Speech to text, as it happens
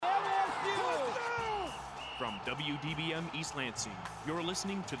From WDBM East Lansing, you're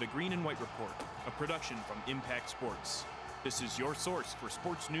listening to the Green and White Report, a production from Impact Sports. This is your source for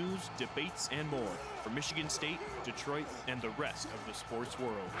sports news, debates, and more for Michigan State, Detroit, and the rest of the sports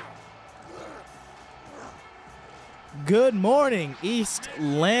world. Good morning, East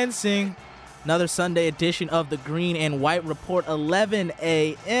Lansing. Another Sunday edition of the Green and White Report, 11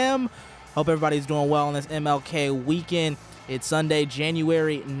 a.m. Hope everybody's doing well on this MLK weekend. It's Sunday,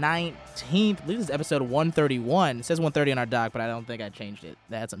 January 19th. I believe this is episode 131. It says 130 on our doc, but I don't think I changed it.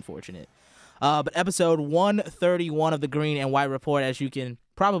 That's unfortunate. But episode 131 of the Green and White Report, as you can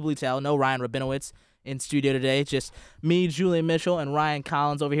probably tell, no Ryan Rabinowitz in studio today. It's just me, Julian Mitchell, and Ryan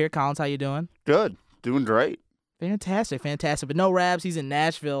Collins over here. Collins, how you doing? Good. Doing great. Fantastic. But no Rabs. He's in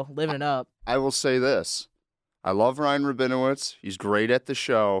Nashville, living it up. I will say this. I love Ryan Rabinowitz. He's great at the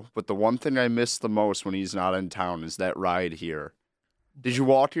show, but the one thing I miss the most when he's not in town is that ride here. Did you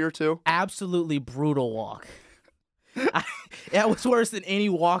walk here too? Absolutely brutal walk. It was worse than any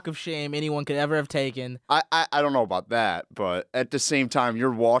walk of shame anyone could ever have taken. I don't know about that, but at the same time,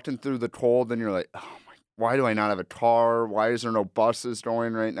 you're walking through the cold and you're like, oh my, why do I not have a car? Why is there no buses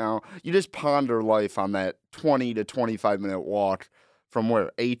going right now? You just ponder life on that 20 to 25-minute walk from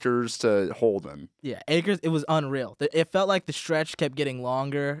where? Acres to Holden. Yeah, Acres, it was unreal. It felt like the stretch kept getting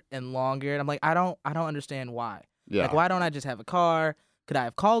longer and longer, and I'm like, I don't understand why. Yeah. Like, why don't I just have a car? Could I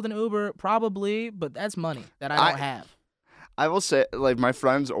have called an Uber? Probably, but that's money that I don't have. I will say, like, my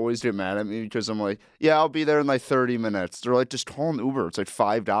friends always get mad at me because I'm like, yeah, I'll be there in like 30 minutes. They're like, just call an Uber. It's like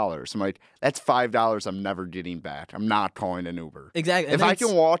 $5. I'm like, that's $5 I'm never getting back. I'm not calling an Uber. Exactly. If I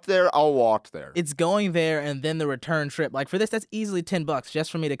can walk there, I'll walk there. It's going there and then the return trip. Like, for this, that's easily $10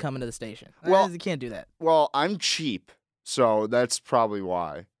 just for me to come into the station. Well, you can't do that. Well, I'm cheap, so that's probably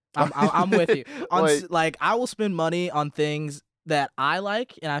why. I'm with you. Like, I will spend money on things that I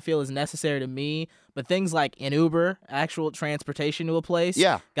like and I feel is necessary to me, but things like an Uber, actual transportation to a place,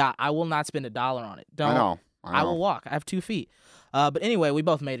 God, I will not spend $1 on it. I know. I will walk. I have 2 feet. But anyway, we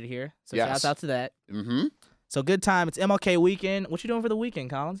both made it here, so shouts out to that. Mm-hmm. So good time. It's MLK weekend. What you doing for the weekend,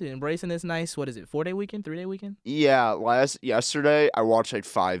 Collins? You embracing this nice, what is it, 4-day weekend, 3-day weekend? Yeah, yesterday I watched like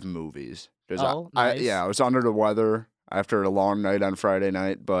 5 movies. Nice. I was under the weather after a long night on Friday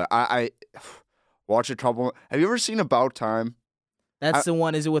night, but I watched a couple. Have you ever seen About Time? That's the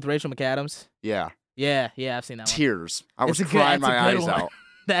one. Is it with Rachel McAdams? Yeah. Yeah, I've seen that one. Tears. I was crying my eyes out.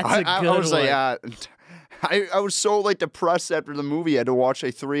 That's a good one. I was like, I was so like depressed after the movie. I had to watch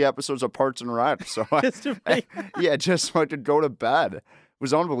like 3 episodes of Parks and Rec. So just so I could go to bed. It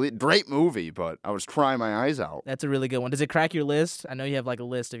was unbelievable. Great movie, but I was crying my eyes out. That's a really good one. Does it crack your list? I know you have like a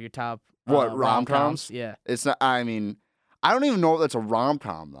list of your top rom-coms? Yeah. It's not. I mean, I don't even know if that's a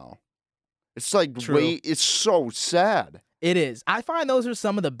rom-com though. It's like it's so sad. It is. I find those are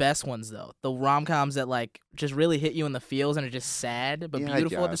some of the best ones, though. The rom-coms that, like, just really hit you in the feels and are just sad but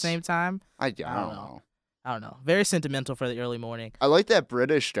beautiful at the same time. I don't know. Very sentimental for the early morning. I like that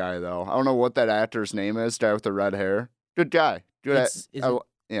British guy, though. I don't know what that actor's name is, guy with the red hair. Good guy. Yeah.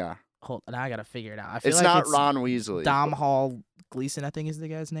 Hold on, now I got to figure it out. I feel it's like not it's Ron Weasley. Dom Hall Gleason, I think is the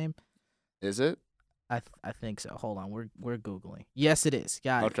guy's name. Is it? I think so. Hold on, we're Googling. Yes, it is.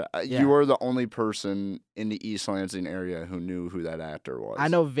 Got it. Okay. You were the only person in the East Lansing area who knew who that actor was. I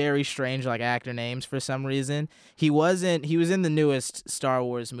know very strange like actor names for some reason. He was in the newest Star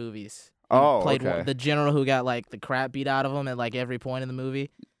Wars movies. He played the general who got like the crap beat out of him at like every point in the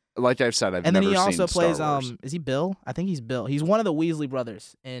movie. Like I've said, I've and never then he seen also plays Star Wars. Is he Bill? I think he's Bill. He's one of the Weasley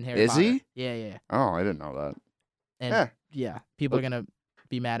brothers in Harry Potter. Is he? Yeah. Oh, I didn't know that. And people are gonna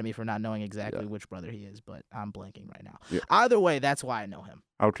be mad at me for not knowing exactly which brother he is, but I'm blanking right now. Yeah. Either way, that's why I know him.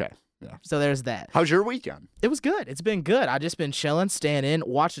 Okay. Yeah. So there's that. How's your weekend? It was good. It's been good. I just been chilling, staying in,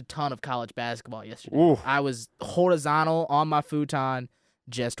 watched a ton of college basketball yesterday. Ooh. I was horizontal on my futon,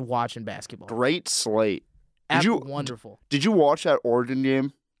 just watching basketball. Great slate. Wonderful. Did you watch that Oregon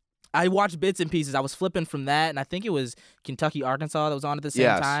game? I watched bits and pieces. I was flipping from that, and I think it was Kentucky, Arkansas that was on at the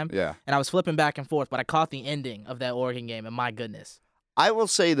same time. Yeah. And I was flipping back and forth, but I caught the ending of that Oregon game, and my goodness. I will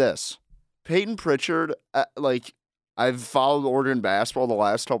say this. Peyton Pritchard, I've followed Oregon basketball the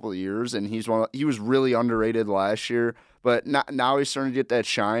last couple of years, and he was really underrated last year, but now he's starting to get that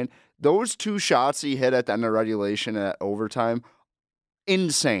shine. Those 2 shots he hit at the end of regulation at overtime,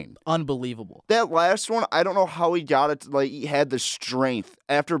 insane. Unbelievable. That last one, I don't know how he got it. Like, he had the strength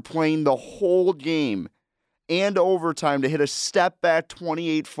after playing the whole game and overtime to hit a step-back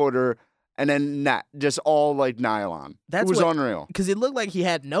 28-footer and then just all like nylon. It was unreal. Because it looked like he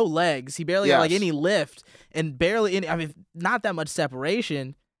had no legs. He barely had like any lift and barely any. I mean, not that much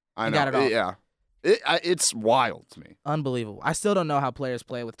separation. I know. Got it off. Yeah. It's wild to me. Unbelievable. I still don't know how players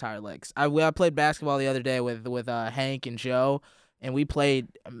play with tired legs. I played basketball the other day with Hank and Joe, and we played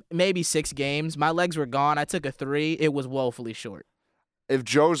maybe 6 games. My legs were gone. I took a 3. It was woefully short. If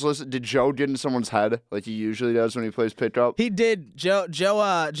Joe's listening, did Joe get in someone's head like he usually does when he plays pickup? He did. Joe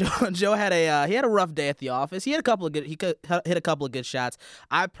had a rough day at the office. He had hit a couple of good shots.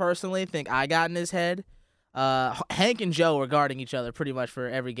 I personally think I got in his head. Hank and Joe were guarding each other pretty much for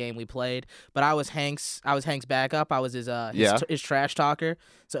every game we played, but I was Hank's backup. I was his trash talker.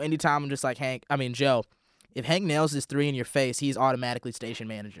 So anytime I'm just like Joe, if Hank nails this 3 in your face, he's automatically station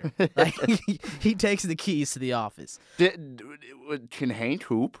manager. Like he takes the keys to the office. Can Hank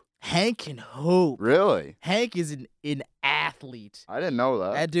hoop? Hank can hoop. Really? Hank is an athlete. I didn't know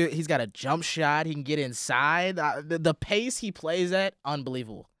that. That dude, he's got a jump shot. He can get inside. The pace he plays at,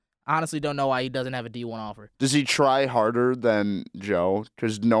 unbelievable. Honestly, don't know why he doesn't have a D1 offer. Does he try harder than Joe?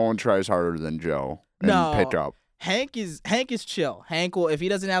 Because no one tries harder than Joe in pickup. Hank is chill. Hank will, if he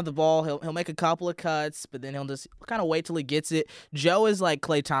doesn't have the ball, he'll make a couple of cuts, but then he'll just kind of wait till he gets it. Joe is like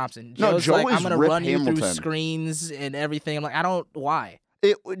Klay Thompson. Joe's Joe like, is I'm gonna Rip run Hamilton. you through screens and everything. I'm like, why?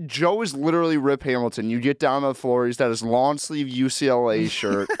 Joe is literally Rip Hamilton. You get down on the floor, he's got his long sleeve UCLA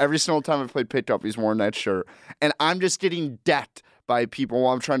shirt. Every single time I played pickup, he's worn that shirt, and I'm just getting decked by people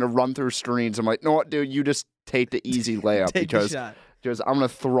while I'm trying to run through screens. I'm like, no, what, dude, you just take the easy layup because I'm going to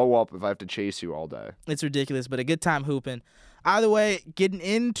throw up if I have to chase you all day. It's ridiculous, but a good time hooping. Either way, getting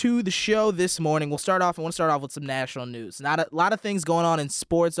into the show this morning, I want to start off with some national news. Not a lot of things going on in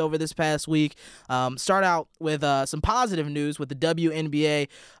sports over this past week. Start out with some positive news with the WNBA.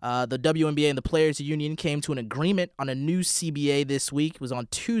 The WNBA and the Players Union came to an agreement on a new CBA this week. It was on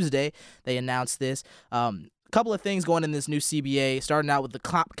Tuesday. They announced this. Couple of things going in this new CBA, starting out with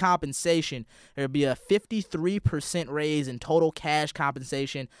the compensation. There will be a 53% raise in total cash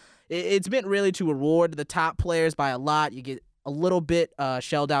compensation. It's meant really to reward the top players by a lot. You get a little bit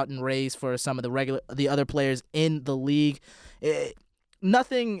shelled out and raised for some of the other players in the league.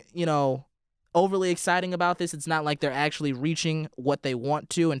 Nothing, overly exciting about this. It's not like they're actually reaching what they want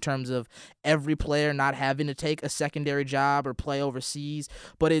to in terms of every player not having to take a secondary job or play overseas,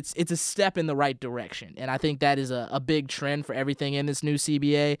 but it's a step in the right direction, and I think that is a big trend for everything in this new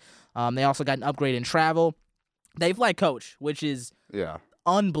CBA. They also got an upgrade in travel. They fly coach, which is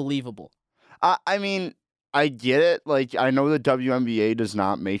unbelievable. I mean, I get it. Like, I know the WNBA does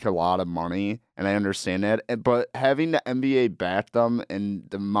not make a lot of money, and I understand that. But having the NBA back them and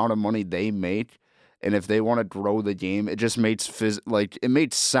the amount of money they make, and if they want to grow the game, it just makes it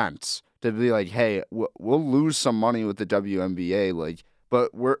made sense to be like, hey, we'll lose some money with the WNBA,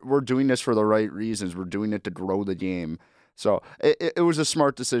 but we're doing this for the right reasons. We're doing it to grow the game. So it was a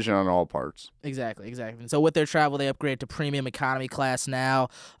smart decision on all parts. Exactly. And so with their travel, they upgraded to premium economy class now.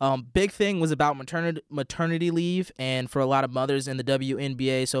 Big thing was about maternity leave, and for a lot of mothers in the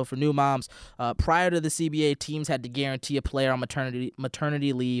WNBA. So for new moms, prior to the CBA, teams had to guarantee a player on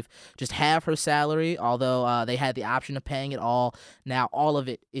maternity leave just half her salary, although they had the option of paying it all. Now all of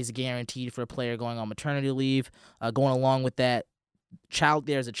it is guaranteed for a player going on maternity leave. Going along with that,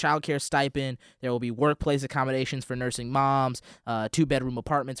 there's a child care stipend. There will be workplace accommodations for nursing moms, 2-bedroom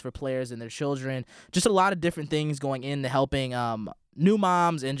apartments for players and their children. Just a lot of different things going into helping new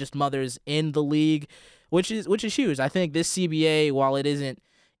moms and just mothers in the league, which is huge. I think this CBA, while it isn't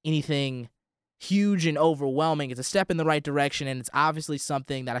anything huge and overwhelming, it's a step in the right direction, and it's obviously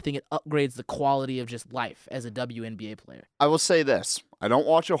something that I think it upgrades the quality of just life as a WNBA player. I will say this. I don't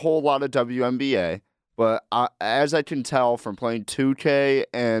watch a whole lot of WNBA. But as I can tell from playing 2K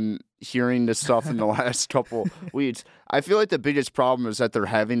and hearing this stuff in the last couple weeks, I feel like the biggest problem is that they're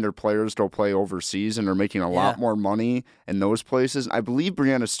having their players go play overseas, and they're making a lot more money in those places. I believe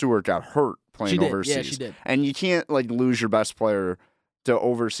Breanna Stewart got hurt playing overseas. Yeah, she did. And you can't lose your best player to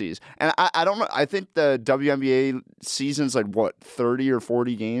overseas. And I don't know. I think the WNBA season's 30 or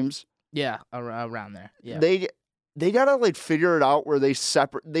 40 games? Yeah, around there. Yeah. They gotta figure it out where they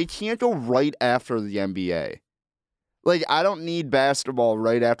separate. They can't go right after the NBA. I don't need basketball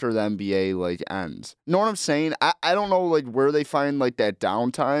right after the NBA ends. Know what I'm saying? I don't know where they find that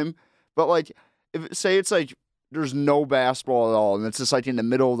downtime. But if say it's there's no basketball at all and it's just in the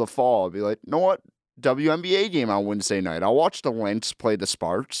middle of the fall, I'd be like, you know what? WNBA game on Wednesday night. I'll watch the Lynx play the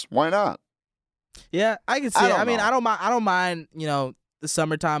Sparks. Why not? Yeah, I can see it. I mean, I don't mind, the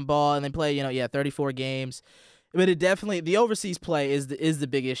summertime ball, and they play, 34 games. But it definitely, the overseas play is the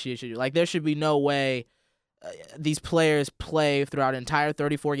big issue. There should be no way these players play throughout an entire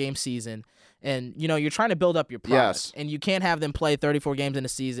 34-game season. And, you're trying to build up your product. Yes. And you can't have them play 34 games in a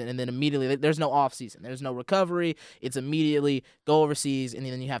season and then immediately, there's no off season. There's no recovery. It's immediately go overseas, and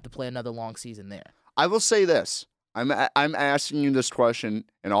then you have to play another long season there. I will say this. I'm asking you this question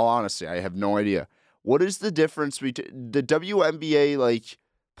in all honesty. I have no idea. What is the difference between the WNBA,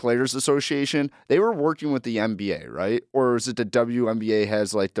 Players Association? They were working with the NBA, right? Or is it the WNBA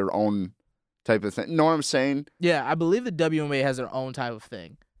has, their own type of thing? You know what I'm saying? Yeah, I believe the WNBA has their own type of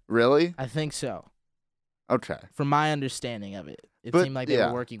thing. Really? I think so. Okay. From my understanding of it, seemed like they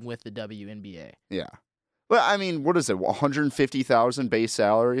were working with the WNBA. Yeah. But, I mean, what is it, 150,000 base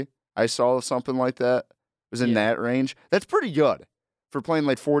salary? I saw something like that. It was in that range. That's pretty good. For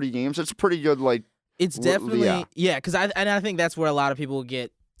playing, 40 games, it's pretty good, It's definitely, because I think that's where a lot of people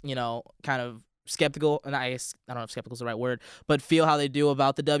get, kind of skeptical, and I don't know if skeptical is the right word, but feel how they do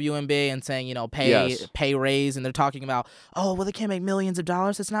about the WNBA and saying, pay raise, and they're talking about, they can't make millions of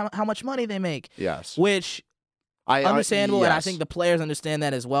dollars. That's not how much money they make. Yes. Which, understandable, and I think the players understand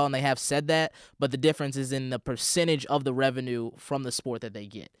that as well, and they have said that, but the difference is in the percentage of the revenue from the sport that they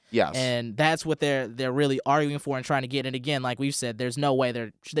get. Yes. And that's what they're really arguing for and trying to get. And again, like we've said, there's no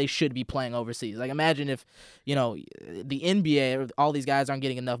way they should be playing overseas. Imagine if, the NBA, all these guys aren't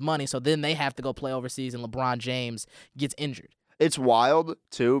getting enough money, so then they have to go play overseas and LeBron James gets injured. It's wild,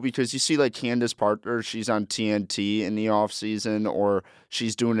 too, because you see, Candace Parker, she's on TNT in the offseason, or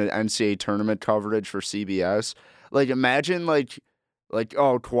she's doing an NCAA tournament coverage for CBS. Imagine,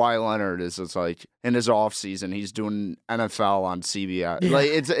 Kawhi Leonard is in his offseason, he's doing NFL on CBS. Yeah.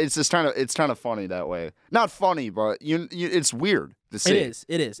 It's just it's kind of funny that way. Not funny, but it's weird to see.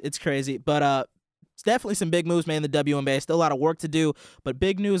 It is. It's crazy. But it's definitely some big moves made in the WNBA. Still a lot of work to do, but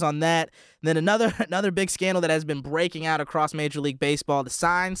big news on that. And then another big scandal that has been breaking out across Major League Baseball, the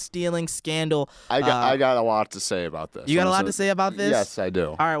sign stealing scandal. I got a lot to say about this. You got a lot to say about this? Yes, I do.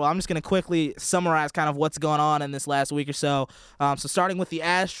 All right, well, I'm just going to quickly summarize kind of what's going on in this last week or so. So starting with the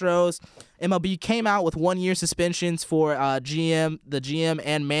Astros, MLB came out with 1-year suspensions for the GM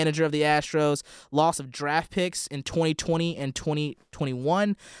and manager of the Astros, loss of draft picks in 2020 and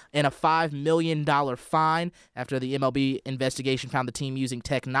 2021, and a $5 million fine after the MLB investigation found the team using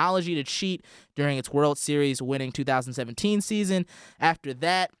technology to cheat during its World Series winning 2017 season. After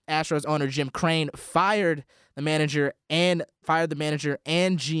that, Astros owner Jim Crane fired the manager and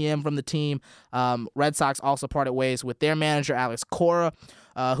GM from the team. Red Sox also parted ways with their manager, Alex Cora,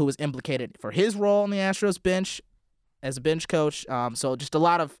 who was implicated for his role on the Astros bench as a bench coach. So just a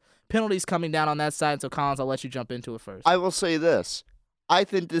lot of penalties coming down on that side. So, Collins, I'll let you jump into it first. I will say this. I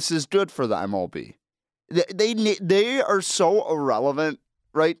think this is good for the MLB. They are so irrelevant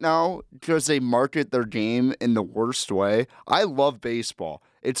right now because they market their game in the worst way. I love baseball.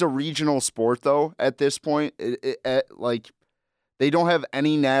 It's a regional sport, though, at this point. They don't have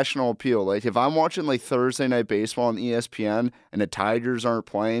any national appeal. If I'm watching, Thursday Night Baseball on ESPN and the Tigers aren't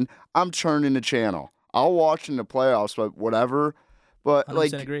playing, I'm churning the channel. I'll watch in the playoffs, but whatever. But,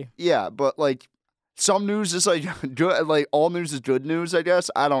 100% agree. Yeah, but, some news is, good, all news is good news, I guess.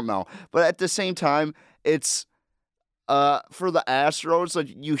 I don't know. But at the same time, it's... for the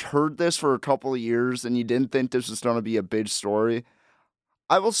Astros, you heard this for a couple of years and you didn't think this was going to be a big story.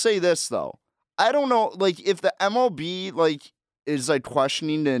 I will say this, though. I don't know, if the MLB, is,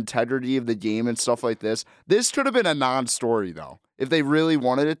 questioning the integrity of the game and stuff like this, this could have been a non-story, though. If they really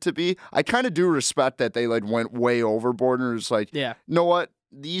wanted it to be. I kind of do respect that they, went way overboard and was you know what?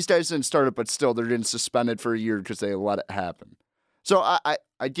 These guys didn't start it, but still, they're getting suspended for a year because they let it happen. So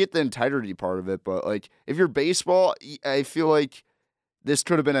I get the integrity part of it, but if you're baseball, I feel like this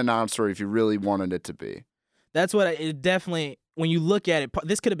could have been a non-story if you really wanted it to be. That's what it definitely. When you look at it,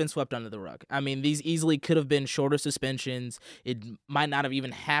 this could have been swept under the rug. I mean, these easily could have been shorter suspensions. It might not have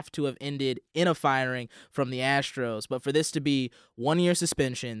even have to have ended in a firing from the Astros, but for this to be 1-year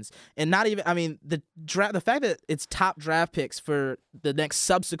suspensions and not even. I mean, the fact that it's top draft picks for the next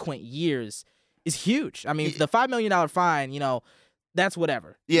subsequent years is huge. I mean, the $5 million fine, that's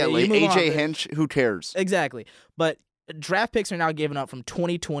whatever. Yeah, AJ Hinch, who cares? Exactly. But draft picks are now given up from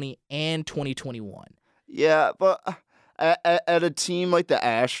 2020 and 2021. Yeah, but at a team like the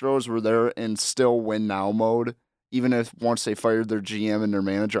Astros where they're in still win now mode, even if once they fired their GM and their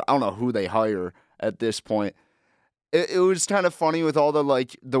manager, I don't know who they hire at this point. It was kind of funny with all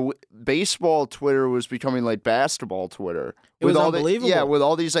the baseball Twitter was becoming like basketball Twitter. It was unbelievable. With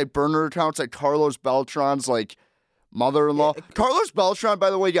all these burner accounts like Carlos Beltran's mother-in-law. Yeah. Carlos Beltran,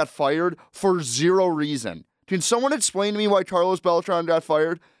 by the way, got fired for zero reason. Can someone explain to me why Carlos Beltran got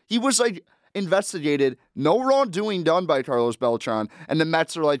fired? He was investigated, no wrongdoing done by Carlos Beltran, and the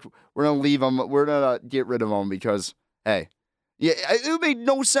Mets are like, we're going to leave him, we're going to get rid of him because, hey, yeah, it made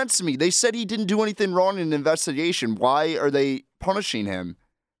no sense to me. They said he didn't do anything wrong in the investigation. Why are they punishing him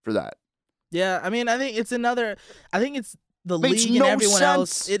for that? Yeah, I mean, I think it's the Makes league no and everyone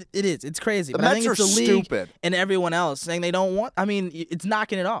sense. else. It is. It's crazy. The But I Mets think it's are the league stupid. and everyone else saying they don't want. I mean, it's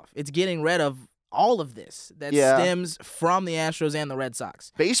knocking it off. It's getting rid of all of this that stems from the Astros and the Red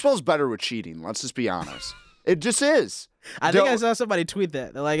Sox. Baseball's better with cheating. Let's just be honest. It just is. I think I saw somebody tweet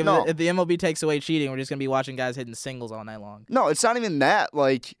that. They're like, if the MLB takes away cheating, we're just going to be watching guys hitting singles all night long. No, it's not even that.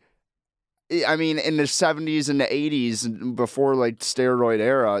 Like, I mean, in the 70s and the 80s, before, like, steroid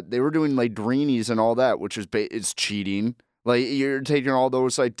era, they were doing, like, greenies and all that, which is it's cheating. Like, you're taking all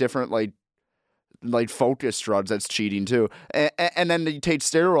those, like, different, like focus drugs, that's cheating, too. And then you take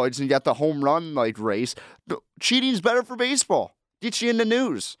steroids and you got the home run, like, race. Cheating's better for baseball. Gets you in the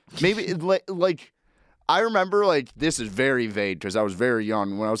news. Maybe, like... I remember, like, this is very vague because I was very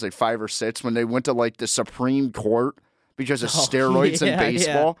young when I was, like, 5 or 6 when they went to, like, the Supreme Court because of steroids in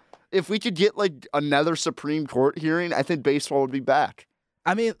baseball. Yeah. If we could get, like, another Supreme Court hearing, I think baseball would be back.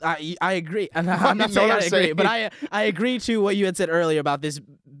 I mean, I agree. I'm not saying I agree, but I agree to what you had said earlier about this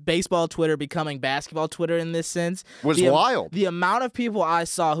baseball Twitter becoming basketball Twitter in this sense. Was wild. The amount of people I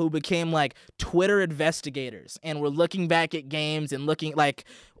saw who became, like, Twitter investigators and were looking back at games and looking, like,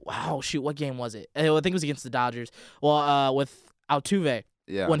 wow, shoot, what game was it? I think it was against the Dodgers. Well, with Altuve,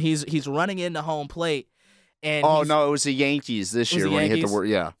 when he's running into home plate. And no, it was the Yankees this year when he hit the word.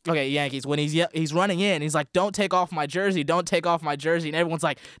 Yeah. Okay, Yankees. When he's running in, he's like, "Don't take off my jersey! Don't take off my jersey!" And everyone's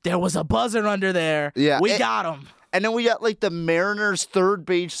like, "There was a buzzer under there. Yeah, we got him." And then we got like the Mariners third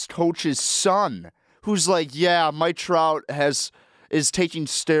base coach's son, who's like, "Yeah, Mike Trout is taking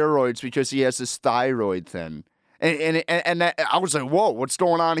steroids because he has this thyroid thing." And I was like, whoa, what's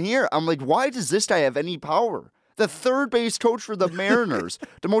going on here? I'm like, why does this guy have any power? The third base coach for the Mariners,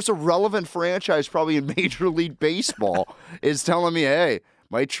 the most irrelevant franchise probably in Major League Baseball, is telling me, hey,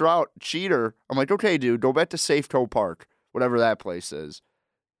 Mike Trout, cheater. I'm like, okay, dude, go back to Safeco Park, whatever that place is.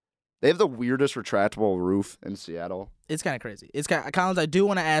 They have the weirdest retractable roof in Seattle. It's kind of crazy. Collins, I do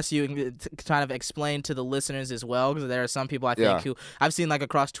want to ask you to kind of explain to the listeners as well, because there are some people I think who I've seen like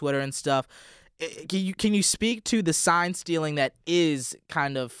across Twitter and stuff. Can you speak to the sign stealing that is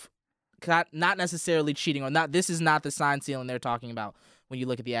kind of not necessarily cheating, or not? This is not the sign stealing they're talking about when you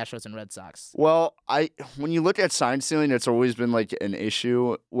look at the Astros and Red Sox. Well, when you look at sign stealing, it's always been like an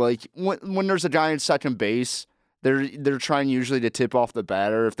issue. Like when there's a guy in second base, they're trying usually to tip off the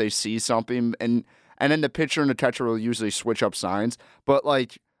batter if they see something, and then the pitcher and the catcher will usually switch up signs. But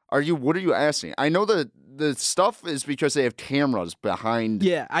like, what are you asking? I know the stuff is because they have cameras behind.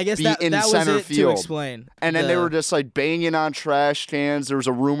 Yeah, I guess that was it field. To explain. And then they were just like banging on trash cans. There was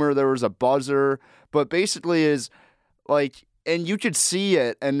a rumor there was a buzzer, but basically is like, and you could see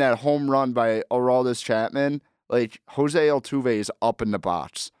it in that home run by Aroldis Chapman. Like Jose Altuve is up in the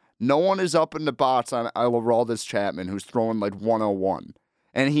box. No one is up in the box on Aroldis Chapman, who's throwing like 101,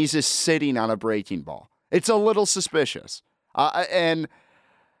 and he's just sitting on a breaking ball. It's a little suspicious,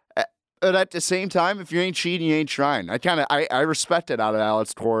 But at the same time, if you ain't cheating, you ain't trying. I respect it out of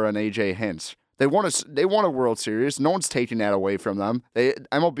Alex Cora and AJ Hinch. They won a World Series. No one's taking that away from them.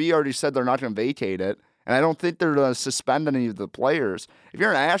 MLB already said they're not going to vacate it, and I don't think they're going to suspend any of the players. If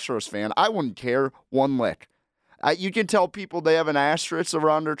you're an Astros fan, I wouldn't care one lick. You can tell people they have an asterisk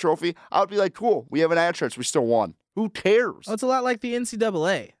around their trophy. I would be like, cool, we have an asterisk. We still won. Who cares? Well, it's a lot like the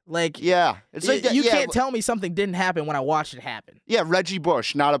NCAA. Like, yeah, it's like you can't tell me something didn't happen when I watched it happen. Yeah, Reggie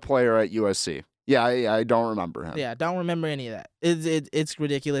Bush, not a player at USC. Yeah, I don't remember him. Yeah, don't remember any of that. It's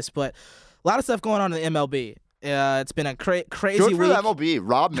ridiculous, but a lot of stuff going on in the MLB. It's been a crazy week. Good for the MLB.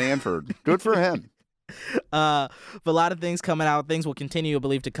 Rob Manfred. Good for him. But a lot of things coming out. Things will continue, I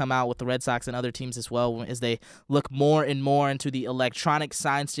believe, to come out with the Red Sox and other teams as well as they look more and more into the electronic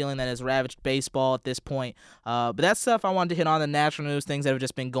sign stealing that has ravaged baseball at this point. But that's stuff I wanted to hit on, the national news, things that have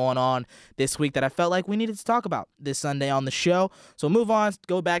just been going on this week that I felt like we needed to talk about this Sunday on the show. So move on,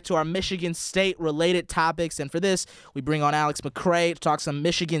 go back to our Michigan State-related topics. And for this, we bring on Alex McCray to talk some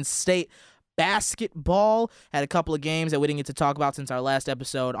Michigan State basketball. Had a couple of games that we didn't get to talk about since our last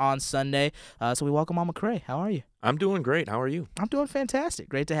episode on Sunday. So we welcome on McCray. How are you? I'm doing great. How are you? I'm doing fantastic.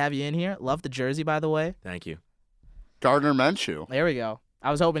 Great to have you in here. Love the jersey, by the way. Thank you. Gardner Minshew. There we go. I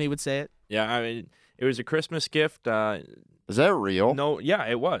was hoping he would say it. Yeah, I mean, it was a Christmas gift. Is that real? No, yeah,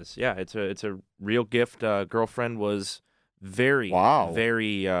 it was. Yeah, it's a real gift. Girlfriend was very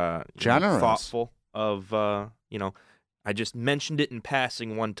generous, thoughtful of I just mentioned it in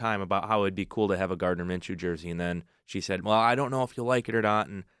passing one time about how it'd be cool to have a Gardner Minshew jersey, and then she said, well, I don't know if you'll like it or not,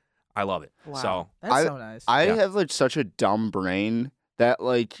 and I love it. Wow, So that's so nice. I Yeah. have like such a dumb brain that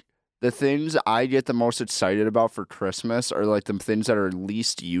like the things I get the most excited about for Christmas are like the things that are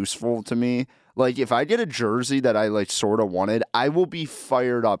least useful to me. Like if I get a jersey that I like sort of wanted, I will be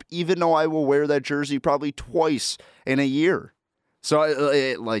fired up, even though I will wear that jersey probably twice in a year. So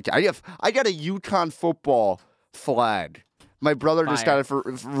I got a Yukon football flag. My brother just got it for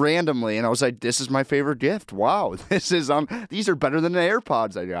randomly, and I was like, "This is my favorite gift. Wow, these are better than the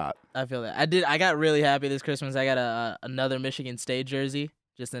AirPods I got." I feel that. I got really happy this Christmas. I got another Michigan State jersey.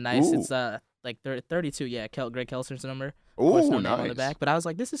 Just a nice. Ooh. It's like 32. Yeah, Greg Kelser's number. Of course, Ooh, no name on the nice. back. But I was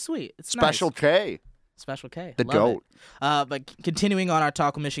like, this is sweet. It's Special nice. K, Special K. the Love GOAT. it. But continuing on our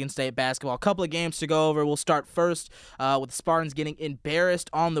talk with Michigan State basketball, a couple of games to go over. We'll start first with the Spartans getting embarrassed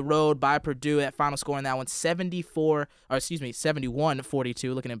on the road by Purdue. At final score in that one,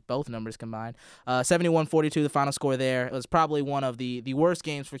 71-42. Looking at both numbers combined, 71-42. The final score there. It was probably one of the worst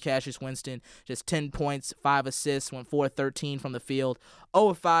games for Cassius Winston. Just 10 points, 5 assists, went 4-13 from the field,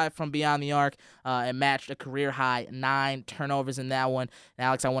 0-5 from beyond the arc, and matched a career high 9 turnovers in that one. And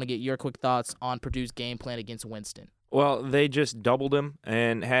Alex, I want to get your quick thoughts on Purdue's game plan against Winston. Well, they just doubled him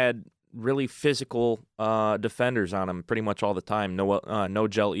and had really physical defenders on him pretty much all the time.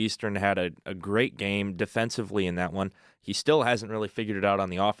 Nogel Eastern had a great game defensively in that one. He still hasn't really figured it out on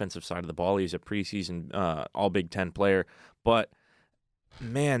the offensive side of the ball. He's a preseason All Big Ten player. But,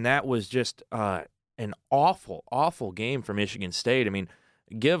 man, that was just an awful, awful game for Michigan State. I mean,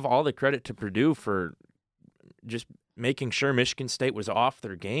 give all the credit to Purdue for just making sure Michigan State was off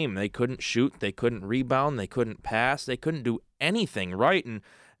their game. They couldn't shoot, they couldn't rebound, they couldn't pass, they couldn't do anything right, and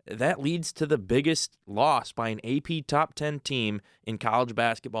that leads to the biggest loss by an AP top 10 team in college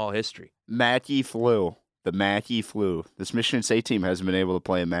basketball history. Mackey flu. The Mackey flu. This Michigan State team hasn't been able to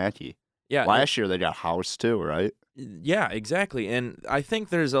play a Mackey. Yeah, Last year they got housed too, right? Yeah, exactly. And I think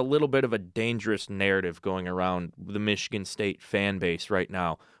there's a little bit of a dangerous narrative going around the Michigan State fan base right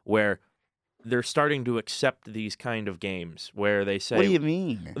now where they're starting to accept these kind of games where they say, What do you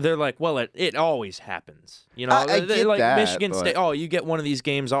mean? they're like, well, it always happens. You know, I they're get like that, Michigan but- State, oh, you get one of these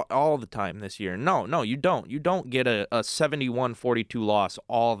games all the time this year. No, you don't. You don't get a 71-42 loss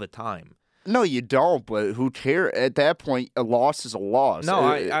all the time. No, you don't, but who cares? At that point, a loss is a loss. No,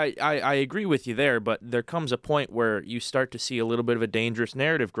 I agree with you there, but there comes a point where you start to see a little bit of a dangerous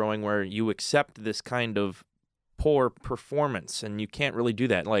narrative growing where you accept this kind of poor performance, and you can't really do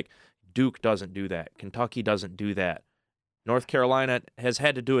that. Like, Duke doesn't do that. Kentucky doesn't do that. North Carolina has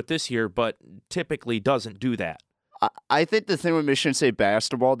had to do it this year, but typically doesn't do that. I think the thing with Michigan State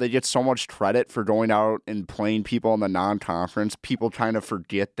basketball, they get so much credit for going out and playing people in the non-conference. People kind of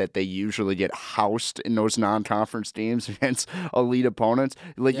forget that they usually get housed in those non-conference games against elite opponents.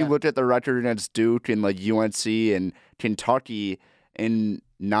 Like you look at the record against Duke and like UNC and Kentucky in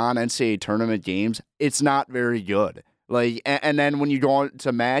non-NCAA tournament games, it's not very good. Like, and then when you go on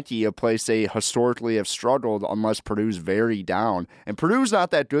to Mackey, a place they historically have struggled unless Purdue's very down, and Purdue's not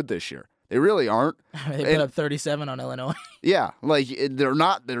that good this year. They really aren't. They put up 37 on Illinois. Yeah, like they're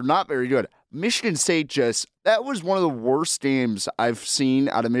not very good. Michigan State that was one of the worst games I've seen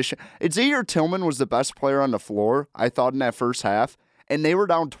out of Michigan. Xavier Tillman was the best player on the floor, I thought, in that first half, and they were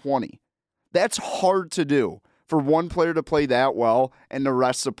down 20. That's hard to do for one player to play that well and the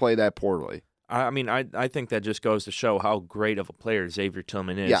rest to play that poorly. I mean, I think that just goes to show how great of a player Xavier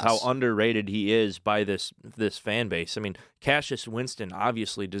Tillman is, Yes. how underrated he is by this fan base. I mean, Cassius Winston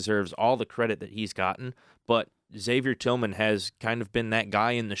obviously deserves all the credit that he's gotten, but Xavier Tillman has kind of been that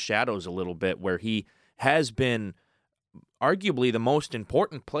guy in the shadows a little bit where he has been arguably the most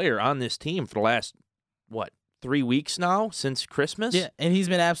important player on this team for the last, 3 weeks now since Christmas? Yeah, and he's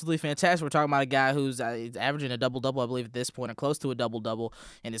been absolutely fantastic. We're talking about a guy who's averaging a double-double, I believe, at this point, or close to a double-double,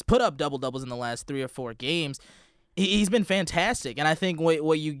 and has put up double-doubles in the last 3 or 4 games. He's been fantastic, and I think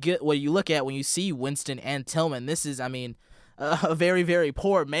what you look at when you see Winston and Tillman, this is, I mean, a very, very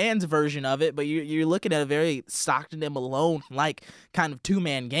poor man's version of it, but you're looking at a very Stockton and Malone-like kind of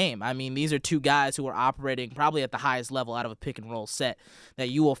two-man game. I mean, these are two guys who are operating probably at the highest level out of a pick-and-roll set that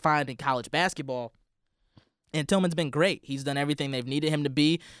you will find in college basketball. And Tillman's been great. He's done everything they've needed him to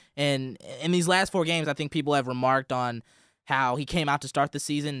be. And in these last 4 games, I think people have remarked on how he came out to start the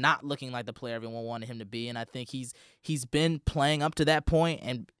season not looking like the player everyone wanted him to be. And I think he's been playing up to that point.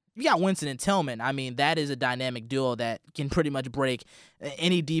 And you got Winston and Tillman. I mean, that is a dynamic duo that can pretty much break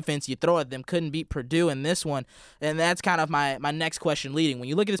any defense you throw at them. Couldn't beat Purdue in this one. And that's kind of my next question leading. When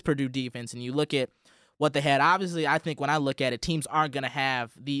you look at this Purdue defense and you look at what they had. Obviously, I think when I look at it, teams aren't going to have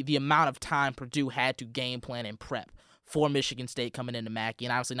the amount of time Purdue had to game plan and prep for Michigan State coming into Mackey.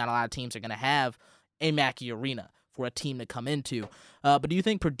 And obviously not a lot of teams are going to have a Mackey arena for a team to come into. But do you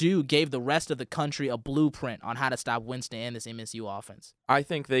think Purdue gave the rest of the country a blueprint on how to stop Winston and this MSU offense? I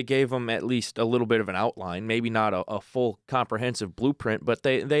think they gave them at least a little bit of an outline, maybe not a full comprehensive blueprint, but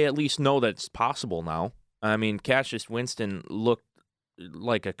they at least know that it's possible now. I mean, Cassius Winston looked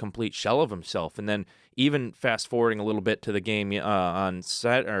like a complete shell of himself, and then even fast forwarding a little bit to the game on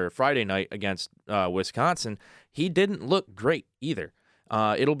Friday night against Wisconsin, he didn't look great either.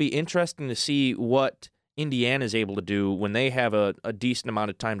 It'll be interesting to see what Indiana is able to do when they have a decent amount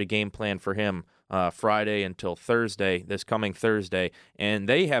of time to game plan for him Friday until Thursday, this coming Thursday, and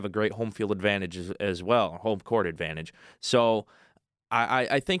they have a great home field advantage as well, home court advantage. So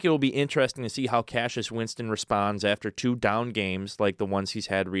I think it will be interesting to see how Cassius Winston responds after 2 down games like the ones he's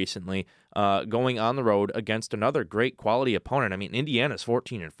had recently, going on the road against another great quality opponent. I mean, Indiana's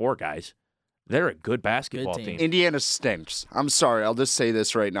 14-4, guys. They're a good basketball team. Indiana stinks. I'm sorry. I'll just say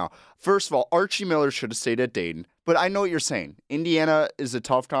this right now. First of all, Archie Miller should have stayed at Dayton. But I know what you're saying. Indiana is a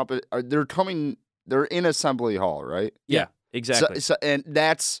tough comp. They're in Assembly Hall, right? Yeah, exactly. And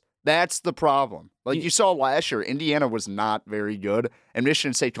that's the problem. Like you saw last year, Indiana was not very good, and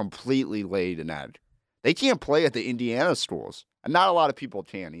Michigan State completely laid an egg. They can't play at the Indiana schools. And not a lot of people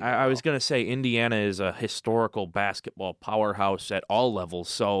can either. I was going to say Indiana is a historical basketball powerhouse at all levels,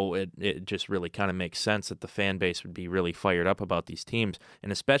 so it just really kind of makes sense that the fan base would be really fired up about these teams.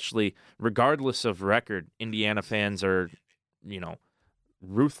 And especially, regardless of record, Indiana fans are,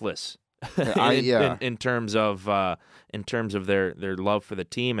 ruthless in terms of their love for the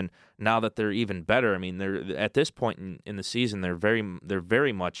team. And now that they're even better, I mean, they're at this point in the season, they're very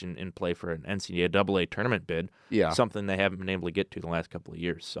much in play for an NCAA tournament bid. Yeah, something they haven't been able to get to the last couple of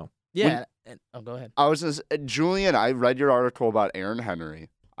years. So yeah, go ahead. I was Julian. I read your article about Aaron Henry.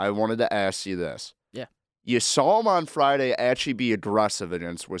 I wanted to ask you this. Yeah, you saw him on Friday actually be aggressive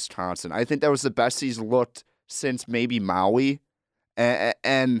against Wisconsin. I think that was the best he's looked since maybe Maui,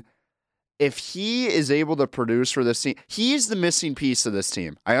 and if he is able to produce for this team, he's the missing piece of this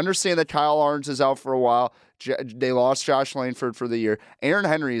team. I understand that Kyle Arns is out for a while. They lost Josh Langford for the year. Aaron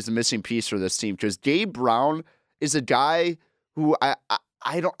Henry is the missing piece for this team because Gabe Brown is a guy who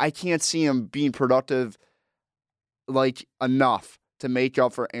I can't see him being productive like enough to make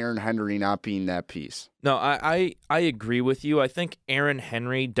up for Aaron Henry not being that piece. No, I agree with you. I think Aaron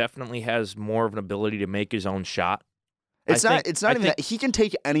Henry definitely has more of an ability to make his own shot. It's not even that. He can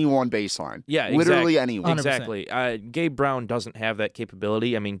take anyone baseline. Yeah, literally anyone. 100%. Exactly. Gabe Brown doesn't have that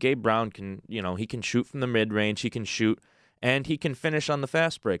capability. I mean, Gabe Brown can, he can shoot from the mid-range. He can shoot, and he can finish on the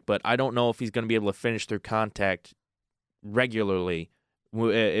fast break. But I don't know if he's going to be able to finish through contact regularly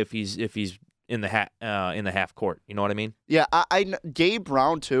if he's in the half court. You know what I mean? Yeah, Gabe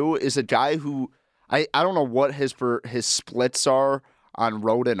Brown too is a guy who I don't know what his splits are on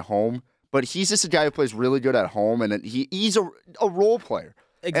road and home. But he's just a guy who plays really good at home, and he's a role player.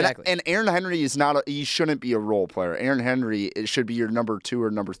 Exactly. And Aaron Henry is not. He shouldn't be a role player. Aaron Henry should be your number 2 or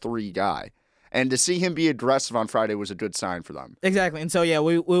number 3 guy. And to see him be aggressive on Friday was a good sign for them. Exactly. And so, yeah,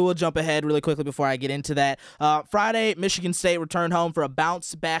 we will jump ahead really quickly before I get into that. Friday, Michigan State returned home for a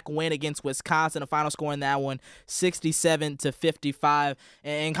bounce-back win against Wisconsin. A final score in that one, 67-55.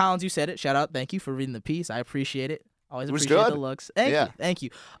 And Collins, you said it. Shout out. Thank you for reading the piece. I appreciate it. Always appreciate the looks. Thank you.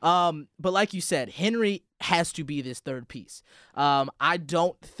 But like you said, Henry has to be this third piece. I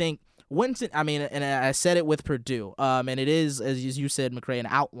don't think Winston, and I said it with Purdue, and it is, as you said, McCray, an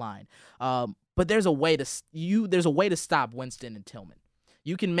outline. But there's a way to stop Winston and Tillman.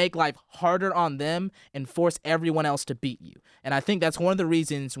 You can make life harder on them and force everyone else to beat you. And I think that's one of the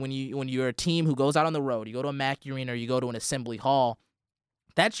reasons when you're a team who goes out on the road, you go to a Mackey Arena or you go to an Assembly Hall,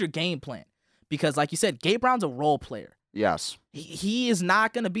 that's your game plan. Because, like you said, Gabe Brown's a role player. Yes. He is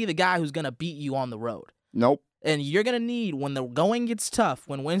not going to be the guy who's going to beat you on the road. Nope. And you're going to need, when the going gets tough,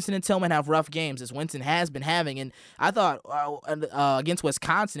 when Winston and Tillman have rough games, as Winston has been having, and I thought against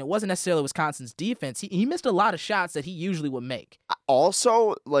Wisconsin, it wasn't necessarily Wisconsin's defense. He missed a lot of shots that he usually would make.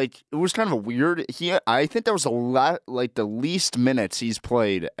 Also, it was kind of a weird. I think that was a lot, the least minutes he's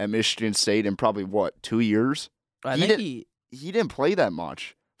played at Michigan State in probably, 2 years? He didn't play that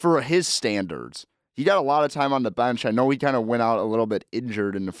much. For his standards, he got a lot of time on the bench. I know he kind of went out a little bit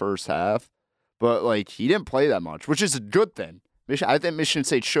injured in the first half, but he didn't play that much, which is a good thing. I think Michigan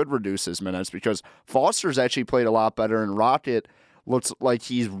State should reduce his minutes because Foster's actually played a lot better, and Rocket looks like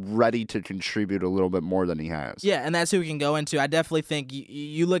he's ready to contribute a little bit more than he has. Yeah, and that's who we can go into. I definitely think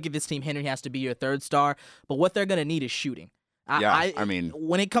you look at this team, Henry has to be your third star, but what they're going to need is shooting.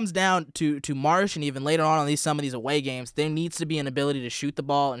 When it comes down to March and even later on some of these away games, there needs to be an ability to shoot the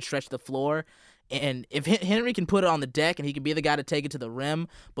ball and stretch the floor. And if Henry can put it on the deck and he can be the guy to take it to the rim,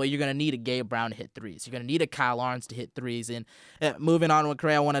 but you're going to need a Gabe Brown to hit threes. You're going to need a Kyle Lawrence to hit threes. And moving on with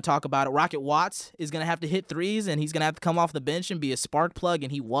Cray, I want to talk about it. Rocket Watts is going to have to hit threes, and he's going to have to come off the bench and be a spark plug,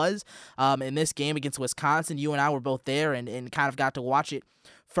 and he was in this game against Wisconsin. You and I were both there and kind of got to watch it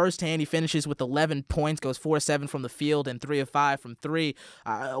firsthand. He finishes with 11 points, goes 4-7 from the field, and 3 of 5 from 3.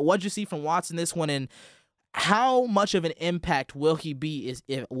 What'd you see from Watts in this one, and how much of an impact will he be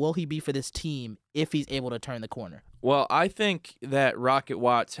for this team if he's able to turn the corner? Well, I think that Rocket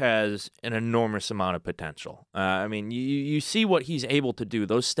Watts has an enormous amount of potential. I mean, you see what he's able to do.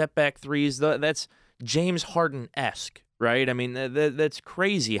 Those step-back threes, that's James Harden-esque, right? I mean, that's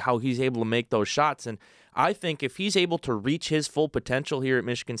crazy how he's able to make those shots. And I think if he's able to reach his full potential here at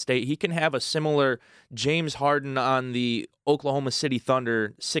Michigan State, he can have a similar James Harden on the Oklahoma City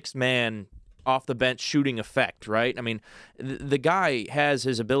Thunder sixth man off the bench shooting effect, right? I mean, the guy has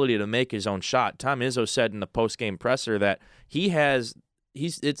his ability to make his own shot. Tom Izzo said in the post-game presser that it's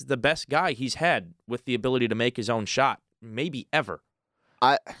the best guy he's had with the ability to make his own shot, maybe ever.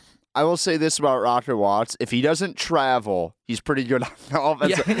 I will say this about Rocket Watts: if he doesn't travel, he's pretty good on the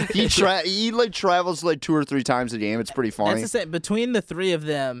offense. Yeah. He travels 2 or 3 times a game. It's pretty funny. That's the same. Between the three of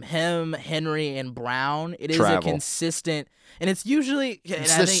them, him, Henry, and Brown, it is a consistent. And it's usually, and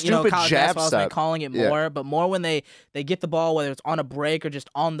I think college basketball's been calling it more, but more when they get the ball, whether it's on a break or just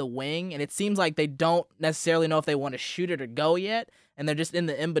on the wing, and it seems like they don't necessarily know if they want to shoot it or go yet, and they're just in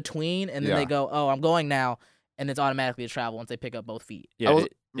the in between, and then they go, "Oh, I'm going now," and it's automatically a travel once they pick up both feet. Yeah.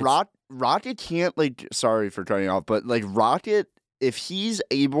 Rocket can't, sorry for cutting off, but Rocket, if he's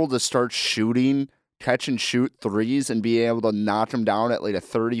able to start shooting, catch and shoot threes and be able to knock them down at a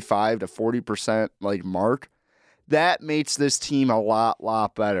 35 to 40% mark, that makes this team a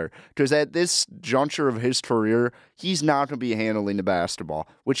lot better. Because at this juncture of his career, he's not going to be handling the basketball,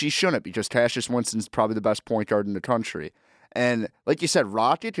 which he shouldn't, because Cassius Winston's probably the best point guard in the country. And like you said,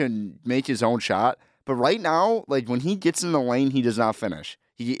 Rocket can make his own shot, but right now, when he gets in the lane, he does not finish.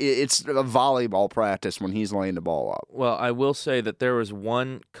 It's a volleyball practice when he's laying the ball up. Well, I will say that there was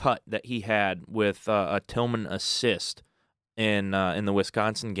one cut that he had with a Tillman assist in the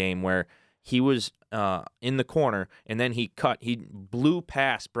Wisconsin game where he was in the corner and then he blew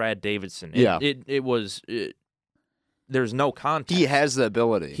past Brad Davidson. There's no contact. He has the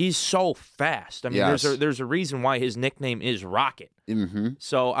ability. He's so fast. I mean, there's a reason why his nickname is Rocket. Mm-hmm.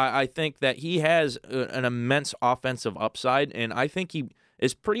 So I think that he has an immense offensive upside, and I think he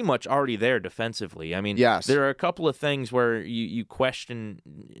is pretty much already there defensively. I mean, there are a couple of things where you question,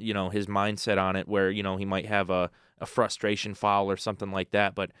 his mindset on it, where, he might have a frustration foul or something like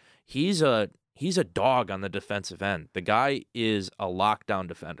that, but he's a dog on the defensive end. The guy is a lockdown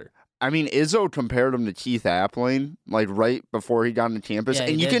defender. I mean, Izzo compared him to Keith Appling, right before he got on campus.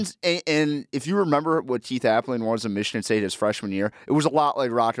 Yeah, and if you remember what Keith Appling was in Michigan State his freshman year, it was a lot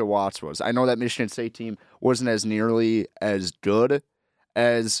like Rocket Watts was. I know that Michigan State team wasn't as nearly as good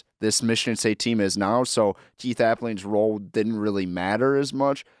as this Michigan State team is now, so Keith Appling's role didn't really matter as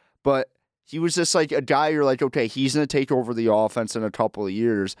much, but he was just a guy you're okay, he's going to take over the offense in a couple of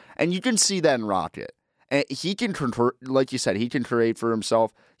years, and you can see that in Rocket. And he can, like you said, he can create for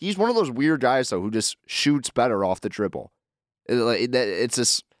himself. He's one of those weird guys, though, who just shoots better off the dribble. It's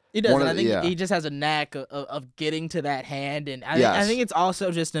just... He does, and I think he just has a knack of getting to that hand, and I think it's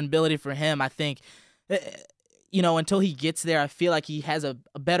also just an ability for him. I think, until he gets there, I feel like he has a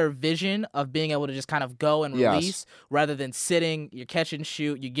better vision of being able to just kind of go and release rather than sitting, you catch and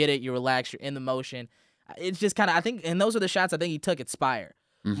shoot, you get it, you relax, you're in the motion. It's just kind of, I think, and those are the shots I think he took at Spire.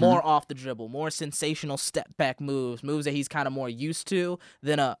 Mm-hmm. More off the dribble, more sensational step-back moves that he's kind of more used to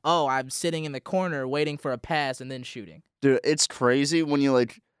than I'm sitting in the corner waiting for a pass and then shooting. Dude, it's crazy when you,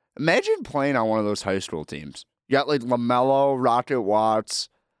 imagine playing on one of those high school teams. You got, LaMelo, Rocket Watts,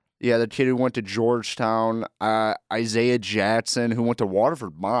 the kid who went to Georgetown, Isaiah Jackson, who went to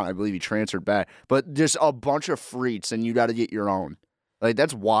Waterford Mont. I believe he transferred back. But just a bunch of freaks, and you got to get your own.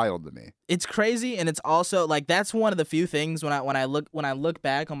 That's wild to me. It's crazy, and it's also that's one of the few things when I look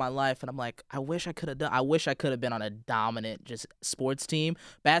back on my life, and I'm like, I wish I could have been on a dominant just sports team,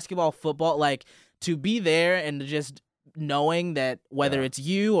 basketball, football, to be there and to just knowing that whether it's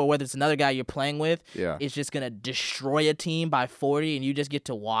you or whether it's another guy you're playing with, is just gonna destroy a team by 40, and you just get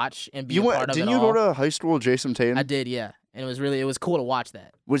to watch and be a part of it all. Didn't you go to high school with Jason Tatum? I did, yeah. And it was cool to watch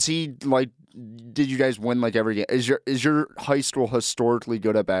that. Was he did you guys win every game? Is your high school historically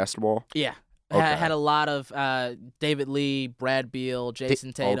good at basketball? Yeah. Okay. Had a lot of David Lee, Brad Beal,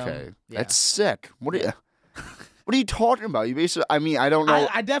 Jason Tatum. Okay. Yeah. That's sick. What are you talking about? You basically, I don't know.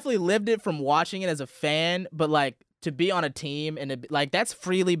 I definitely lived it from watching it as a fan, but to be on a team and that's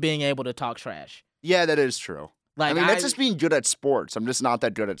freely being able to talk trash. Yeah, that is true. Like, I mean, that's just being good at sports. I'm just not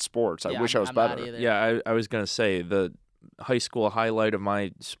that good at sports. I wish I was I'm not better. either. Yeah, I was going to say the high school highlight of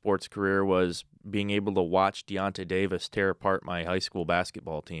my sports career was being able to watch Deontay Davis tear apart my high school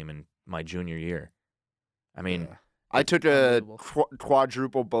basketball team in my junior year. I mean, I took a Unbelievable.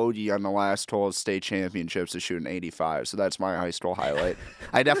 quadruple bogey on the last hole of state championships to shoot an 85. So that's my high school highlight.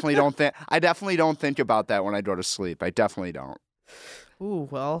 I definitely don't think about that when I go to sleep. I definitely don't. Ooh,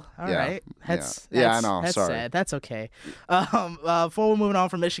 well, all Yeah, right. yeah, I know, That's sorry. sad. That's okay. Before we're moving on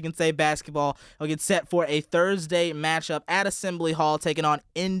from Michigan State basketball, we'll get set for a Thursday matchup at Assembly Hall taking on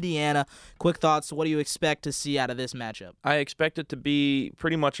Indiana. Quick thoughts. What do you expect to see out of this matchup? I expect it to be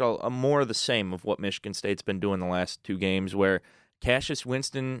pretty much a more of the same of what Michigan State's been doing the last two games, where Cassius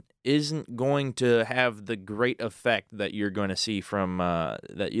Winston isn't going to have the great effect that you're going to see from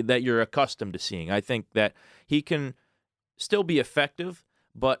that you're accustomed to seeing. I think that he can still be effective,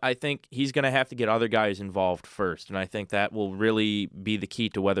 but I think he's going to have to get other guys involved first, and I think that will really be the key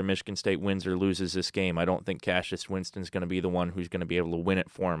to whether Michigan State wins or loses this game. I don't think Cassius Winston's going to be the one who's going to be able to win it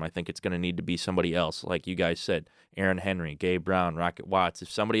for him. I think it's going to need to be somebody else, like you guys said, Aaron Henry, Gabe Brown, Rocket Watts.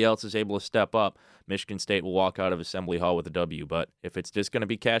 If somebody else is able to step up, Michigan State will walk out of Assembly Hall with a W, but if it's just going to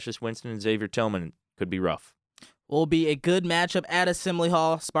be Cassius Winston and Xavier Tillman, it could be rough. Will be a good matchup at Assembly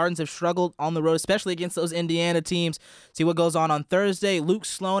Hall. Spartans have struggled on the road, especially against those Indiana teams. See what goes on Thursday. Luke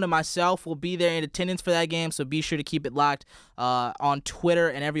Sloan and myself will be there in attendance for that game, so be sure to keep it locked on Twitter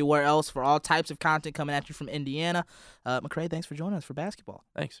and everywhere else for all types of content coming at you from Indiana. McCray, thanks for joining us for basketball.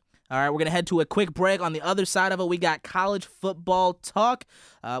 Thanks. All right, we're going to head to a quick break. On the other side of it, we got college football talk.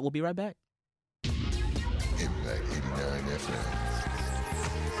 We'll be right back. Impact 89 FM.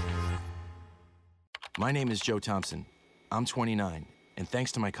 My name is Joe Thompson. I'm 29, and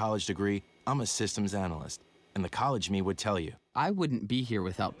thanks to my college degree, I'm a systems analyst. And the college me would tell you. I wouldn't be here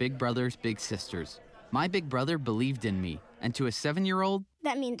without Big Brothers Big Sisters. My big brother believed in me, and to a 7-year-old,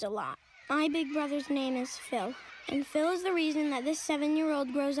 That means a lot. My big brother's name is Phil, and Phil is the reason that this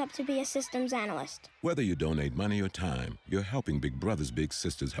 7-year-old grows up to be a systems analyst. Whether you donate money or time, you're helping Big Brothers Big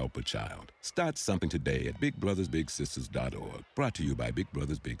Sisters help a child. Start something today at bigbrothersbigSisters.org. Brought to you by Big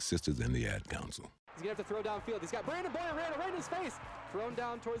Brothers Big Sisters and the Ad Council. He's going to have to throw downfield. He's got Brandon Boyer ran right in his face. Thrown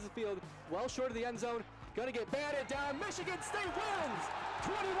down towards the field, well short of the end zone. Going to get batted down. Michigan State wins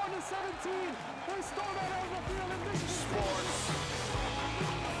 21-17. They storm out over the field in Michigan Sports.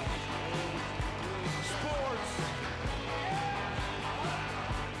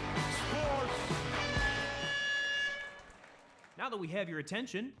 Now that we have your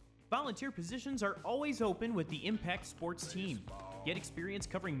attention, volunteer positions are always open with the Impact Sports team. Get experience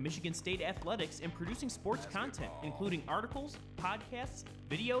covering Michigan State athletics and producing sports content, including articles, podcasts,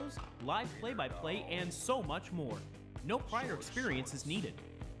 videos, live play-by-play, and so much more. No prior experience is needed.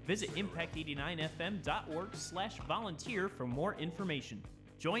 Visit impact89fm.org/volunteer for more information.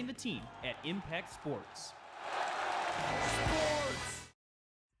 Join the team at Impact Sports.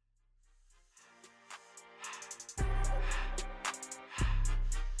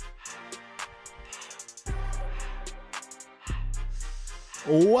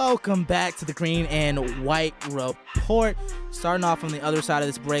 Welcome back to the Green and White Report. Starting off from the other side of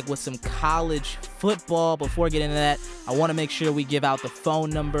this break with some college football. Before getting into that, I want to make sure we give out the phone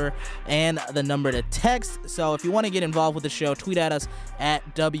number and the number to text. So if you want to get involved with the show, tweet at us at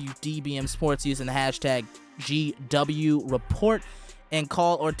WDBM Sports using the hashtag GWReport and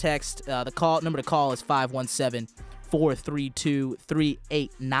call or text. The call number to call is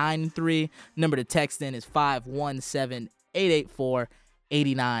 517-432-3893. Number to text in is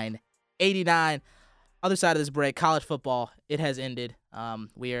 517-884-8989. Other side of this break, college football, it has ended.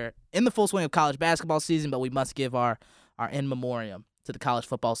 We are in the full swing of college basketball season, but we must give our in memoriam to the college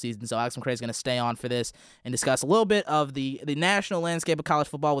football season. So Alex McCray is going to stay on for this and discuss a little bit of the national landscape of college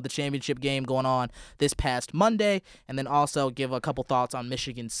football with the championship game going on this past Monday, and then also give a couple thoughts on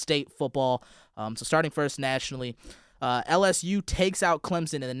Michigan State football. So starting first nationally, LSU takes out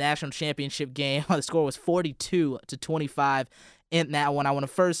Clemson in the national championship game. The score was 42-25 in that one. I want to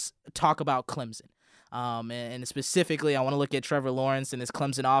first talk about Clemson. And specifically, I want to look at Trevor Lawrence and his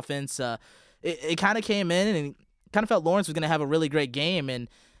Clemson offense. It kind of came in and kind of felt Lawrence was going to have a really great game, and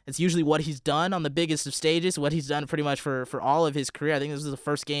it's usually what he's done on the biggest of stages, what he's done pretty much for all of his career. I think this was the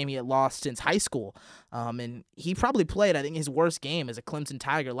first game he had lost since high school, and he probably played, I think, his worst game as a Clemson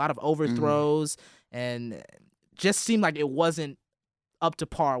Tiger. A lot of overthrows, and just seemed like it wasn't up to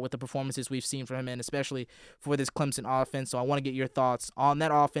par with the performances we've seen from him, and especially for this Clemson offense. So I want to get your thoughts on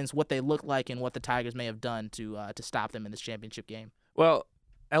that offense, what they look like, and what the Tigers may have done to stop them in this championship game. Well,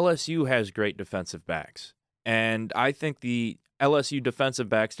 LSU has great defensive backs, And I think the LSU defensive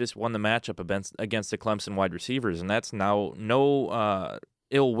backs just won the matchup against the Clemson wide receivers, and that's now no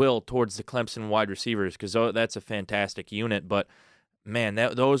ill will towards the Clemson wide receivers because that's a fantastic unit. But, man,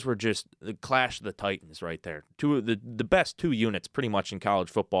 those were just the clash of the Titans right there. The best two units pretty much in college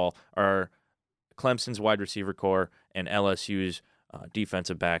football are Clemson's wide receiver core and LSU's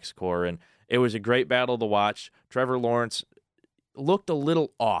defensive backs core. And it was a great battle to watch. Trevor Lawrence looked a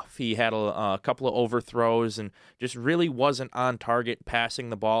little off. He had a couple of overthrows and just really wasn't on target passing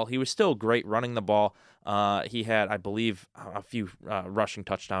the ball. He was still great running the ball. He had, I believe, a few rushing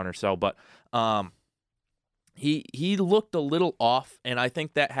touchdown or so, but he looked a little off, and I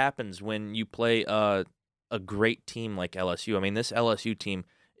think that happens when you play a great team like LSU. I mean, this LSU team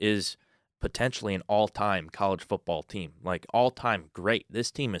is potentially an all-time college football team, like all-time great.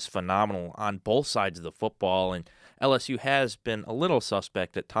 This team is phenomenal on both sides of the football, and LSU has been a little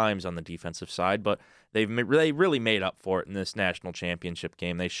suspect at times on the defensive side, but they really made up for it in this national championship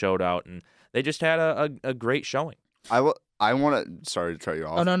game. They showed out, and they just had a great showing. I want to, sorry to cut you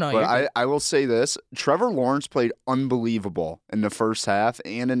off. Oh, no, but I will say this. Trevor Lawrence played unbelievable in the first half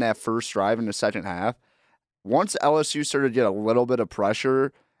and in that first drive in the second half. Once LSU started to get a little bit of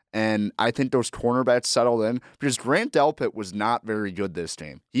pressure, and I think those cornerbacks settled in, because Grant Delpit was not very good this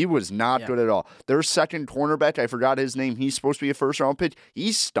game. He was not good at all. Their second cornerback, I forgot his name. He's supposed to be a first-round pick.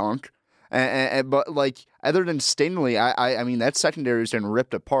 He stunk. But, like, other than Stingley, I mean, that secondary has been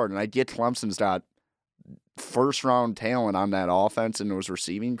ripped apart, and I get Clemson's got first-round talent on that offense and those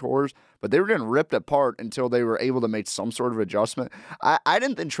receiving cores, but they were getting ripped apart until they were able to make some sort of adjustment. I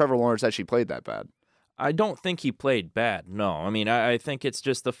didn't think Trevor Lawrence actually played that bad. I don't think he played bad, no. I mean, I think it's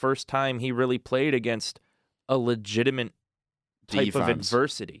just the first time he really played against a legitimate type of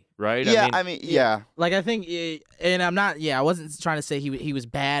adversity, right? Yeah, I mean, yeah. Like, I think, and I wasn't trying to say he was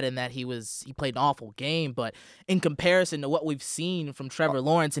bad and that he played an awful game, but in comparison to what we've seen from Trevor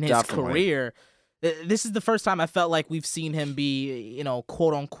Lawrence in his career, this is the first time I felt like we've seen him be,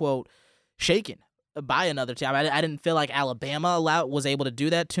 quote unquote, shaken by another team. I didn't feel like Alabama was able to do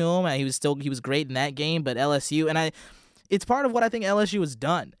that to him. He was great in that game, but LSU, and it's part of what I think LSU has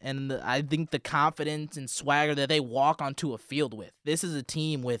done, and I think the confidence and swagger that they walk onto a field with. This is a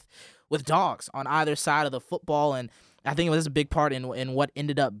team with dogs on either side of the football, and I think it was a big part in what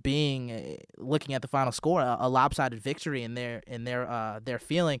ended up being, looking at the final score, a lopsided victory in their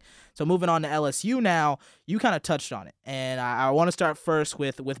feeling. So moving on to LSU now, you kind of touched on it, and I want to start first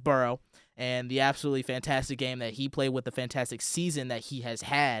with Burrow and the absolutely fantastic game that he played, with the fantastic season that he has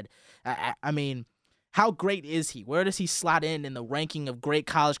had. I mean, how great is he? Where does he slot in the ranking of great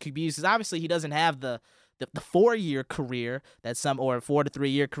college QBs? Because obviously he doesn't have the 4-year career or 4 to 3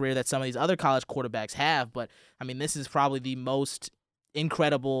 year career that some of these other college quarterbacks have. But I mean, this is probably the most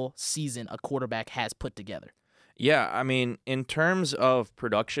incredible season a quarterback has put together. Yeah, I mean, in terms of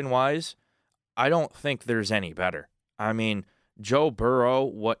production-wise, I don't think there's any better. I mean, Joe Burrow,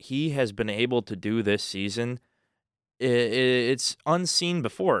 what he has been able to do this season, it's unseen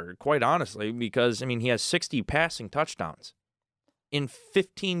before, quite honestly, because, I mean, he has 60 passing touchdowns in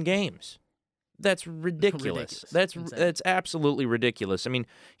 15 games. That's ridiculous. That's absolutely ridiculous. I mean,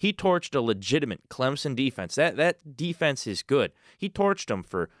 he torched a legitimate Clemson defense. That defense is good. He torched them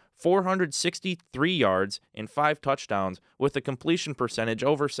for 463 yards and 5 touchdowns with a completion percentage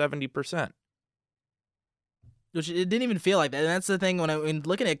over 70%. Which it didn't even feel like that. And that's the thing, when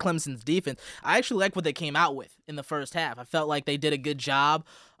looking at Clemson's defense, I actually like what they came out with in the first half. I felt like they did a good job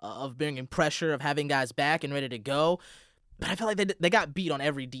of bringing pressure, of having guys back and ready to go. But I felt like they got beat on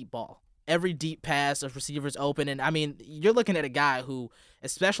every deep ball, every deep pass of receivers open. And, I mean, you're looking at a guy who,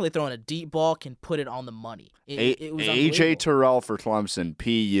 especially throwing a deep ball, can put it on the money. It was A.J. Terrell for Clemson,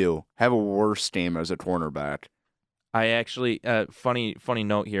 PU, have a worse game as a cornerback. I actually, funny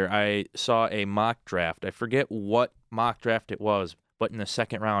note here, I saw a mock draft. I forget what mock draft it was, but in the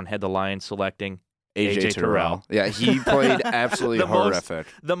second round had the Lions selecting A.J. Terrell. Yeah, he played absolutely horrific.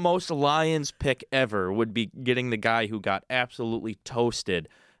 The most Lions pick ever would be getting the guy who got absolutely toasted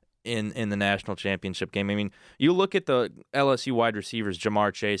in the national championship game. I mean, you look at the LSU wide receivers,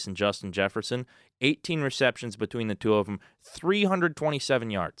 Jamar Chase and Justin Jefferson, 18 receptions between the two of them,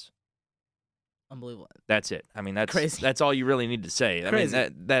 327 yards. Unbelievable. That's it. I mean, that's crazy. That's all you really need to say. Crazy. I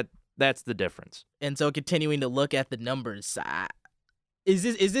mean, that's the difference. And so, continuing to look at the numbers, is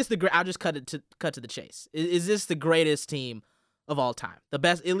this the great? I'll just cut to the chase. Is this the greatest team of all time? The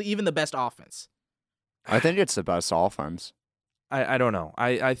best, even the best offense? I think it's the best offense. I don't know.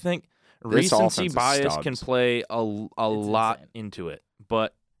 I think this recency bias can studs. play a lot insane. into it.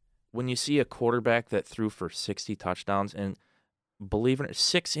 But when you see a quarterback that threw for 60 touchdowns and, believe it or not,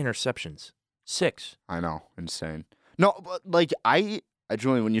 6 interceptions. 6. I know, insane. No, but like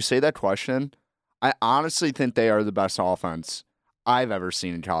Julian, when you say that question, I honestly think they are the best offense I've ever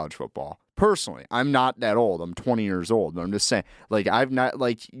seen in college football. Personally, I'm not that old. I'm 20 years old. But I'm just saying, like,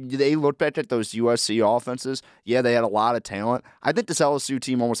 they look back at those USC offenses. Yeah, they had a lot of talent. I think this LSU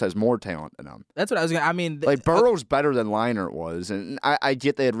team almost has more talent than them. That's what I was going to, I mean. Like, Burrow's better than Leinart was. And I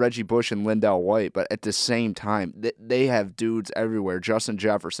get they had Reggie Bush and Lindell White, but at the same time, they have dudes everywhere. Justin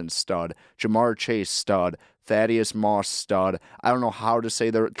Jefferson, stud. Jamar Chase, stud. Thaddeus Moss, stud. I don't know how to say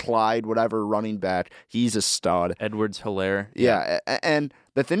their Clyde, whatever, running back. He's a stud. Edwards-Helaire. Yeah, and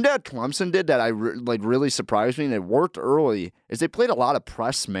the thing that Clemson did that really surprised me, and it worked early, is they played a lot of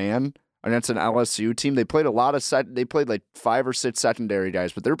press man against an LSU team. They played a lot of they played like 5 or 6 secondary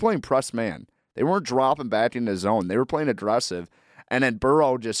guys, but they were playing press man. They weren't dropping back in the zone. They were playing aggressive, and then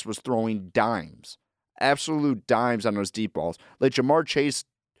Burrow just was throwing dimes, absolute dimes on those deep balls. Like Jamar Chase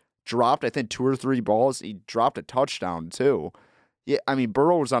dropped, I think, 2 or 3 balls. He dropped a touchdown too. Yeah, I mean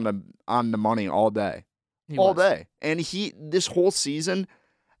Burrow was on the money all day, day, and this whole season.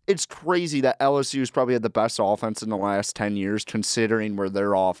 It's crazy that LSU's probably had the best offense in the last 10 years, considering where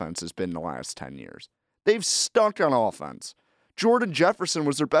their offense has been the last 10 years. They've stunk on offense. Jordan Jefferson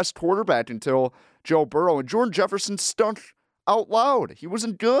was their best quarterback until Joe Burrow, and Jordan Jefferson stunk out loud. He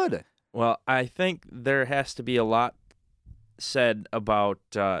wasn't good. Well, I think there has to be a lot said about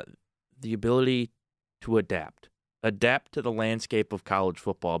the ability to adapt to the landscape of college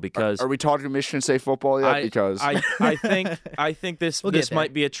football. Because are we talking Michigan State football yet? I think this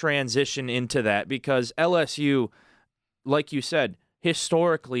might be a transition into that, because LSU, like you said,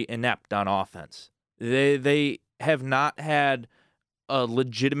 historically inept on offense. They have not had a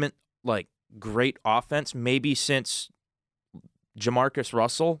legitimate great offense maybe since Jamarcus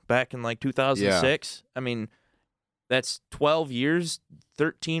Russell back in 2006. Yeah. I mean, that's 12 years,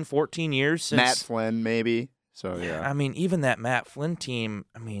 13, 14 years since Matt Flynn maybe. So yeah, I mean, even that Matt Flynn team.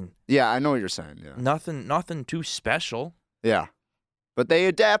 I mean, yeah, I know what you're saying. Yeah, nothing too special. Yeah, but they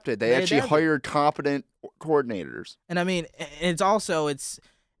adapted. They actually hired competent coordinators. And I mean, it's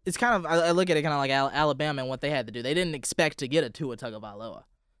kind of, I look at it kind of like Alabama and what they had to do. They didn't expect to get a Tua Tagovailoa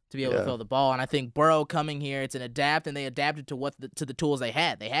to be able to throw the ball. And I think Burrow coming here, it's an adapt, and they adapted to to the tools they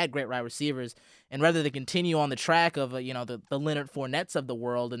had. They had great wide receivers, and rather than continue on the track of the Leonard Fournettes of the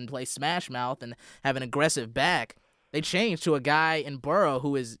world and play smash mouth and have an aggressive back, they changed to a guy in Burrow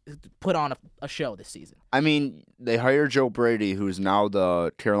who has put on a show this season. I mean, they hired Joe Brady, who's now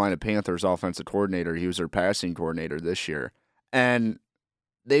the Carolina Panthers offensive coordinator. He was their passing coordinator this year, and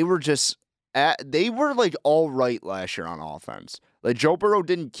they were all right last year on offense. Like, Joe Burrow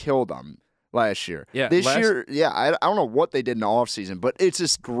didn't kill them last year. Yeah, this year, I don't know what they did in the offseason, but it's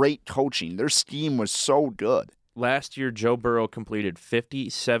just great coaching. Their scheme was so good. Last year, Joe Burrow completed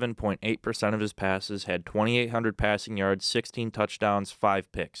 57.8% of his passes, had 2,800 passing yards, 16 touchdowns,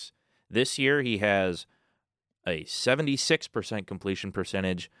 5 picks. This year, he has a 76% completion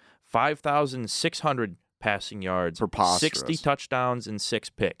percentage, 5,600 passing yards, 60 touchdowns, and 6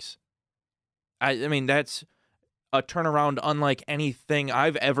 picks. I mean, that's a turnaround unlike anything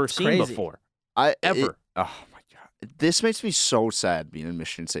I've ever seen before. Oh, my God. This makes me so sad being a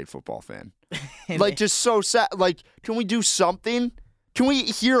Michigan State football fan. Just so sad. Can we do something? Can we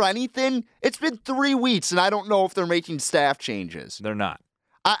hear anything? It's been 3 weeks, and I don't know if they're making staff changes. They're not.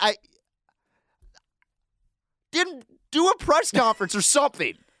 I didn't do a press conference or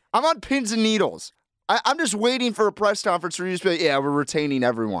something. I'm on pins and needles. I'm just waiting for a press conference where you just be like, yeah, we're retaining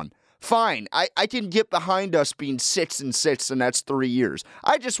everyone. Fine, I can get behind us being 6-6, and that's 3 years.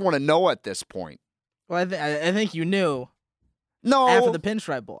 I just want to know at this point. Well, I think you knew. No, after the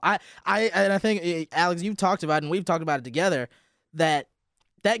Pinstripe Bowl, I think, Alex, you've talked about it, and we've talked about it together, that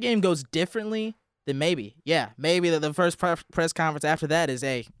game goes differently than maybe the first press conference after that is,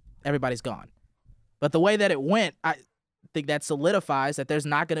 hey, everybody's gone. But the way that it went, I think that solidifies that there's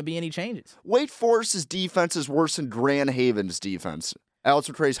not going to be any changes. Wake Forest's defense is worse than Grand Haven's defense. Alex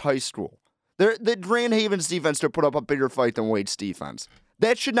McRae's high school. The Grand Haven's defense to put up a bigger fight than Wade's defense.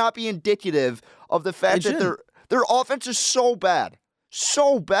 That should not be indicative of the fact that their offense is so bad.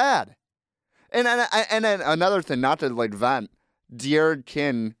 So bad. And then another thing, not to vent, De'Aaron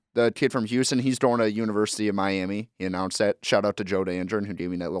King, the kid from Houston, he's going to University of Miami. He announced that. Shout out to Joe Dandrin, who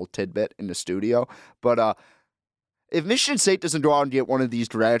gave me that little tidbit in the studio. But if Michigan State doesn't go out and get one of these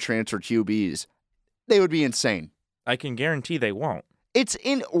grad transfer QBs, they would be insane. I can guarantee they won't.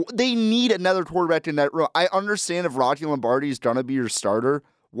 They need another quarterback in that room. I understand if Rocky Lombardi is going to be your starter,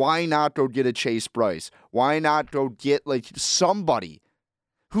 why not go get a Chase Bryce? Why not go get somebody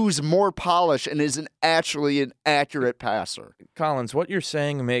who's more polished and is actually an accurate passer. Collins, what you're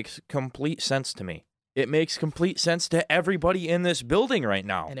saying makes complete sense to me. It makes complete sense to everybody in this building right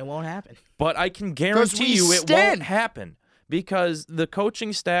now. And it won't happen. But I can guarantee you it won't happen because the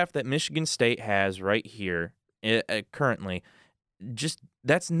coaching staff that Michigan State has right here currently, just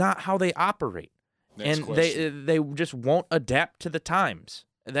that's not how they operate. Next and they just won't adapt to the times.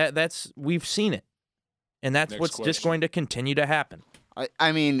 That's we've seen it. And that's what's just going to continue to happen.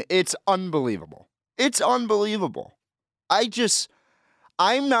 I mean, it's unbelievable. It's unbelievable.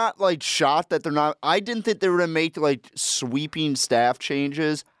 I'm not like shocked that they're not. I didn't think they were going to make like sweeping staff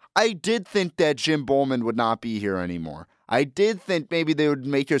changes. I did think that Jim Bowman would not be here anymore. I did think maybe they would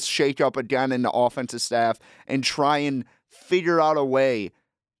make us shake up again in the offensive staff and try and figure out a way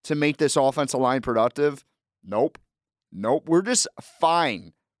to make this offensive line productive. Nope. We're just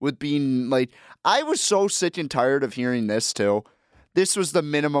fine with being like, I was so sick and tired of hearing this too. This was the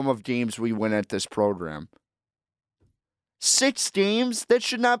minimum of games we win at this program. 6 games? That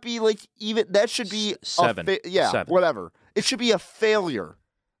should not be like even. That should be 7. 7. Whatever. It should be a failure.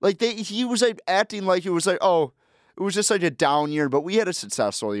 Like he was like acting like it was like, oh, it was just like a down year, but we had a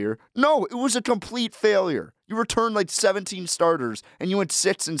successful year. No, it was a complete failure. You returned like 17 starters and you went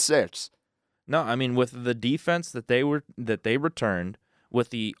 6-6. No, I mean with the defense that they returned, with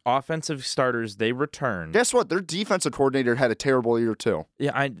the offensive starters they returned. Guess what? Their defensive coordinator had a terrible year too.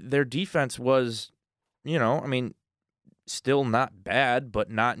 Yeah, their defense was, still not bad, but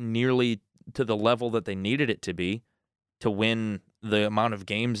not nearly to the level that they needed it to be to win the amount of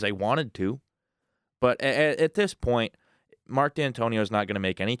games they wanted to. But at this point, Mark D'Antonio is not going to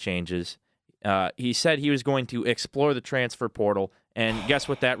make any changes. He said he was going to explore the transfer portal, and guess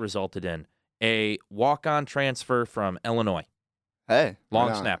what that resulted in? A walk-on transfer from Illinois. Hey,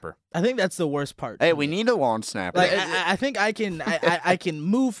 long snapper. I think that's the worst part. Hey, we need a long snapper. Like, I think I can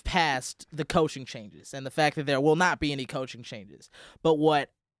move past the coaching changes and the fact that there will not be any coaching changes. But what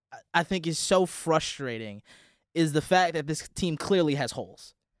I think is so frustrating is the fact that this team clearly has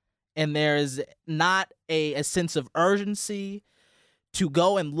holes. And there is not a sense of urgency to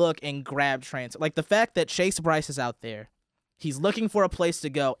go and look and grab transfer. Like the fact that Chase Bryce is out there. He's looking for a place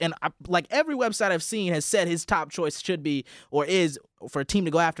to go. And like every website I've seen has said his top choice should be or is for a team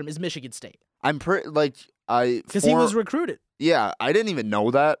to go after him is Michigan State. I'm pretty because he was recruited. Yeah, I didn't even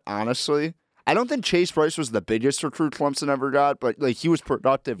know that, honestly. I don't think Chase Bryce was the biggest recruit Clemson ever got, but like he was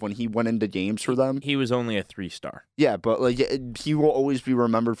productive when he went into games for them. He was only a 3-star. Yeah, but like he will always be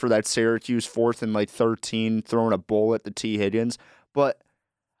remembered for that Syracuse 4th and 13 throwing a bull at the T. Higgins. But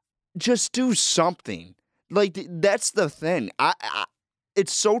just do something. Like, that's the thing.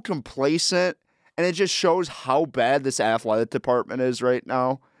 It's so complacent, and it just shows how bad this athletic department is right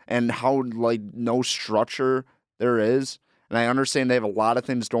now and how, like, no structure there is. And I understand they have a lot of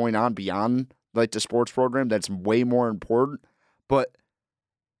things going on beyond, like, the sports program that's way more important. But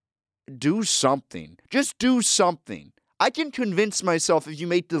do something. Just do something. I can convince myself if you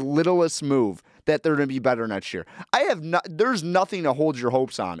make the littlest move that they're going to be better next year. There's nothing to hold your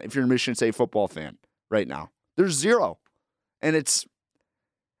hopes on if you're a Michigan State football fan. Right now, there's zero, and always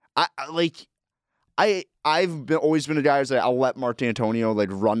been a guy who's like, I'll let Mark D'Antonio like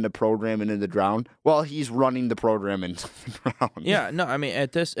run the program into the ground. Well, he's running the program into the ground. Yeah, no, I mean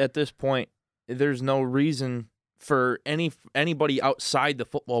at this point, there's no reason for anybody outside the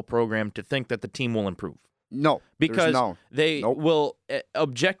football program to think that the team will improve. No, because they will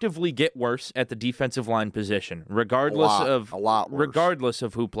objectively get worse at the defensive line position, regardless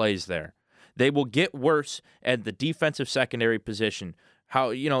of who plays there. They will get worse at the defensive secondary position.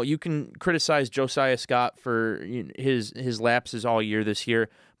 How you can criticize Josiah Scott for his lapses all year this year,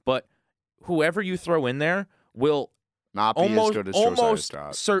 but whoever you throw in there will not be as good as Josiah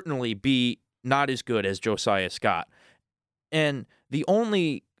Scott. Certainly be not as good as Josiah Scott. And the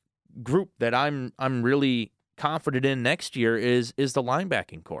only group that I'm really confident in next year is the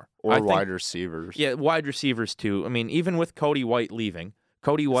linebacking core or wide receivers. Yeah, wide receivers too. I mean, even with Cody White leaving.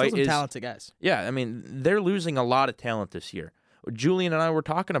 Cody White is talented guys. Yeah, I mean, they're losing a lot of talent this year. Julian and I were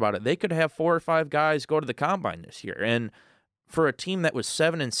talking about it. They could have 4 or 5 guys go to the combine this year, and for a team that was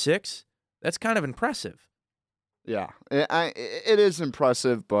 7-6, that's kind of impressive. Yeah, it is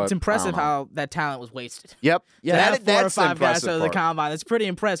impressive, but it's impressive how that talent was wasted. Yep. Yeah, that's 4 or 5 guys out of the combine. That's pretty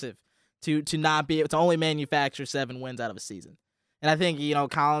impressive to not be able to only manufacture 7 wins out of a season. And I think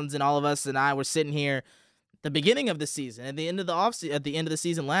Collins and all of us and I were sitting here. The beginning of the season, at the end of the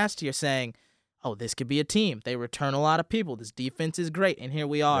season last year, saying, "Oh, this could be a team. They return a lot of people. This defense is great." And here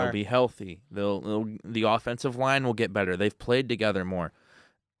we are. They'll be healthy. The offensive line will get better. They've played together more.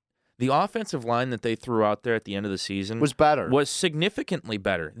 The offensive line that they threw out there at the end of the season Was better. Was significantly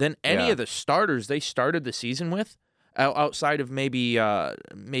better than any of the starters they started the season with, outside of maybe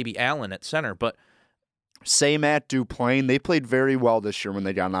Allen at center. But say Matt Duplain, they played very well this year when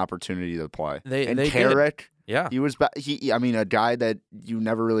they got an opportunity to play. They Carrick, yeah, he was. I mean, a guy that you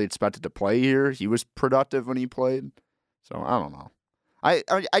never really expected to play here. He was productive when he played. So I don't know.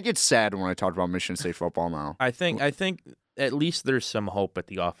 I get sad when I talk about Michigan State football now. I think at least there's some hope at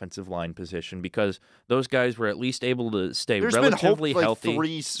the offensive line position because those guys were at least able to stay relatively been hope, healthy.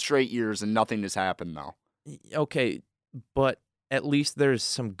 3 straight years and nothing has happened though. Okay, but at least there's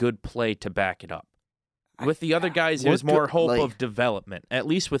some good play to back it up. With the other guys, there's more hope of development. At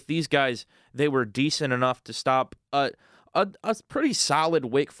least with these guys, they were decent enough to stop a pretty solid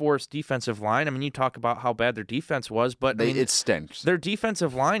Wake Forest defensive line. I mean, you talk about how bad their defense was, but it stinks. Their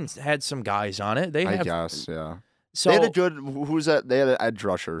defensive line had some guys on it. I guess, yeah. So they had a good. Who's that? They had an edge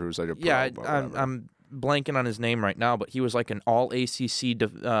rusher who's like a pro. Yeah, I'm blanking on his name right now, but he was like an All ACC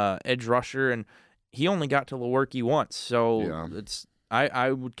edge rusher, and he only got to Lewerke once. So it's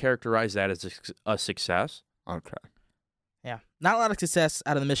I would characterize that as a success. Okay. Yeah, not a lot of success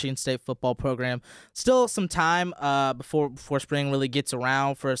out of the Michigan State football program. Still some time before spring really gets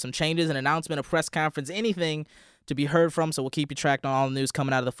around for some changes, an announcement, a press conference, anything to be heard from. So we'll keep you tracked on all the news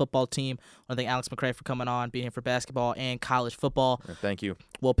coming out of the football team. I want to thank Alex McCray for coming on, being here for basketball and college football. Thank you.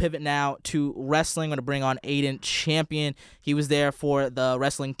 We'll pivot now to wrestling. I'm going to bring on Aiden Champion. He was there for the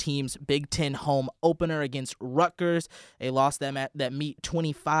wrestling team's Big Ten home opener against Rutgers. They lost them at that meet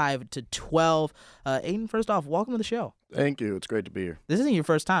 25-12. Aiden, first off, welcome to the show. Thank you. It's great to be here. This isn't your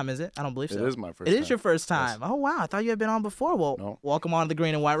first time, is it? I don't believe so. It is my first time. It is your first time. Yes. Oh, wow. I thought you had been on before. Well, no. Welcome on to the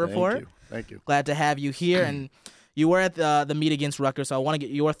Green and White Report. Thank you. Glad to have you here. And you were at the meet against Rutgers, so I want to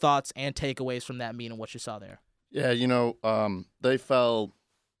get your thoughts and takeaways from that meet and what you saw there. Yeah, they fell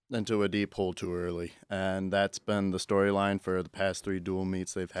into a deep hole too early, and that's been the storyline for the past 3 dual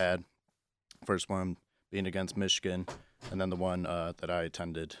meets they've had. First one being against Michigan, and then the one that I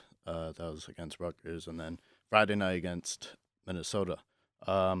attended that was against Rutgers, and then Friday night against Minnesota.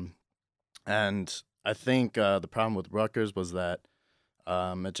 And I think the problem with Rutgers was that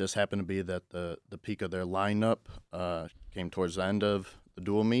it just happened to be that the peak of their lineup came towards the end of the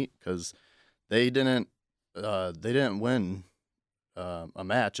dual meet because they didn't win a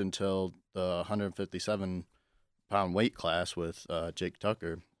match until the 157-pound weight class with Jake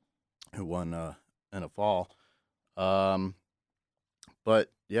Tucker, who won in a fall. But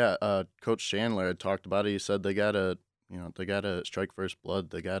yeah, Coach Chandler had talked about it. He said they gotta strike first blood.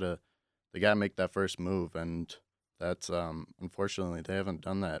 They gotta make that first move, and that's unfortunately they haven't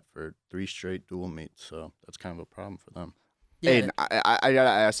done that for 3 straight dual meets. So that's kind of a problem for them. Yeah. Aiden, I gotta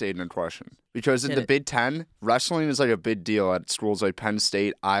ask Aiden a question because in the Big Ten, wrestling is like a big deal at schools like Penn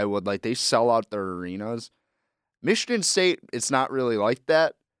State, Iowa. Like they sell out their arenas. Michigan State, it's not really like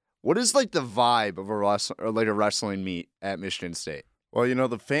that. What is like the vibe of a wrestling meet at Michigan State? Well,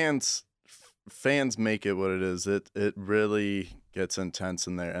 the fans make it what it is. It really gets intense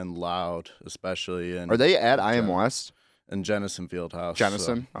in there and loud, especially in. Are they at IM West? In Jennison Fieldhouse.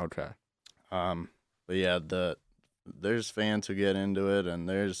 Jennison, so. Okay. But yeah, there's fans who get into it, and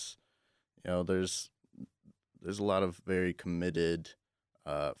there's a lot of very committed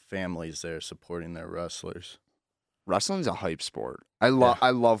families there supporting their wrestlers. Wrestling's a hype sport. I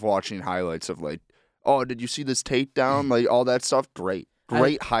love watching highlights of like, oh, did you see this takedown? Like all that stuff. Great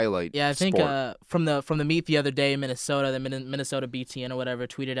highlight. Yeah, I think sport. from the meet the other day in Minnesota, the Minnesota BTN or whatever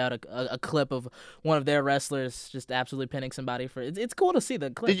tweeted out a clip of one of their wrestlers just absolutely pinning somebody for. It's cool to see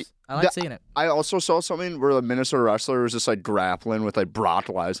the clips. I like seeing it. I also saw something where the Minnesota wrestler was just like grappling with like Brock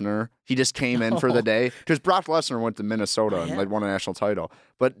Lesnar. He just came in for the day because Brock Lesnar went to Minnesota and like won a national title.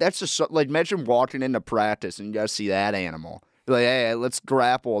 But that's just like imagine walking into practice and you guys see that animal. You're like, hey, let's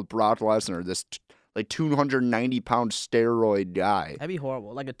grapple with Brock Lesnar. This. Like 290-pound steroid guy. That'd be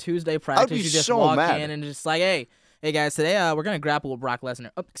horrible. Like a Tuesday practice, you just walk in and just like, hey guys, today we're gonna grapple with Brock Lesnar.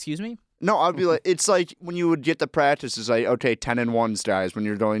 Oh, excuse me. No, I'd be like, it's like when you would get the practice, it's like, okay, 10-1s, guys, when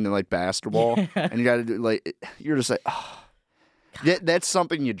you're going to like basketball, and you got to do like, you're just like, oh. That's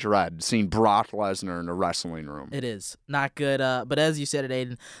something you dread, seeing Brock Lesnar in a wrestling room. It is not good. But as you said,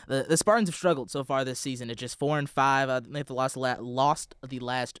 Aiden, the Spartans have struggled so far this season. It's just 4-5. They've lost the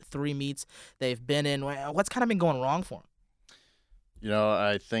last 3 meets they've been in. What's kind of been going wrong for them?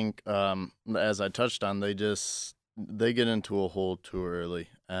 I think as I touched on, they get into a hole too early,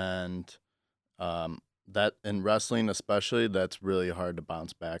 and that in wrestling especially, that's really hard to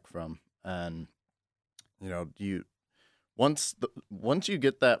bounce back from. And Once you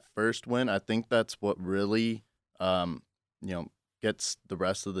get that first win, I think that's what really, gets the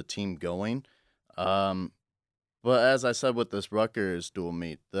rest of the team going. But as I said with this Rutgers dual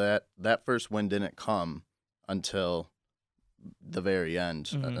meet, that first win didn't come until the very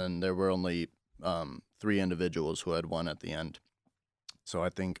end, and there were only 3 individuals who had won at the end. So I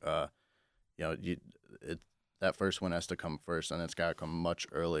think that first win has to come first, and it's got to come much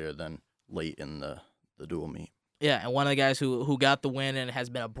earlier than late in the dual meet. Yeah, and one of the guys who got the win and has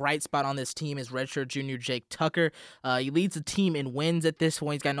been a bright spot on this team is redshirt junior Jake Tucker. He leads the team in wins at this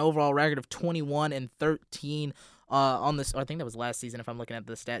point. He's got an overall record of 21-13 on this. I think that was last season if I'm looking at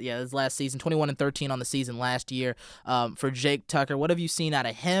the stat. Yeah, it was last season, 21-13 on the season last year for Jake Tucker. What have you seen out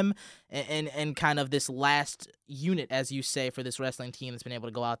of him and kind of this last unit, as you say, for this wrestling team that's been able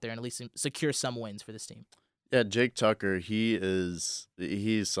to go out there and at least secure some wins for this team? Yeah, Jake Tucker, he's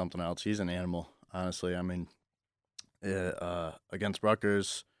something else. He's an animal, honestly. I mean, against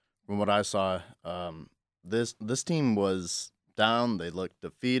Rutgers, from what I saw, this team was down. They looked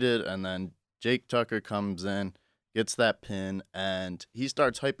defeated, and then Jake Tucker comes in, gets that pin, and he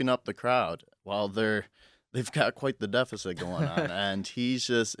starts hyping up the crowd while they've got quite the deficit going on, and he's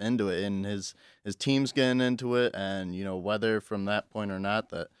just into it, and his team's getting into it, and whether from that point or not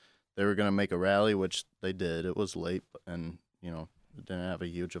that they were going to make a rally, which they did. It was late, and it didn't have a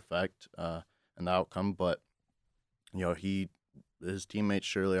huge effect in the outcome, but his teammates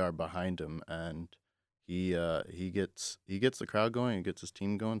surely are behind him, and he gets the crowd going, he gets his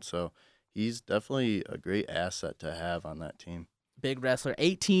team going, so he's definitely a great asset to have on that team. Big wrestler,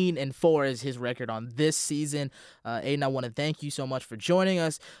 18-4 is his record on this season. Aiden, I want to thank you so much for joining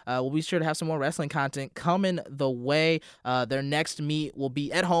us. We'll be sure to have some more wrestling content coming the way. Their next meet will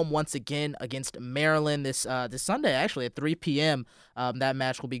be at home once again against Maryland this Sunday, actually at 3 p.m. That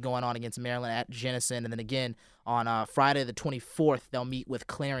match will be going on against Maryland at Jenison, and then again on Friday the 24th, they'll meet with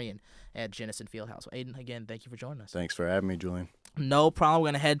Clarion at Jenison Fieldhouse. Aiden, again, thank you for joining us. Thanks for having me, Julian. No problem. We're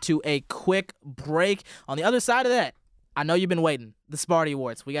going to head to a quick break. On the other side of that, I know you've been waiting. The Sparty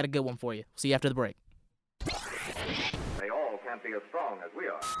Awards. We got a good one for you. See you after the break. They all can't be as strong as we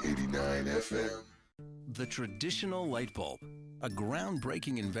are. 89 FM. The traditional light bulb, a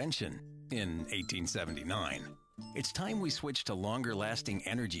groundbreaking invention in 1879. It's time we switch to longer-lasting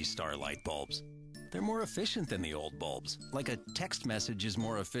Energy Star light bulbs. They're more efficient than the old bulbs, like a text message is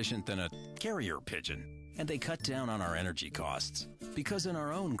more efficient than a carrier pigeon. And they cut down on our energy costs. Because in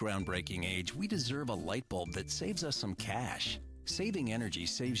our own groundbreaking age, we deserve a light bulb that saves us some cash. Saving energy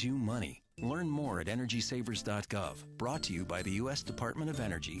saves you money. Learn more at EnergySavers.gov. Brought to you by the U.S. Department of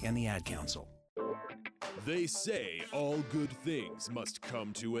Energy and the Ad Council. They say all good things must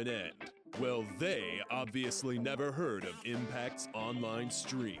come to an end. Well, they obviously never heard of Impact's online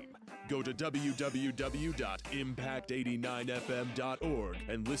stream. Go to www.impact89fm.org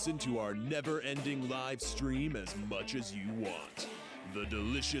and listen to our never-ending live stream as much as you want. The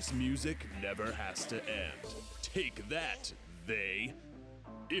delicious music never has to end. Take that, they.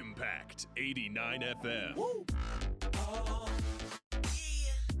 Impact 89 FM. Woo!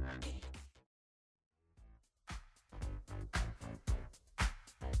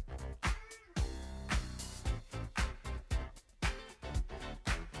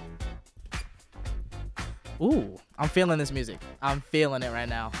 Ooh, I'm feeling this music. I'm feeling it right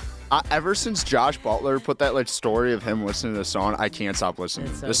now. Ever since Josh Butler put that story of him listening to the song, I can't stop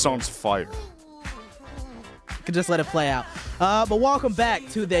listening. This song's fire. You can just let it play out. But welcome back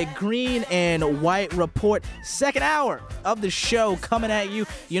to the Green and White Report. Second hour of the show coming at you.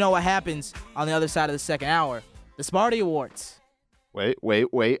 You know what happens on the other side of the second hour. The Sparty Awards. Wait. I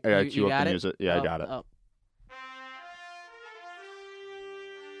gotta cue up the music. Yeah, I got it.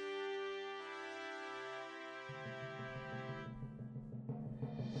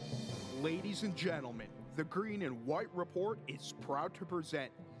 Ladies and gentlemen, the Green and White Report is proud to present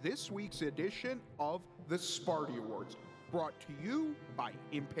this week's edition of the Sparty Awards, brought to you by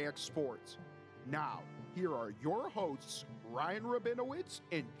Impact Sports. Now, here are your hosts, Ryan Rabinowitz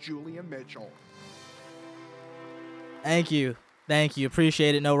and Julian Mitchell. Thank you.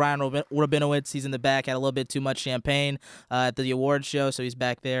 Appreciate it. No, Ryan Rabinowitz, he's in the back, had a little bit too much champagne at the awards show, so he's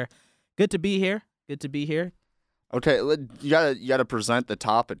back there. Good to be here. Okay, you gotta present the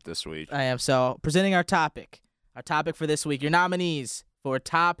topic this week. I am. So, presenting our topic for this week, your nominees for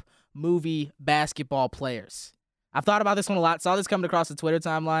top movie basketball players. I've thought about this one a lot. Saw this coming across the Twitter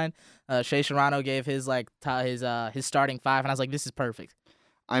timeline. Shea Serrano gave his starting five, and I was like, this is perfect.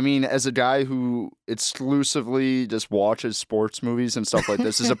 I mean, as a guy who exclusively just watches sports movies and stuff like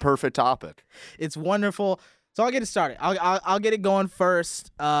this, is a perfect topic. It's wonderful. So I'll get it started. I'll get it going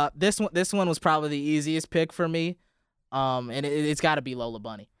first. This one was probably the easiest pick for me, and it's got to be Lola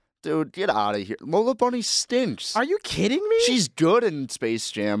Bunny. Dude, get out of here. Lola Bunny stinks. Are you kidding me? She's good in Space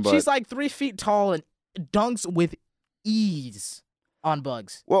Jam, but She's like 3 feet tall and dunks with ease on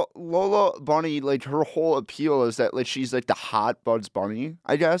bugs. well, Lola Bunny, like her whole appeal is that like she's like the hot Bugs Bunny,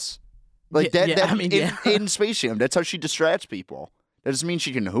 I guess. Like Yeah, that. yeah, that I mean, in, yeah. in Space Jam, that's how she distracts people. That doesn't mean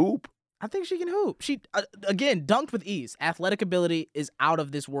she can hoop. I think she can hoop. She again dunked with ease. Athletic ability is out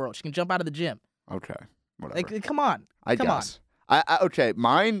of this world. She can jump out of the gym. Okay, whatever. Like, come on. I come guess. Okay,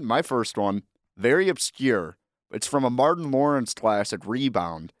 my first one, very obscure. It's from a Martin Lawrence class at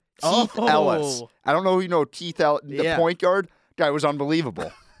Rebound. Keith Ellis. I don't know if you know Keith Ellis, the Yeah. point guard. Guy was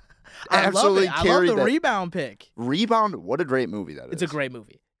unbelievable. I Absolutely love it. I love carried the that. Rebound pick. Rebound, what a great movie that is. It's a great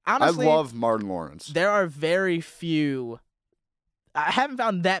movie. Honestly, I love Martin Lawrence. There are very few. I haven't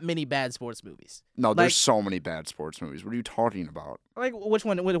found that many bad sports movies. No, there's like- so many bad sports movies. What are you talking about? Like, which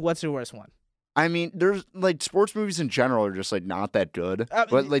one? What's your worst one? I mean, there's like sports movies in general are just like not that good.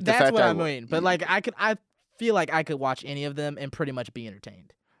 But like the That's fact what that I mean. But like, I feel like I could watch any of them and pretty much be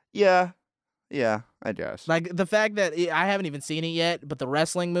entertained. yeah, I guess. Like the fact that I haven't even seen it yet, but the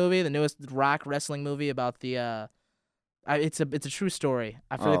wrestling movie, the newest Rock wrestling movie about the, it's a true story.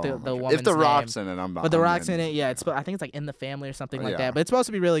 I feel like the okay. woman's If the name. Rock's in it, I'm. But the I'm Rock's in in. it, yeah. I think it's like In the Family or something like Yeah. that. But it's supposed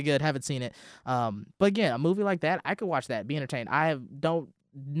to be really good. Haven't seen it. But again, a movie like that, I could watch that, be entertained. I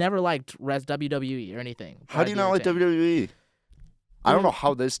never liked WWE or anything. but How I'd do you be not like entertained. WWE? I don't know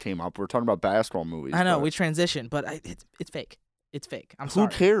how this came up. We're talking about basketball movies. I know but we transitioned, but it's fake. It's fake. I'm Who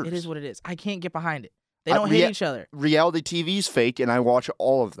sorry. cares? It is what it is. I can't get behind it. They don't hate each other. Reality TV's fake, and I watch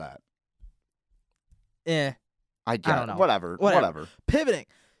all of that. I get don't know. Whatever. Whatever. Pivoting.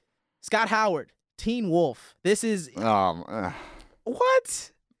 Scott Howard, Teen Wolf. This is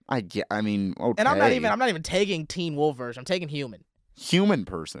what? I mean, okay. And I'm not even taking Teen Wolf version. I'm taking Human. Human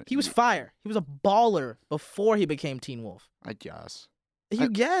person. He was fire. He was a baller before he became Teen Wolf. I guess. You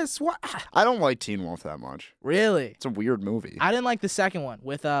guess what? I don't like Teen Wolf that much. Really? It's a weird movie. I didn't like the second one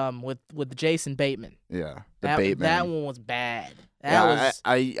with Jason Bateman. Yeah, that, Bateman. That one was bad.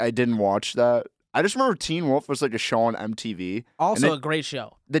 I didn't watch that. I just remember Teen Wolf was like a show on MTV. Also a great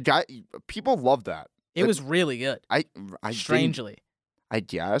show. People loved that. It was really good. I Strangely. I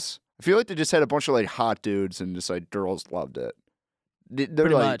guess. I feel like they just had a bunch of like hot dudes and just like girls loved it. They're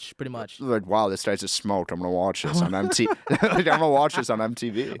Pretty like, much. They're like, wow, this guy's just smoked. I'm gonna watch this on MTV. Like, I'm gonna watch this on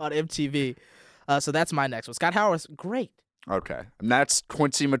MTV. On MTV. So that's my next one. Scott Howard's great. Okay, and that's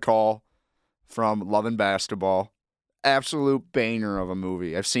Quincy McCall from Love and Basketball. Absolute banger of a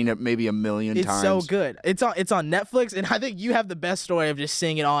movie. I've seen it maybe a million It's times. so good. It's on Netflix, and I think you have the best story of just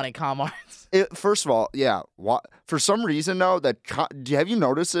seeing it on in Com Arts. First of all, yeah. For some reason, though, have you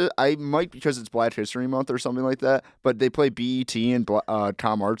noticed it? I might because it's Black History Month or something like that. But they play BET and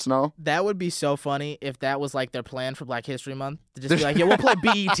Com Arts now. That would be so funny if that was like their plan for Black History Month. To just be like, yeah, we'll play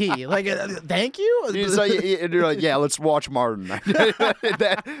BET. Like, thank you. It's like, and you're like, yeah, let's watch Martin.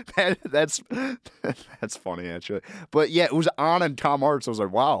 That's funny actually. But yeah, it was on in Com Arts. I was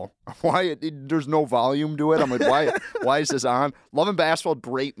like, wow, why? There's no volume to it. I'm like, why is this on? Love and Basketball,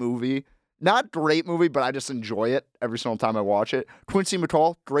 great movie. Not great movie, but I just enjoy it every single time I watch it. Quincy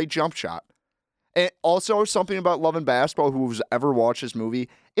McCall, great jump shot. And also something about Love and Basketball, who's ever watched this movie,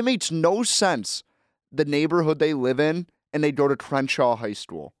 it makes no sense the neighborhood they live in and they go to Crenshaw High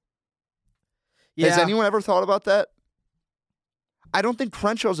School. Yeah. Has anyone ever thought about that? I don't think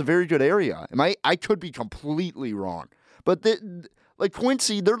Crenshaw is a very good area. I could be completely wrong. But like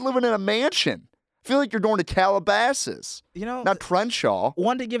Quincy, they're living in a mansion. I feel like you're going to Calabasas. Not Crenshaw.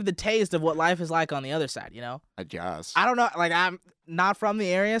 One to give the taste of what life is like on the other side, I guess. I don't know. Like, I'm not from the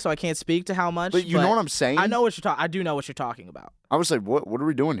area, so I can't speak to how much. But you know what I'm saying? I know what you're talking. I do know what you're talking about. I was like, what are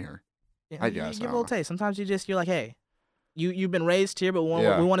we doing here? I You guess. give a little taste. Sometimes you're like, hey, you've been raised here, but we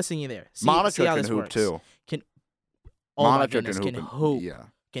want to send you there. See Monica how can this hoop works. too. Oh my Monica goodness, can can hoop. hoop. Yeah.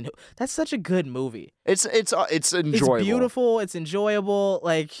 Can hoop. That's such a good movie. It's enjoyable. It's beautiful. It's enjoyable.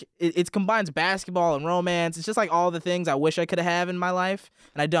 Like it combines basketball and romance. It's just like all the things I wish I could have in my life,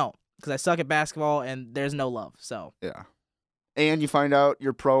 and I don't because I suck at basketball and there's no love. So yeah. And you find out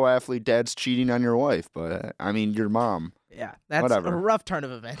your pro athlete dad's cheating on your wife, but I mean your mom. Yeah, that's Whatever. a rough turn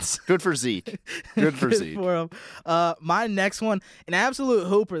of events. Good for Zeke. Good for Zeke. For him. My next one, an absolute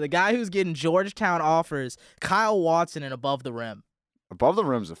hooper, the guy who's getting Georgetown offers, Kyle Watson in Above the Rim. Above the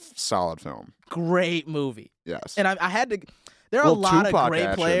Rim's a solid film. Great movie. Yes. And I had to. There are a lot of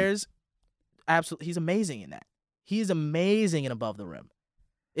great players. Absolutely, he's amazing in that. He's amazing in Above the Rim.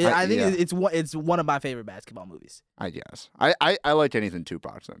 I think it's one of my favorite basketball movies. I guess. I like anything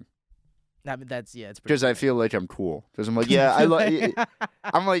Tupac's in. I mean, it's pretty because I feel like I'm cool. Because I'm like, yeah,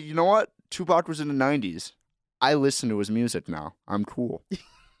 I'm like, you know what? Tupac was in the 90s. I listen to his music now. I'm cool.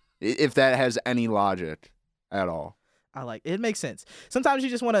 if that has any logic at all. I like it. Makes sense. Sometimes you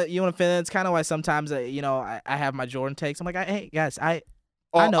just want to fit in. It's kind of why sometimes I have my Jordan takes. I'm like, hey guys, I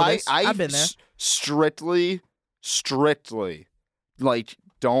know this. I've been there. Strictly, like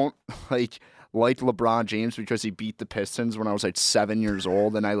don't like LeBron James because he beat the Pistons when I was like 7 years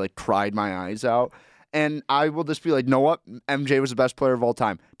old and I like cried my eyes out. And I will just be like, know what? MJ was the best player of all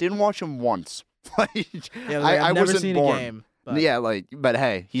time. Didn't watch him once. I've never seen born. A game. But yeah, but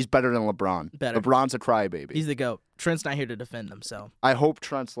hey, he's better than LeBron. Better. LeBron's a crybaby. He's the GOAT. Trent's not here to defend him, so. I hope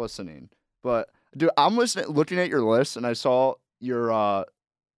Trent's listening. But dude, I'm looking at your list, and I saw your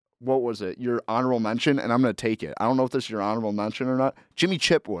what was it? Your honorable mention, and I'm gonna take it. I don't know if this is your honorable mention or not. Jimmy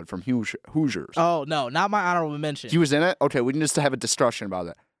Chipwood from Hoosiers. Oh no, not my honorable mention. He was in it. Okay, we need to have a discussion about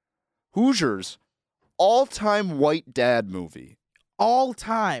that. Hoosiers, all-time white dad movie. All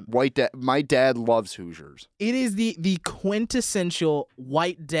time. White dad. My dad loves Hoosiers. It is the quintessential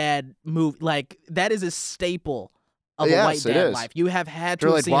white dad movie. Like that is a staple of a white dad life. You have had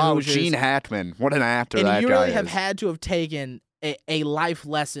to have seen Hoosiers. Gene Hackman, what an actor and that guy is. And you really have had to have taken a life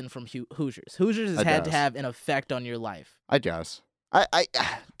lesson from Hoosiers. Hoosiers has had to have an effect on your life. I guess. I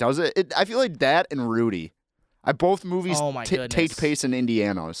does it? I feel like that and Rudy. Both movies take place in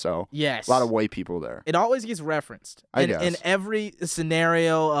Indiana, so yes, a lot of white people there. It always gets referenced in every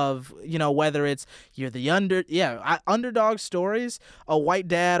scenario of whether it's you're the underdog stories. A white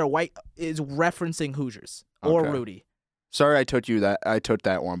dad or white is referencing Hoosiers or Rudy. Sorry, I took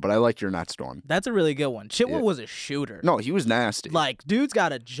that one, but I like your next one. That's a really good one. Chitwood was a shooter. No, he was nasty. Like, dude's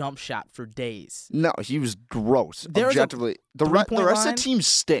got a jump shot for days. No, he was gross. Objectively, the rest of the team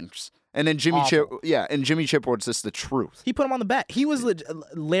stinks. And then Jimmy Chipwood's just the truth. He put him on the back. He was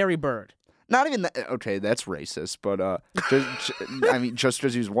Larry Bird. Not even that. Okay, that's racist, but just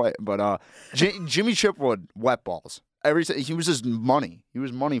because he's white. But Jimmy Chipwood, wet balls. He was just money. He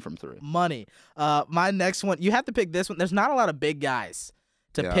was money from three. Money. My next one. You have to pick this one. There's not a lot of big guys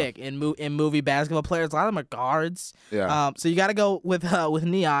to pick in movie basketball players. A lot of them are guards. Yeah. So you got to go with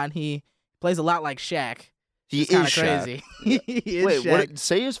Neon. He plays a lot like Shaq. He is crazy. Wait,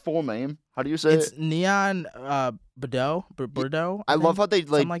 say his full name. How do you say it? It's Neon Bordeaux. I love how they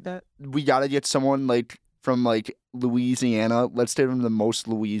something like that. We gotta get someone from Louisiana. Let's give him the most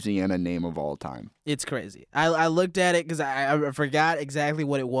Louisiana name of all time. It's crazy. I looked at it because I forgot exactly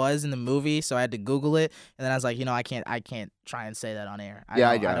what it was in the movie, so I had to Google it, and then I was like, I can't try and say that on air.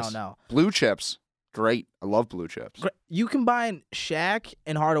 I don't know. Blue Chips, great. I love Blue Chips. You combine Shaq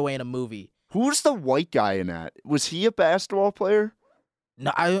and Hardaway in a movie. Who's the white guy in that? Was he a basketball player?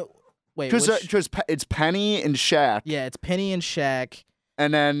 No, wait. Because it's Penny and Shaq. Yeah, it's Penny and Shaq.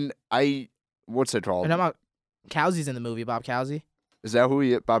 And then what's it called? And I'm about Cousey's in the movie. Bob Cousy. Is that who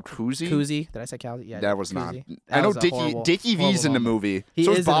he? Bob Cousy? Cousy. Did I say Cousy? Yeah. That was Cousy. not. I know Dickie V's in the movie.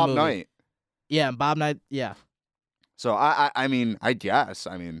 So is Bob Knight. Yeah, and Bob Knight. Yeah. So I mean, I guess.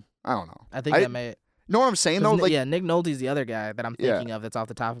 I don't know. I think that may. Know what I'm saying though? Nick Nolte's the other guy that I'm thinking of that's off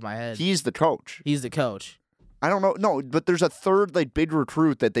the top of my head. He's the coach. He's the coach. I don't know. No, but there's a third big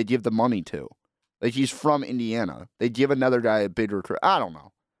recruit that they give the money to. He's from Indiana. They give another guy a big recruit. I don't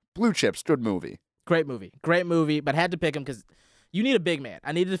know. Blue Chips, good movie. Great movie, but had to pick him because you need a big man.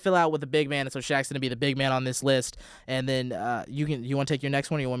 I needed to fill out with a big man, and so Shaq's going to be the big man on this list. And then you want to take your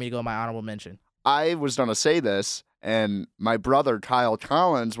next one, or you want me to go with my honorable mention? I was going to say this, and my brother, Kyle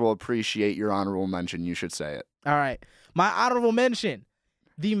Collins, will appreciate your honorable mention. You should say it. All right. My honorable mention,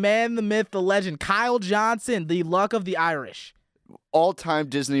 the man, the myth, the legend, Kyle Johnson, The Luck of the Irish. All-time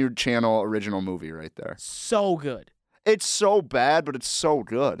Disney Channel original movie right there. So good. It's so bad, but it's so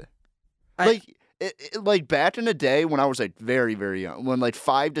good. Back in the day when I was very, very young, when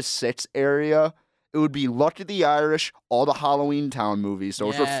 5 to 6 area, it would be Luck of the Irish, all the Halloween Town movies.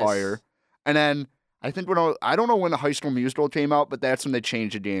 Those were fire. And then I think I don't know when the High School Musical came out, but that's when they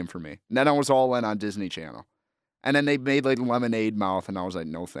changed the game for me. And then I was all in on Disney Channel. And then they made Lemonade Mouth, and I was like,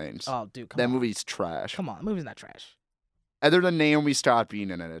 no thanks. Oh, dude, come on. That movie's trash. Come on, the movie's not trash. Other than Naomi Scott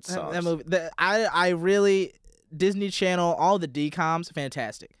being in it, it sucks. That movie, I really, Disney Channel, all the DComs,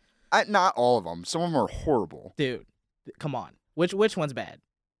 fantastic. Not all of them. Some of them are horrible. Dude, come on. Which one's bad?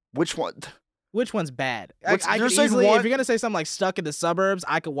 Which one? Which one's bad? I could easily, if you're going to say something like Stuck in the Suburbs,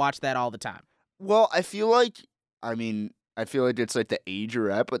 I could watch that all the time. Well, I feel like it's the age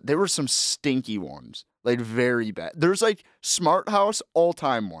you're at, but there were some stinky ones. Very bad. There's Smart House,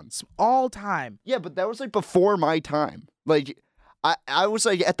 all-time ones. All-time. Yeah, but that was before my time. I was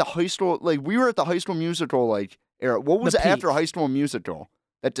at the high school, we were at the High School Musical era. What was after High School Musical?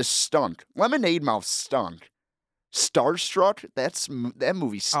 That just stunk. Lemonade Mouth stunk. Starstruck, that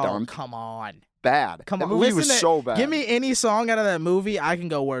movie stunk. Oh, come on. bad. Come that on, movie was so bad. Give me any song out of that movie, I can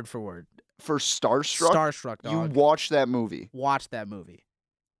go word for word. For Starstruck. Starstruck, dog. You watched that movie. Watch that movie.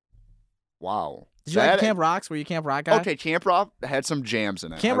 Wow. Did you like Camp Rocks? Were you a Camp Rock guy? Okay, Camp Rock had some jams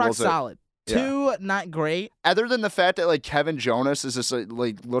in it. Camp Rock's solid. Yeah. 2, not great. Other than the fact that like Kevin Jonas is just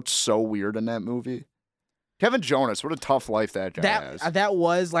like looked so weird in that movie. Kevin Jonas, what a tough life that guy has. That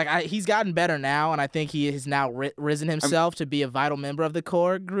was like he's gotten better now, and I think he has now risen himself to be a vital member of the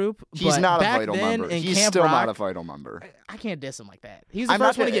core group. He's but not a back vital then, member. in He's Camp still Rock, not a vital member. I can't diss him like that. He's the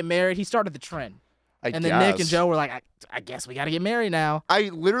first one to get married. He started the trend. And then Nick and Joe were like, I guess we got to get married now. I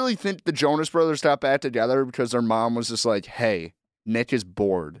literally think the Jonas Brothers got back together because their mom was just like, hey, Nick is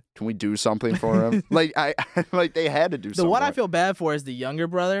bored. Can we do something for him? like they had to do something. The one I feel bad for is the younger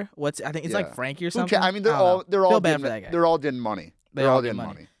brother. I think it's like Frankie or something. Okay, I mean they're all getting money. They're all getting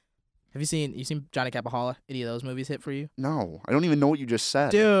money. Have you seen Johnny Capohala? Any of those movies hit for you? No, I don't even know what you just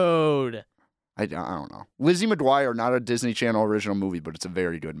said. Dude. I don't know. Lizzie McGuire, not a Disney Channel original movie, but it's a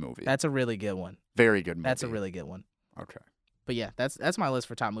very good movie. That's a really good one. Very good movie. That's a really good one. Okay. But yeah, that's my list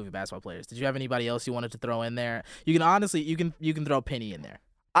for top movie basketball players. Did you have anybody else you wanted to throw in there? You can honestly, you can throw Penny in there.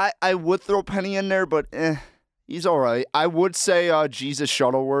 I would throw Penny in there, but he's all right. I would say Jesus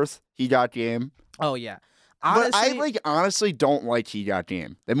Shuttleworth. He got game. Oh yeah. Honestly, but I honestly don't like He Got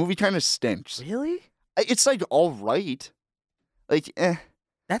Game. That movie kind of stinks. Really? It's like all right. Like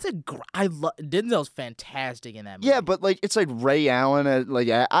That's Denzel's fantastic in that movie. Yeah, but like it's like Ray Allen. I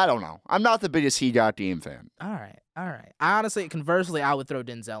don't know. I'm not the biggest He Got Game fan. All right. I honestly, conversely, I would throw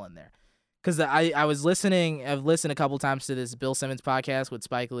Denzel in there, because I've listened a couple times to this Bill Simmons podcast with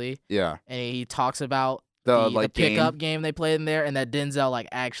Spike Lee. Yeah, and he talks about the pickup game they played in there, and that Denzel like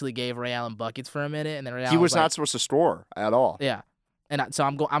actually gave Ray Allen buckets for a minute, and then Ray Allen was not supposed to score at all. Yeah, and so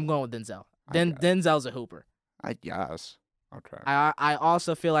I'm going with Denzel. Denzel's a hooper. I guess. Okay. I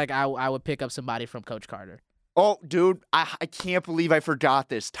also feel like I would pick up somebody from Coach Carter. Oh, dude, I can't believe I forgot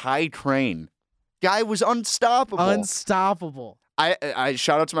this. Ty Train. Guy was unstoppable. Unstoppable. I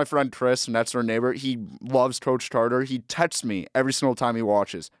shout out to my friend Chris, and that's our neighbor. He loves Coach Carter. He texts me every single time he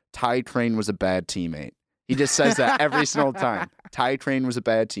watches. Ty Train was a bad teammate. He just says that every single time. Ty Train was a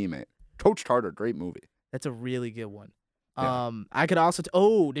bad teammate. Coach Carter, great movie. That's a really good one. Yeah. I could also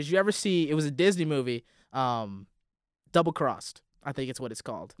did you ever see, it was a Disney movie, Double Crossed, I think it's what it's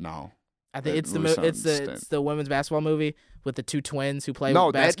called. No. I think it's the women's basketball movie with the two twins who play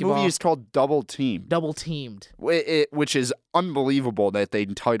basketball. No, that movie is called Double Teamed. Double Teamed. Which is unbelievable that they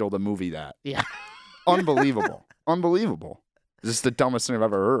entitled a movie that. Yeah. Unbelievable. Unbelievable. This is the dumbest thing I've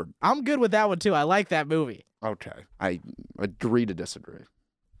ever heard. I'm good with that one, too. I like that movie. Okay. I agree to disagree.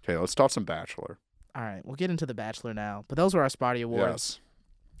 Okay, let's talk some Bachelor. All right, we'll get into The Bachelor now. But those were our Sparty Awards. Yes.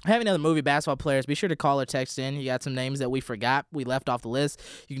 Having other movie basketball players, be sure to call or text in. You got some names that we forgot, we left off the list.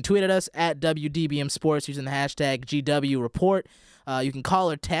 You can tweet at us at WDBM Sports using the hashtag GWReport. You can call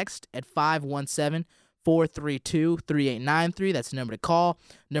or text at 517-432-3893. That's the number to call.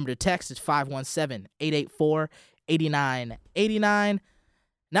 Number to text is 517-884-8989.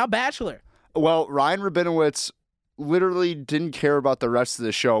 Now Bachelor. Well, Ryan Rabinowitz literally didn't care about the rest of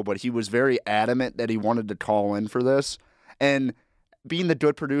the show, but he was very adamant that he wanted to call in for this. And being the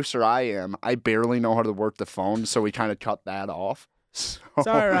good producer I am, I barely know how to work the phone, so we kind of cut that off. So,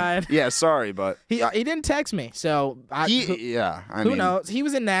 sorry, Ryan. Yeah, sorry, but he didn't text me, so who knows? He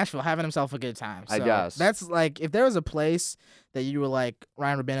was in Nashville having himself a good time. So I guess that's like, if there was a place that you were like,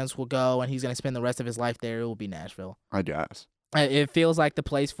 Ryan Rabinowitz will go and he's gonna spend the rest of his life there, it will be Nashville. I guess it feels like the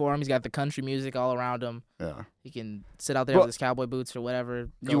place for him. He's got the country music all around him. Yeah, he can sit out there with his cowboy boots or whatever.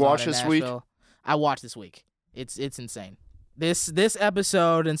 You watched this week? I watched this week. It's insane. This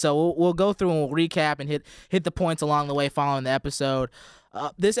episode, and so we'll go through and we'll recap and hit the points along the way following the episode.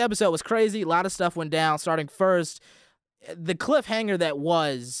 This episode was crazy. A lot of stuff went down. Starting first, the cliffhanger that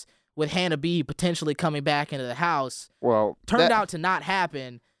was with Hannah B potentially coming back into the house. Well, turned out to not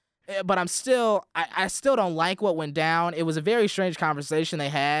happen. But I still don't like what went down. It was a very strange conversation they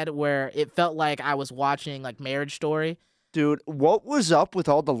had where it felt like I was watching like Marriage Story. Dude, what was up with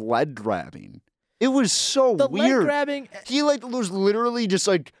all the lead grabbing? It was so the weird. Leg grabbing. He was literally just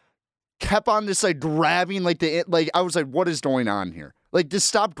kept on just grabbing I was like, what is going on here? Just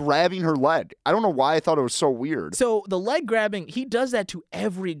stop grabbing her leg. I don't know why I thought it was so weird. So the leg grabbing, he does that to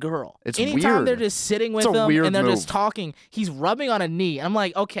every girl. It's Anytime weird. They're just sitting with him and they're just talking, he's rubbing on a knee. And I'm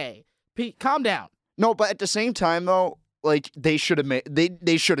like, okay, Pete, calm down. No, but at the same time though, they should have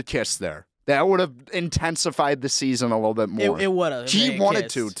they should have kissed there. That would have intensified the season a little bit more. It would have. He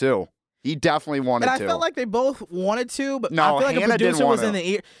wanted to too. He definitely wanted and I to. felt like they both wanted to, but No, I feel like Hannah a didn't producer was want in the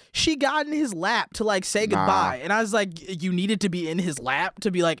ear. She got in his lap to like say goodbye, and I was like, you needed to be in his lap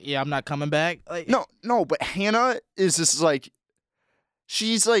to be like, yeah, I'm not coming back. Like, No, but Hannah is just like,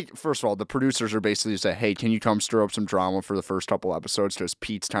 she's like, first of all, the producers are basically say, hey, can you come stir up some drama for the first couple episodes? Because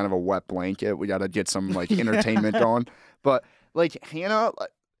Pete's kind of a wet blanket. We got to get some like entertainment going. But like Hannah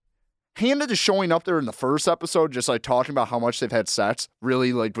just showing up there in the first episode, just like talking about how much they've had sex,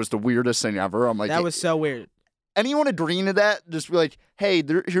 really like was the weirdest thing ever. I'm like, that was so weird. Anyone agreeing to that, just be like, hey,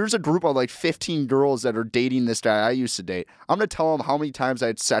 here's a group of like 15 girls that are dating this guy I used to date. I'm going to tell them how many times I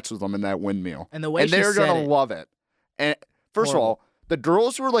had sex with them in that windmill. And the way she they're said gonna it. love it. And first of all, the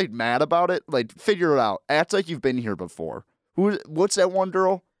girls who were like mad about it, like figure it out. Act like you've been here before. What's that one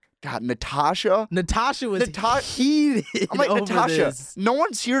girl? God, Natasha? Natasha was heated. I'm like, over Natasha, this. no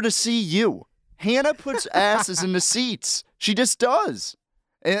one's here to see you. Hannah puts asses in the seats. She just does.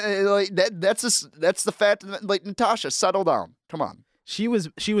 And like that's the fact. Like, Natasha, settle down. Come on. She was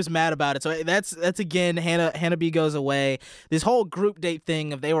mad about it. So that's again, Hannah B goes away. This whole group date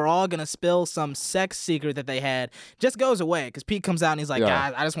thing of they were all gonna spill some sex secret that they had just goes away because Pete comes out and he's like,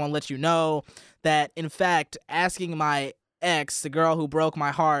 guys, I just want to let you know that in fact asking my ex, the girl who broke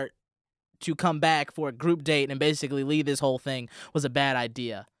my heart, to come back for a group date and basically lead this whole thing was a bad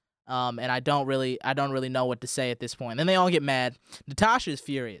idea. And I don't really know what to say at this point. And then they all get mad. Natasha's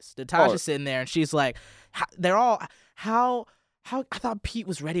furious. Natasha's sitting there and she's like, how I thought Pete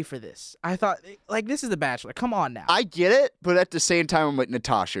was ready for this. I thought, like, this is The Bachelor. Come on now. I get it, but at the same time, I'm like,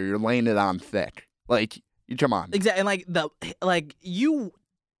 Natasha, you're laying it on thick. Like, you come on. Exactly. And you,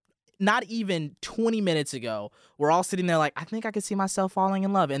 not even 20 minutes ago, we're all sitting there like, I think I could see myself falling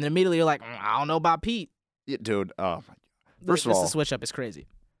in love. And then immediately you're like, I don't know about Pete. Yeah, dude, oh my God. First of all, the switch up is crazy.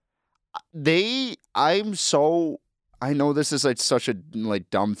 I know this is like such a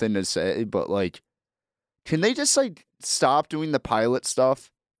like dumb thing to say, but like, can they just like stop doing the pilot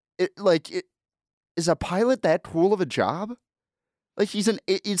stuff? Is a pilot that cool of a job? Like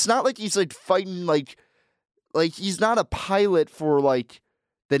it's not like he's like fighting like he's not a pilot for like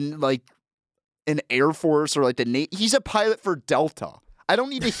an Air Force or like the Navy. He's a pilot for Delta. I don't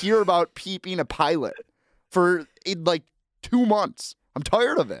need to hear about Pete being a pilot for like 2 months. I'm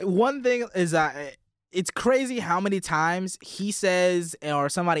tired of it. One thing is that it's crazy how many times he says or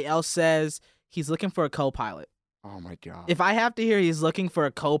somebody else says he's looking for a co-pilot. Oh my God. If I have to hear he's looking for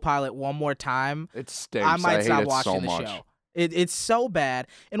a co-pilot one more time, it stinks. I might stop watching so the much. show. It's so bad.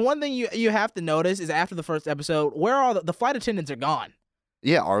 And one thing you have to notice is after the first episode, where are the flight attendants are gone.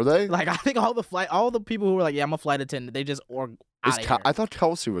 Yeah, are they? Like, I think all the people who were like, yeah, I'm a flight attendant, they just I thought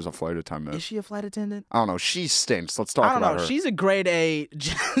Kelsey was a flight attendant. Is she a flight attendant? I don't know. She stinks. Let's talk about her. She's a grade A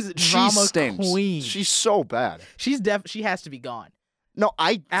drama queen. She's so bad. She has to be gone. No,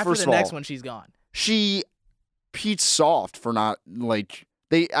 after the next one, she's gone. Pete's soft for not like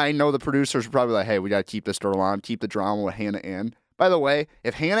I know the producers are probably like, hey, we gotta keep this girl on, keep the drama with Hannah Ann. By the way,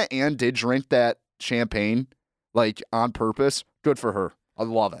 if Hannah Ann did drink that champagne like on purpose, good for her. I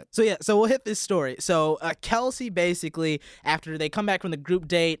love it. So we'll hit this story. So Kelsey basically, after they come back from the group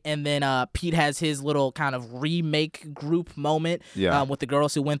date, and then Pete has his little kind of remake group moment with the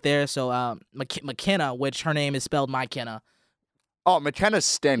girls who went there. So McKenna, which her name is spelled McKenna. Oh, McKenna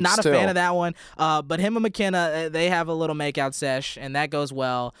stinks. Not a fan of that one. But him and McKenna, they have a little makeout sesh, and that goes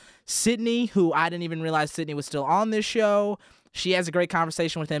well. Sydney, who I didn't even realize Sydney was still on this show, she has a great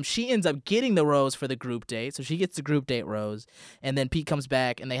conversation with him. She ends up getting the rose for the group date, so she gets the group date rose. And then Pete comes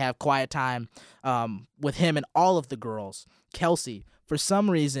back, and they have quiet time with him and all of the girls. Kelsey, for some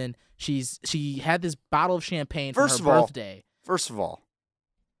reason, she had this bottle of champagne for her birthday. First of all,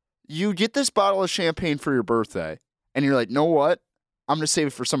 you get this bottle of champagne for your birthday, and you're like, know what? I'm going to save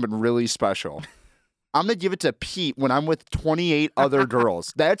it for something really special. I'm going to give it to Pete when I'm with 28 other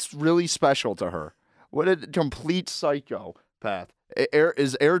girls. That's really special to her. What a complete psychopath.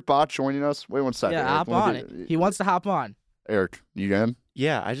 Is Eric Bott joining us? Wait 1 second. Yeah, Eric, hop on it. He wants to hop on. Eric, you in?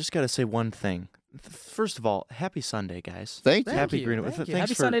 Yeah, I just got to say one thing. First of all, happy Sunday, guys. Thank you. Happy you. Green. Thank you. Thanks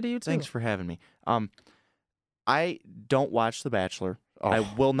Happy Sunday to you, too. Thanks for having me. I don't watch The Bachelor. Oh, I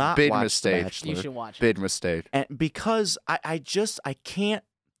will not big watch mistake. The Bachelor. You should watch it. Big mistake. And because I can't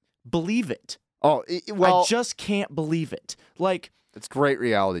believe it. Oh, well, I just can't believe it. Like, it's great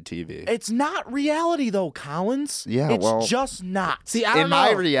reality TV. It's not reality though, Collins. Yeah, it's just not. See, I don't know.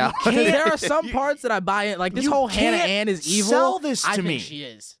 My reality, there are some parts that I buy in. Like this whole Hannah Ann is evil. Sell this to I me. think she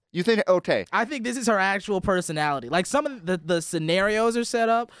is. You think? Okay. I think this is her actual personality. Like some of the scenarios are set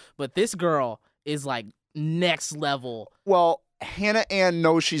up, but this girl is like next level. Well, Hannah Ann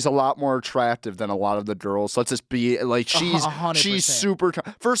knows she's a lot more attractive than a lot of the girls. Let's just be like, she's 100%. super.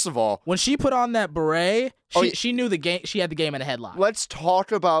 First of all, when she put on that beret, she knew the game. She had the game in a headlock. Let's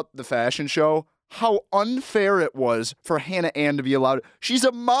talk about the fashion show. How unfair it was for Hannah Ann to be allowed. She's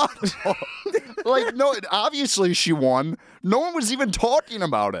a model. Like, no, obviously she won. No one was even talking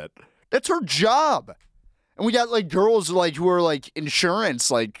about it. That's her job. And we got like girls like who are like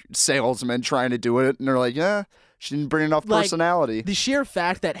insurance like salesmen trying to do it, and they're like, yeah. She didn't bring enough personality. The sheer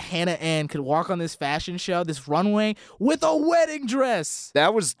fact that Hannah Ann could walk on this fashion show, this runway, with a wedding dress.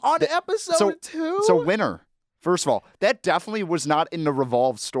 That was on episode 2. It's a winner. First of all, that definitely was not in the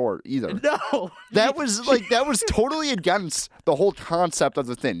Revolve store either. No. That was totally against the whole concept of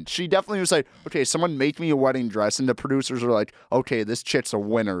the thing. She definitely was like, okay, someone make me a wedding dress, and the producers are like, okay, this chick's a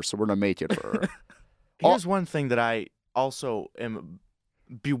winner, so we're gonna make it for her. Here's one thing that I also am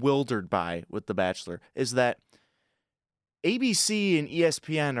bewildered by with The Bachelor is that ABC and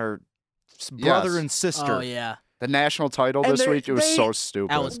ESPN are brother and sister. Oh, yeah. The national title this week, it was so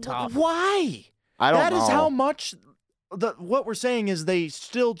stupid. That was tough. Why? I don't know. That is how much what we're saying is they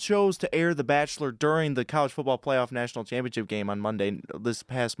still chose to air The Bachelor during the College Football Playoff National Championship game on Monday, this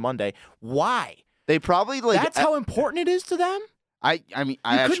past Monday. Why? They probably like that's how important it is to them? I mean,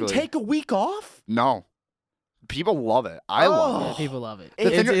 I couldn't take a week off? No. People love it. I love it. Yeah, people love it.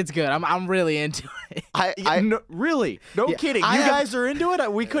 It's good. I'm really into it. Really? No kidding. You guys are into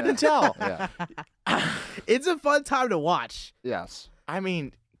it? We couldn't tell. Yeah. It's a fun time to watch. Yes. I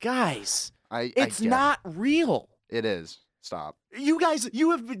mean, guys, it's it's not real. It is. Stop. You guys, you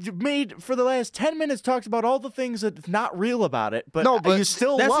have made for the last 10 minutes talked about all the things that's not real about it, but, you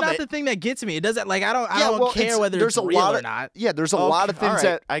still that's love not it. the thing that gets me. It doesn't like I don't care whether it's real or not. Yeah, there's a lot of things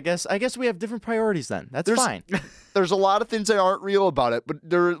that I guess we have different priorities then. That's fine. There's a lot of things that aren't real about it, but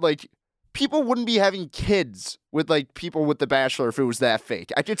they're like people wouldn't be having kids with like people with The Bachelor if it was that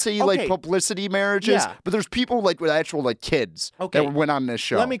fake. I could say like publicity marriages, but there's people like with actual like kids that went on this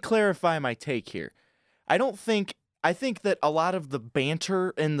show. Let me clarify my take here. I think that a lot of the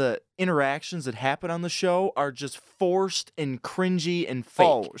banter and the interactions that happen on the show are just forced and cringy and fake.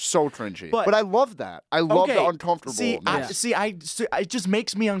 Oh, so cringy. But I love that. I love the uncomfortable. It just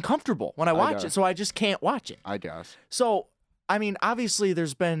makes me uncomfortable when I watch it, so I just can't watch it. I guess. So, I mean, obviously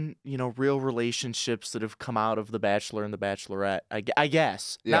there's been, real relationships that have come out of The Bachelor and The Bachelorette, I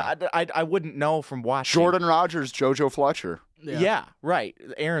guess. Yeah. Now, I wouldn't know from watching. Jordan Rogers, JoJo Fletcher. Yeah, right.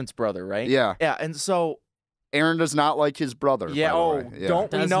 Aaron's brother, right? Yeah. Yeah, and so Aaron does not like his brother. Yeah.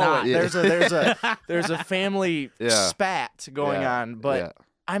 Don't we know it? There's a family spat going on, but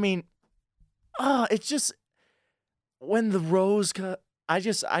I mean, it's just when the rose. I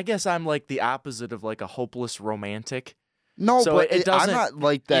guess I'm like the opposite of like a hopeless romantic. No, so but I'm not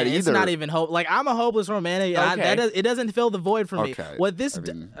like that either. It's not even hope. Like I'm a hopeless romantic. It doesn't fill the void for me. Okay. What this?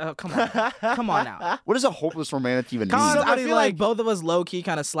 Come on now. What does a hopeless romantic even mean? I feel like both of us low key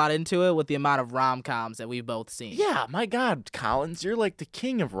kind of slot into it with the amount of rom-coms that we've both seen. Yeah, my God, Collins, you're like the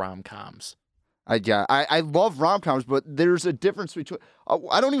king of rom-coms. I love rom-coms, but there's a difference between.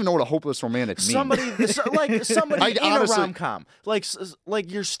 I don't even know what a hopeless romantic means. Somebody in a rom-com,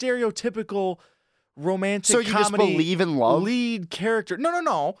 like your stereotypical romantic. So you just believe in love? Lead character.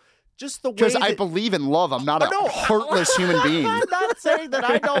 No. Just the way. Because I believe in love. I'm not a heartless human being. I'm not saying that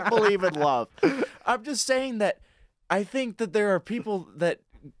I don't believe in love. I'm just saying that I think that there are people that,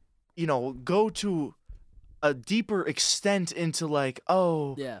 go to a deeper extent into like,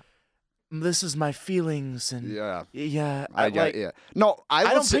 this is my feelings and yeah. No, I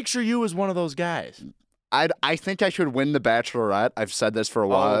don't picture you as one of those guys. I think I should win The Bachelorette. I've said this for a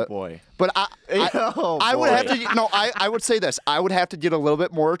while. Oh boy! But I would have to. No, I would say this. I would have to get a little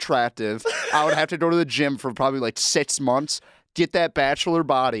bit more attractive. I would have to go to the gym for probably like 6 months, get that Bachelor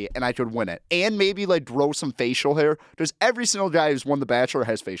body, and I could win it. And maybe like grow some facial hair. Because every single guy who's won The Bachelor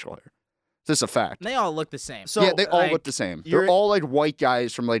has facial hair. This is a fact. They all look the same. So yeah, they all look the same. They're all like white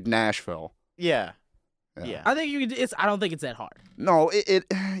guys from like Nashville. Yeah. I think you could. I don't think it's that hard. No,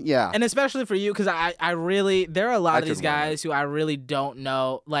 yeah. And especially for you, because I really, there are a lot of these guys who I really don't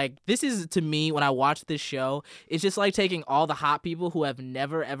know. Like, this is, to me, when I watch this show, it's just like taking all the hot people who have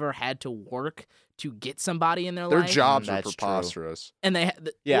never, ever had to work to get somebody in their life. Their jobs are preposterous. And they,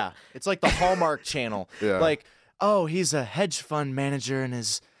 it's like the Hallmark Channel. Yeah. Like, oh, he's a hedge fund manager and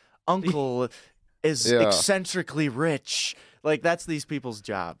his uncle is eccentrically rich. Like, that's these people's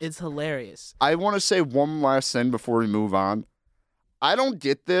jobs. It's hilarious. I want to say one last thing before we move on. I don't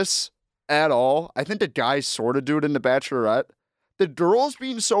get this at all. I think the guys sort of do it in The Bachelorette. The girls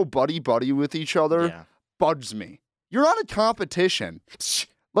being so buddy-buddy with each other bugs me. You're on a competition.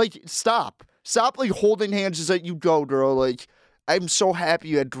 Like, stop. Stop, like, holding hands as that you go, girl. Like, I'm so happy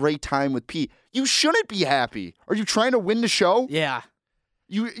you had great time with Pete. You shouldn't be happy. Are you trying to win the show? Yeah.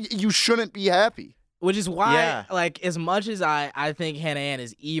 You shouldn't be happy. Which is why, like, as much as I think Hannah Ann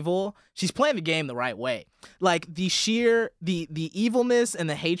is evil, she's playing the game the right way. Like, the sheer, the evilness and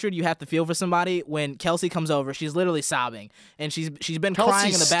the hatred you have to feel for somebody when Kelsey comes over, she's literally sobbing. And she's been Kelsey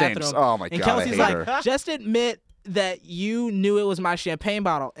crying in the stinks. bathroom. Oh, my and God, Kelsey's I hate like, her. just admit that you knew it was my champagne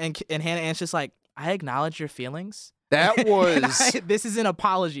bottle. And Hannah Ann's just like, I acknowledge your feelings. That was... This is an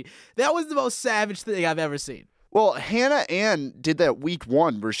apology. That was the most savage thing I've ever seen. Well, Hannah Ann did that week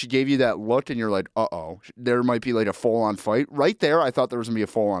 1 where she gave you that look and you're like, uh-oh, there might be like a full-on fight. Right there, I thought there was going to be a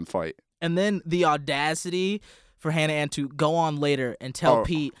full-on fight. And then the audacity for Hannah Ann to go on later and tell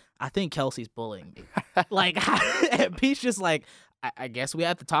Pete, I think Kelsey's bullying me. Like, and Pete's just like, I guess we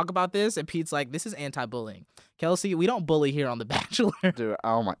have to talk about this. And Pete's like, this is anti-bullying. Kelsey, we don't bully here on The Bachelor. Dude,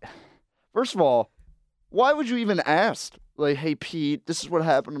 oh my. First of all, why would you even ask? Like, hey, Pete, this is what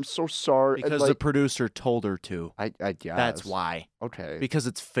happened. I'm so sorry. Because the producer told her to. I guess. That's why. Okay. Because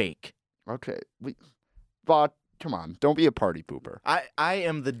it's fake. Okay. But come on. Don't be a party pooper. I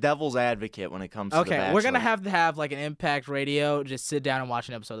am the devil's advocate when it comes to The Bachelor. Okay, we're going to have like an Impact Radio just sit down and watch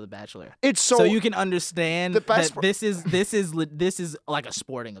an episode of The Bachelor. It's so you can understand that this is like a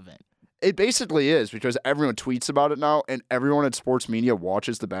sporting event. It basically is because everyone tweets about it now and everyone in sports media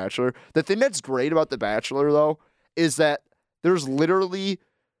watches The Bachelor. The thing that's great about The Bachelor, though, is that there's literally,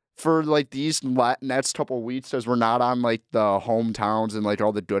 for like these next couple of weeks, as we're not on like the hometowns and like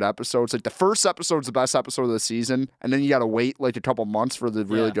all the good episodes, like the first episode's the best episode of the season, and then you got to wait like a couple months for the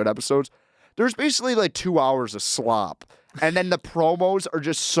really good episodes. There's basically like 2 hours of slop. And then the promos are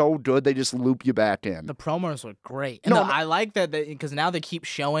just so good, they just loop you back in. The promos were great. And I like that because now they keep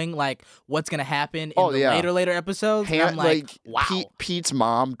showing like what's going to happen in the later episodes. And I'm like, wow. Pete's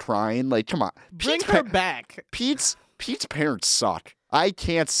mom crying. Like, come on. Bring her back. Pete's parents suck. I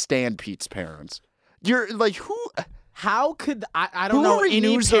can't stand Pete's parents. You're like, who... How could I don't know any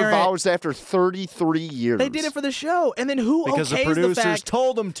renews their vows after 33 years? They did it for the show, and then because the producers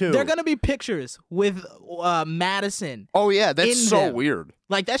told them to. They're gonna be pictures with Madison. Oh yeah, that's so weird.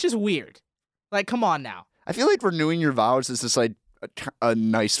 Like that's just weird. Like come on now. I feel like renewing your vows is just like a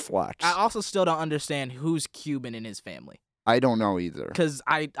nice flex. I also still don't understand who's Cuban in his family. I don't know either. Because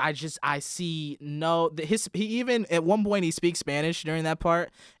I see he even at one point he speaks Spanish during that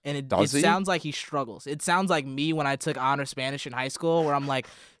part, and it sounds like he struggles. It sounds like me when I took honor Spanish in high school, where I'm like,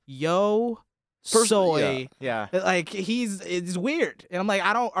 yo, soy. Yeah. Like it's weird. And I'm like,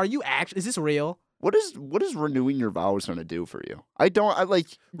 are you actually, is this real? What is renewing your vows going to do for you?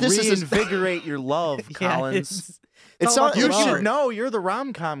 This reinvigorate your love, Collins. You should know. You're the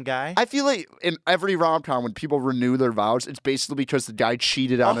rom-com guy. I feel like in every rom-com, when people renew their vows, it's basically because the guy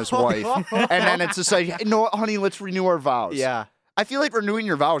cheated on his wife. And then it's just like, hey, no, honey, let's renew our vows. Yeah. I feel like renewing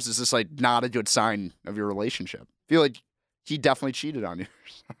your vows is just like not a good sign of your relationship. I feel like he definitely cheated on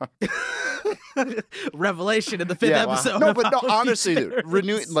you. Revelation in the 5th episode. No, but no, honestly, dude,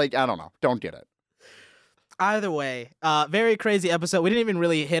 I don't know. Don't get it. Either way, very crazy episode. We didn't even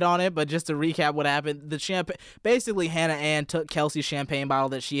really hit on it, but just to recap what happened, basically Hannah Ann took Kelsey's champagne bottle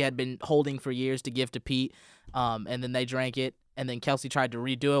that she had been holding for years to give to Pete, and then they drank it, and then Kelsey tried to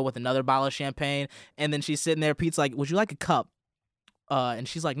redo it with another bottle of champagne, and then she's sitting there, Pete's like, would you like a cup? And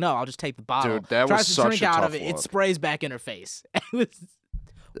she's like, no, I'll just take the bottle. Dude, that Tries was to such drink a out tough of it. look. It sprays back in her face. It was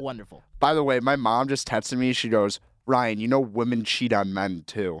wonderful. By the way, my mom just texted me. She goes, Ryan, you know women cheat on men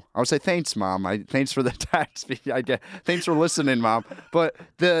too. I would say, thanks, Mom. Thanks for the text. Thanks for listening, Mom. But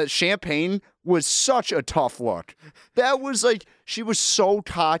the champagne was such a tough look. That was like, she was so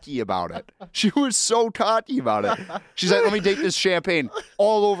cocky about it. She's like, let me take this champagne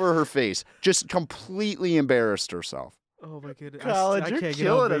all over her face. Just completely embarrassed herself. Oh my goodness. College, I can't you're get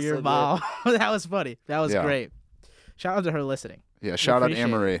killing over us your in mom. That was funny. That was great. Shout out to her listening. Yeah, shout out appreciate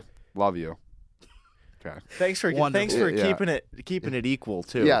Anne-Marie. Love you. Okay. Thanks for keeping it equal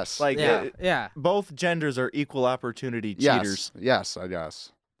too. Yes. Both genders are equal opportunity cheaters. Yes, I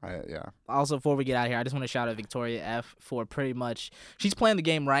guess. Also, before we get out of here, I just want to shout out Victoria F for she's playing the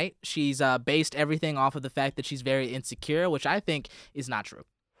game right. She's based everything off of the fact that she's very insecure, which I think is not true.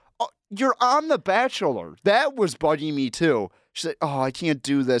 Oh, you're on The Bachelor. That was bugging me too. She's like, oh, I can't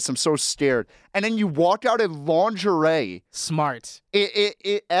do this. I'm so scared. And then you walk out in lingerie. Smart.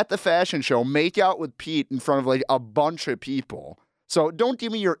 At the fashion show, make out with Pete in front of like a bunch of people. So don't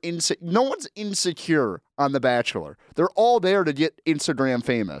give me your no one's insecure on The Bachelor. They're all there to get Instagram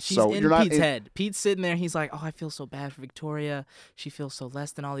famous. She's so in you're not Pete's head. Pete's sitting there. He's like, oh, I feel so bad for Victoria. She feels so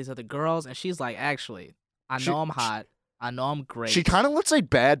less than all these other girls. And she's like, actually, I know I'm hot. I know I'm great. She kind of looks like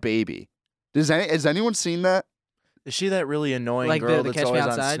Bad Baby. Has anyone seen that? Is she that really annoying Like girl the that's Catch Me always on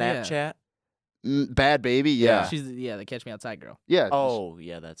Outside? Yeah. Snapchat? Bad Baby, yeah. She's the Catch Me Outside girl. Yeah. Oh,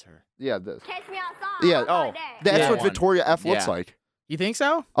 yeah, that's her. Yeah. Catch me outside. Yeah. Oh, That's Yeah. what Victoria F looks Yeah. like. You think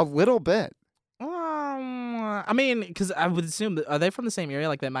so? A little bit. I mean, because I would assume are they from the same area,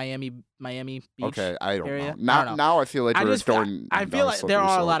 like that Miami Beach? Okay, I don't area? know. Now I feel like I we're just throwing. I feel down like slippery there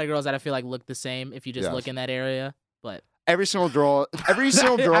are a slope. lot of girls that I feel like look the same if you just Yes. look in that area. But Every single girl on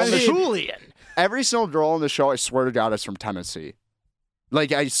the Julian. Every single girl on the show, I swear to God, is from Tennessee.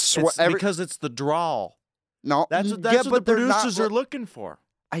 Like I swear, It's because it's the drawl. no, That's what the but they're not producers are looking for.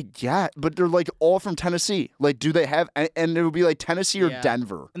 I get, but they're like all from Tennessee. Like, do they have? And it would be like Tennessee or Yeah.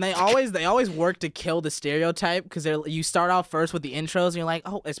 Denver. And they always work to kill the stereotype because you start off first with the intros and you're like,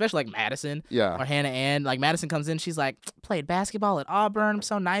 oh, especially like Madison Yeah. or Hannah Ann. Like Madison comes in, she's like, played basketball at Auburn, I'm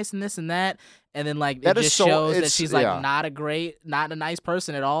so nice and this and that. And then like That it is just so- shows that it's- she's like yeah. not a nice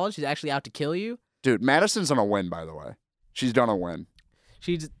person at all. She's actually out to kill you. Dude, Madison's gonna win. By the way, she's gonna win.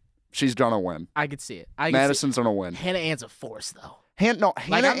 She's gonna win. I could see it. Madison's gonna win. Hannah Ann's a force though. Hannah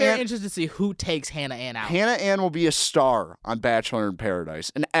Like I'm very Ann. interested to see who takes Hannah Ann out. Hannah Ann will be a star on Bachelor in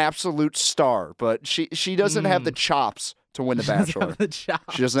Paradise, an absolute star. But she doesn't have the chops to win the She doesn't Bachelor. have the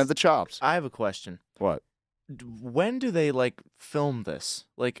chops. She doesn't have the chops. I have a question. What? When do they like film this?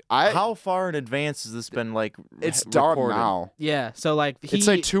 Like, how far in advance has this been like? It's done recorded? now. Yeah, so like It's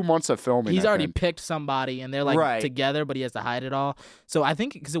like 2 months of filming. He's I already think. picked somebody, and they're like Right. together, but he has to hide it all. So I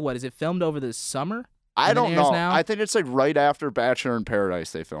think because what is it filmed over the summer? I And then don't airs know. Now? I think it's like right after Bachelor in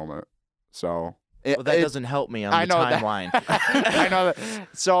Paradise they film it. So Well, that doesn't help me on I the know that. timeline. I know that.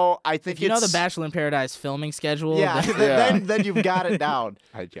 So I think If you know the it's- Bachelor in Paradise filming schedule, Yeah, then- then you've got it down.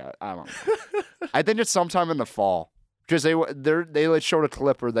 I don't know. I think it's sometime in the fall because they like showed a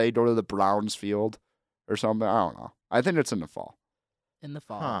clip where they go to the Browns field or something. I don't know. I think it's in the fall. in the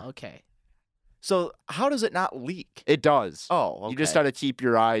fall. Huh. Okay. So how does it not leak? It does. Oh, okay. You just got to keep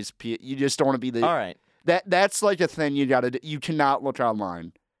your eyes. You just don't want to be the. All right. That's like a thing you got to. You cannot look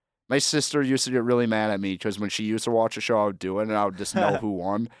online. My sister used to get really mad at me because when she used to watch a show, I would do it and I would just know who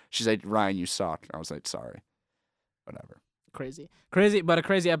won. She's like, "Ryan, you suck." I was like, "Sorry." Whatever. Crazy, but a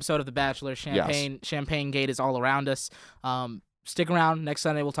crazy episode of The Bachelor. Champagne Gate is all around us. Stick around. Next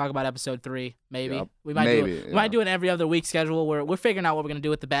Sunday we'll talk about episode 3. Maybe Yep. we might Maybe, do it. We might do an every other week schedule. We're figuring out what we're gonna do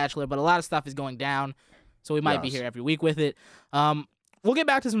with The Bachelor, but a lot of stuff is going down, so we might be Yes. here every week with it. We'll get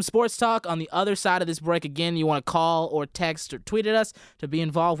back to some sports talk on the other side of this break. Again, you want to call or text or tweet at us to be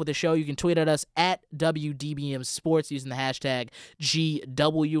involved with the show. You can tweet at us at WDBM Sports using the hashtag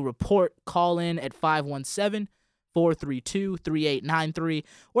GW Report. Call in at 517-432-3893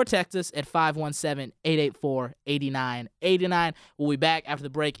 or text us at 517-884-8989. We'll be back after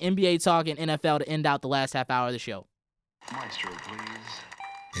the break. NBA talk and NFL to end out the last half hour of the show. Maestro, please.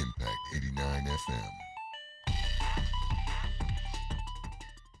 Impact 89 FM.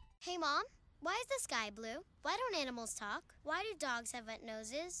 Hey, Mom, why is the sky blue? Why don't animals talk? Why do dogs have wet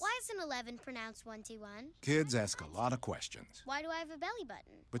noses? Why is an 11 pronounced 1T1? Kids ask a lot of questions, Why do I have a belly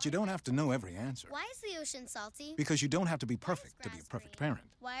button? but you don't have to know every answer. Why is the ocean salty? Because you don't have to be perfect to be a perfect parent.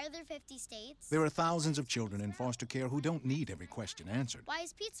 Why are there 50 states? There are thousands of children in foster care who don't need every question answered. Why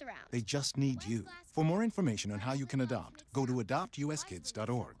is pizza round? They just need you. For more information on how you can adopt, go to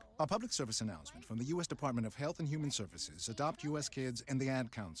adoptuskids.org. A public service announcement from the U.S. Department of Health and Human Services, Adopt U.S. Kids, and the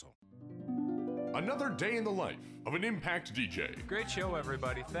Ad Council. Another day in the life of an Impact DJ. Great show,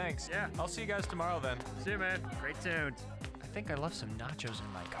 everybody. Thanks. Yeah, I'll see you guys tomorrow then. See you, man. Great tunes. I think I left some nachos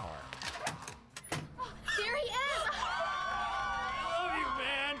in my car. There he is! I love you,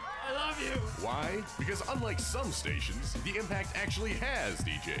 man. I love you. Why? Because unlike some stations, the Impact actually has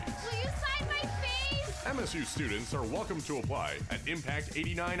DJs. Will you sign my face? MSU students are welcome to apply at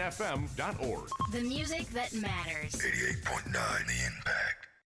impact89fm.org. The music that matters. 88.9 The Impact.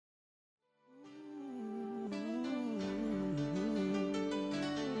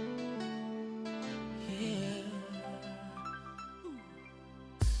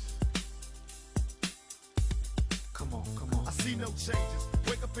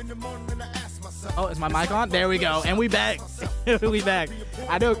 Oh, is my mic on? There we go. And we back. We back.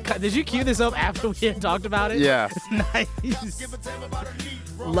 I know. Did you cue this up after we had talked about it? Yeah. Nice.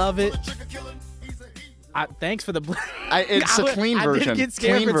 Love it. Thanks for the. It's a clean version. I did get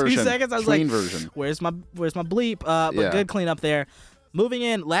scared Clean for 2 version. seconds. I was Clean like, version. "Where's my bleep?" But Yeah. good cleanup there. Moving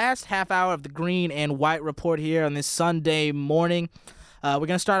in, last half hour of the Green and White Report here on this Sunday morning. We're going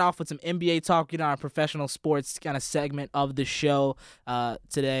to start off with some NBA talk, get on our professional sports kind of segment of the show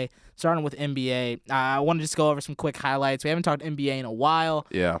today. Starting with NBA, I want to just go over some quick highlights. We haven't talked NBA in a while.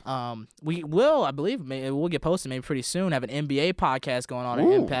 Yeah. We will, I believe, we'll get posted maybe pretty soon, have an NBA podcast going on at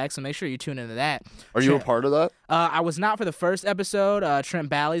Impact, so make sure you tune into that. Are you a part of that? I was not for the first episode. Trent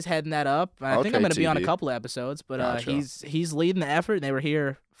Balley's heading that up. I think I'm going to be on a couple of episodes, but Gotcha. he's leading the effort, and they were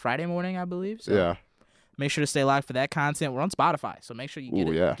here Friday morning, I believe. So. Yeah. Make sure to stay live for that content. We're on Spotify, so make sure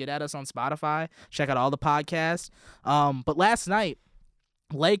you get at us on Spotify. Check out all the podcasts. But last night,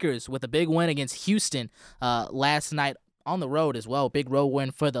 Lakers with a big win against Houston last night on the road as well. Big road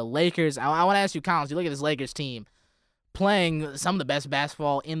win for the Lakers. I want to ask you, Collins, you look at this Lakers team playing some of the best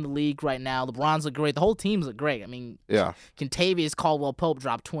basketball in the league right now. LeBron's look great. The whole team's look great. I mean, Kentavious Caldwell-Pope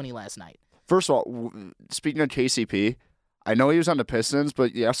dropped 20 last night. First of all, speaking of KCP, I know he was on the Pistons,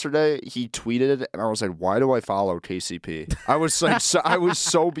 but yesterday he tweeted, and I was like, "Why do I follow KCP?" I was like, I was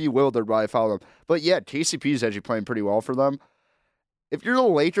so bewildered why I follow him. But yeah, KCP is actually playing pretty well for them. If you're the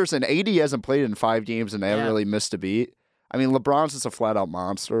Lakers and AD hasn't played in 5 games and they haven't really missed a beat, I mean, LeBron's just a flat out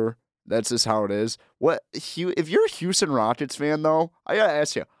monster. That's just how it is. If you're a Houston Rockets fan though, I gotta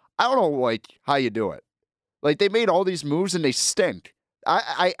ask you, I don't know how you do it. Like they made all these moves and they stink.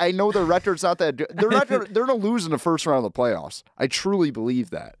 I know their record's not that good. They're gonna lose in the first round of the playoffs. I truly believe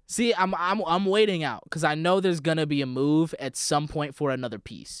that. See, I'm waiting out because I know there's gonna be a move at some point for another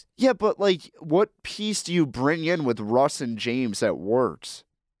piece. Yeah, but what piece do you bring in with Russ and James that works?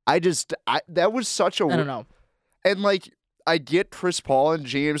 That was such a. I don't know. And I get Chris Paul and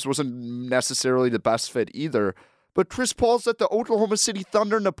James wasn't necessarily the best fit either. But Chris Paul's at the Oklahoma City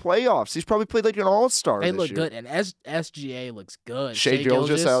Thunder in the playoffs. He's probably played like an all-star They this look year. good, and SGA looks good. Shai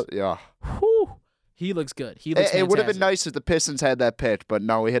Gilgeous out, yeah. Whew, he looks good. He looks It would have been nice if the Pistons had that pick, but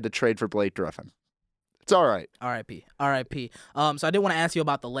no, we had to trade for Blake Griffin. It's all right. R.I.P. So I did want to ask you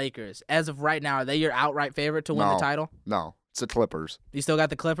about the Lakers. As of right now, are they your outright favorite to win the title? No, it's the Clippers. You still got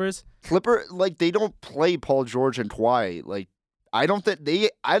the Clippers? They don't play Paul George and Kawhi. I don't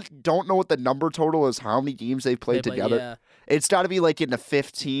know what the number total is, how many games they've played together. Yeah. It's got to be in the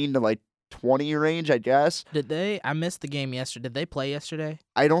 15 to 20 range, I guess. I missed the game yesterday. Did they play yesterday?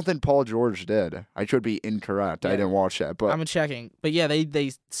 I don't think Paul George did. I could be incorrect. Yeah. I didn't watch that. But I'm checking. But yeah,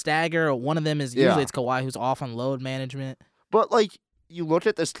 they stagger. One of them is usually it's Kawhi who's off on load management. But you look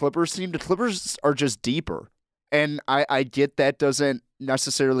at this Clippers team, the Clippers are just deeper. And I get that doesn't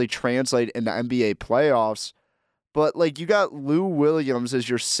necessarily translate into NBA playoffs. But, you got Lou Williams as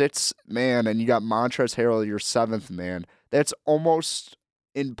your 6th man, and you got Montrezl Harrell your 7th man. That's almost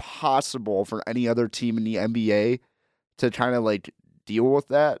impossible for any other team in the NBA to kind of, deal with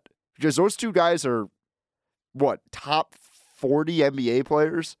that. Because those two guys are, top 40 NBA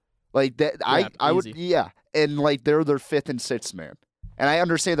players? I would, yeah. And, they're their 5th and 6th man. And I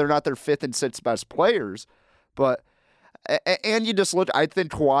understand they're not their 5th and 6th best players, but, and you just look, I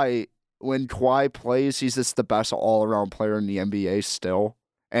think when Kawhi plays, he's just the best all-around player in the NBA still.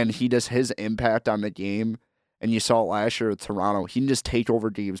 And his impact on the game, and you saw it last year with Toronto, he can just take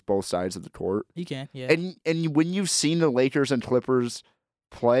over games both sides of the court. He can, yeah. And when you've seen the Lakers and Clippers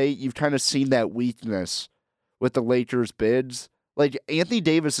play, you've kind of seen that weakness with the Lakers' bids. Anthony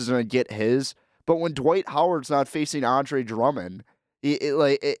Davis is going to get his, but when Dwight Howard's not facing Andre Drummond,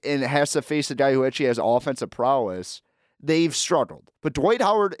 and has to face a guy who actually has offensive prowess, they've struggled. But Dwight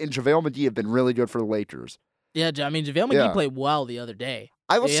Howard and JaVale McGee have been really good for the Lakers. Yeah, I mean, JaVale McGee played well the other day.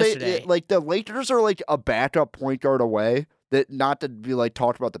 I will say, the Lakers are a backup point guard away. That not to be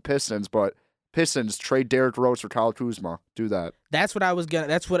talked about the Pistons, but Pistons trade Derrick Rose for Kyle Kuzma. Do that. That's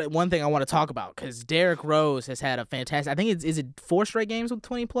one thing I want to talk about, because Derrick Rose has had a fantastic. I think is it 4 straight games with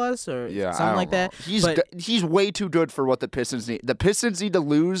 20 plus or something like that. He's way too good for what the Pistons need. The Pistons need to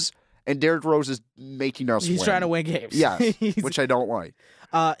lose. And Derrick Rose is making us win. He's trying to win games. Yeah, which I don't like.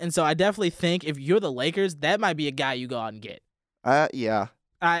 And so I definitely think if you're the Lakers, that might be a guy you go out and get. Yeah.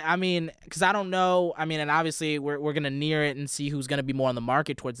 I mean, because I don't know. I mean, and obviously we're going to near it and see who's going to be more on the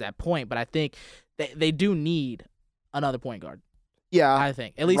market towards that point. But I think they do need another point guard. Yeah. I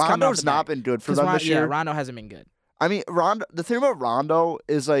think. At least Rondo's not been good for them this year. Yeah, Rondo hasn't been good. I mean, the thing about Rondo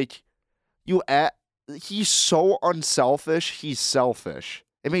is, he's so unselfish, he's selfish.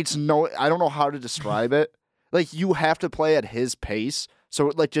 It makes I don't know how to describe it. You have to play at his pace, so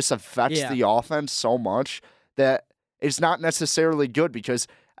it just affects the offense so much that it's not necessarily good, because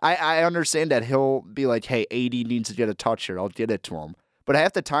I understand that he'll be hey, AD needs to get a touch here, I'll get it to him. But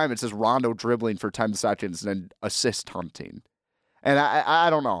half the time it's just Rondo dribbling for 10 seconds and then assist hunting. And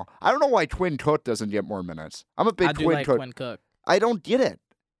I don't know. I don't know why Quinn Cook doesn't get more minutes. I'm a big Quinn Cook. Quinn Cook. I don't get it.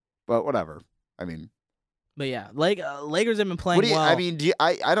 But whatever. I mean, But yeah, Lakers have been playing well. I mean,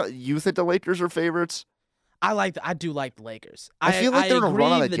 you think the Lakers are favorites? I do like the Lakers. I feel like they're going to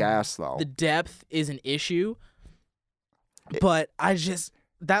run on the gas, though. The depth is an issue, but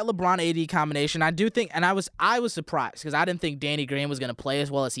that LeBron AD combination, I do think, and I was surprised because I didn't think Danny Green was going to play as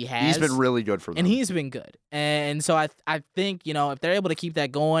well as he has. He's been really good for them. And he's been good. And so I think, if they're able to keep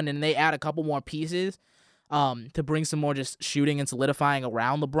that going and they add a couple more pieces to bring some more just shooting and solidifying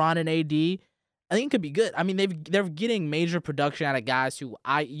around LeBron and AD, I think it could be good. I mean, they're getting major production out of guys who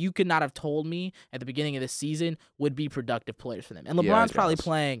you could not have told me at the beginning of this season would be productive players for them. And LeBron's probably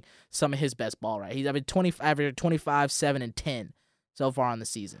playing some of his best ball, right? He's averaged 25, 7, and 10 so far on the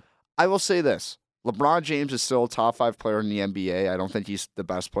season. I will say this. LeBron James is still a top 5 player in the NBA. I don't think he's the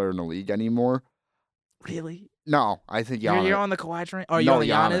best player in the league anymore. Really? No, I think Giannis. You're on the Kawhi train? Or you're on the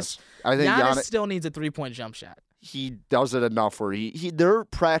Giannis? I think Giannis still needs a 3-point jump shot. He does it enough where he's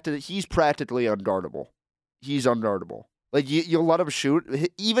practically unguardable. He's unguardable. Like, you let him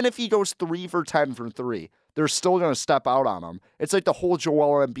shoot. Even if he goes 3 for 10 from 3, they're still going to step out on him. It's like the whole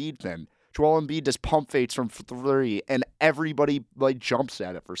Joel Embiid thing. Joel Embiid does pump fakes from 3, and everybody jumps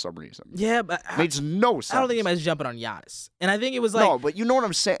at it for some reason. Yeah, but makes no sense. I don't think anybody's jumping on Giannis, and I think it was no, but you know what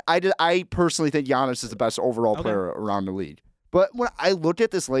I'm saying. I personally think Giannis is the best overall player around the league. But when I looked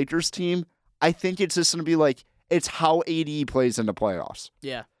at this Lakers team, I think it's just going to be it's how AD plays in the playoffs.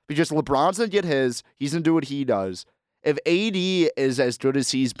 Yeah, because LeBron's gonna get his. He's gonna do what he does. If AD is as good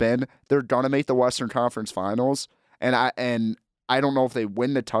as he's been, they're gonna make the Western Conference Finals, and I don't know if they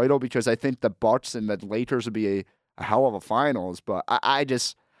win the title because I think the Bucks and the Lakers would be a hell of a finals. But NBA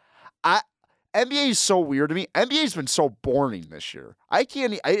is so weird to me. NBA's been so boring this year.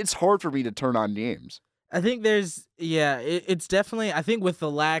 It's hard for me to turn on games. I think it's definitely. I think with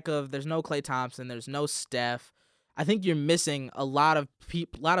the lack of, there's no Klay Thompson, there's no Steph. I think you're missing a lot of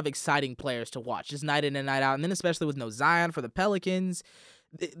exciting players to watch, just night in and night out, and then especially with no Zion for the Pelicans,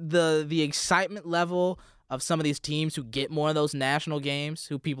 the excitement level of some of these teams who get more of those national games,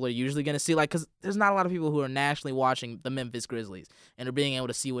 who people are usually going to see, because there's not a lot of people who are nationally watching the Memphis Grizzlies and are being able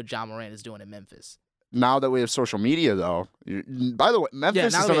to see what Ja Morant is doing in Memphis. Now that we have social media, though, by the way,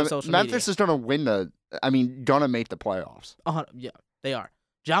 Memphis is going to win gonna make the playoffs. Yeah, they are.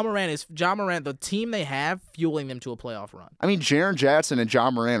 Ja Morant, the team they have, fueling them to a playoff run. I mean, Jaren Jackson and Ja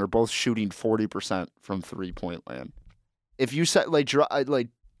Morant are both shooting 40% from 3-point land. If you set,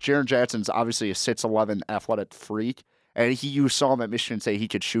 Jaren Jackson's obviously a 6'11" athletic freak, and you saw him at Michigan State, he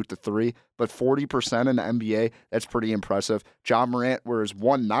could shoot the 3, but 40% in the NBA, that's pretty impressive. Ja Morant, whereas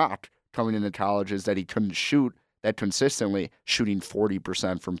one knock coming into college is that he couldn't shoot that consistently, shooting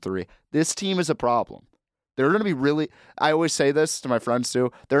 40% from 3. This team is a problem. They're going to be I always say this to my friends too,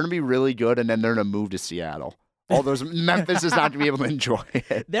 they're going to be really good and then they're going to move to Seattle. All those Memphis is not going to be able to enjoy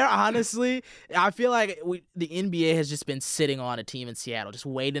it. They're honestly, I feel like the NBA has just been sitting on a team in Seattle, just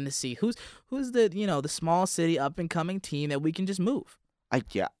waiting to see who's the small city up and coming team that we can just move.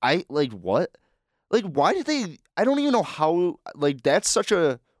 What? Why did they, I don't even know how, that's such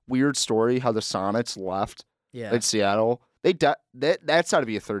a weird story how the Sonics left Seattle. That's got to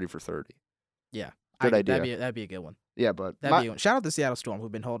be a 30 for 30. Yeah. Good idea. That'd be a good one. Yeah, but that'd be a good one. Shout out to Seattle Storm,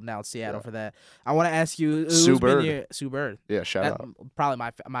 who've been holding out Seattle for that. I want to ask you, Sue Bird. Sue Bird. Yeah, shout out. Probably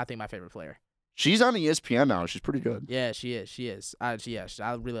my favorite player. She's on ESPN now. She's pretty good. Yeah, she is. I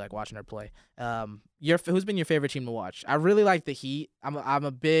really like watching her play. Who's been your favorite team to watch? I really like the Heat. I'm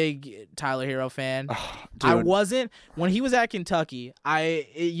a big Tyler Hero fan. I wasn't when he was at Kentucky.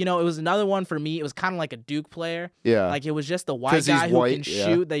 It was another one for me. It was kind of like a Duke player. Yeah, it was just the white guy who can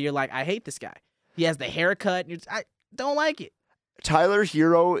shoot. That you're like, I hate this guy. He has the haircut. And I don't like it. Tyler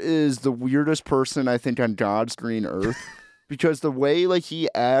Hero is the weirdest person I think on God's green earth. Because the way he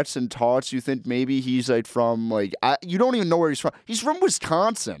acts and talks, you think maybe he's from you don't even know where he's from. He's from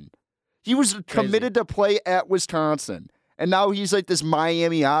Wisconsin. He was committed to play at Wisconsin, and now he's this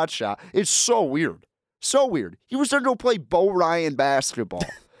Miami hotshot. It's so weird, so weird. He was going to go play Bo Ryan basketball,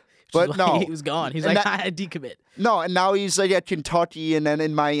 but no, he was gone. He's I decommit. No, and now he's at Kentucky, and then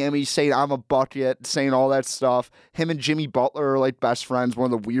in Miami saying I'm a bucket, saying all that stuff. Him and Jimmy Butler are best friends,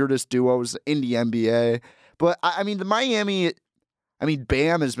 one of the weirdest duos in the NBA. But, the Miami,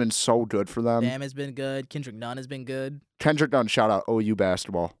 Bam has been so good for them. Bam has been good. Kendrick Nunn has been good. Kendrick Nunn, shout out OU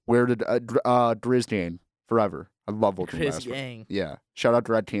basketball. Where did Grizz Gang forever. I love Oakland basketball. Gang. Yeah. Shout out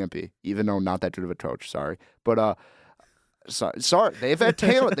to Red Campy, even though not that good of a coach, sorry. But, sorry. They've had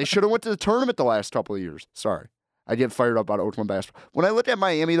talent. They should have went to the tournament the last couple of years. Sorry. I get fired up about Oakland basketball. When I look at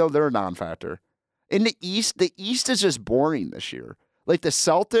Miami, though, they're a non-factor. In the East is just boring this year. The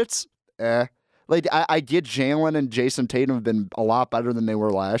Celtics, Like, I get Jalen and Jason Tatum have been a lot better than they were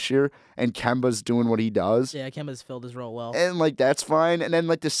last year, and Kemba's doing what he does. Yeah, Kemba's filled his role well. And, like, that's fine. And then,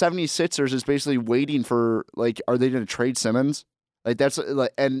 like, the 76ers is basically waiting for, like, are they going to trade Simmons? Like, that's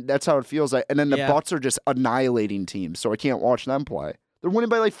how it feels like. And then the Bucks are just annihilating teams, so I can't watch them play. They're winning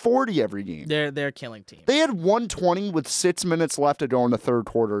by, like, 40 every game. They're killing teams. They had 120 with 6 minutes left to go in the third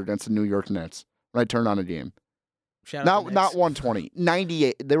quarter against the New York Nets when I turned on a game. Not 120,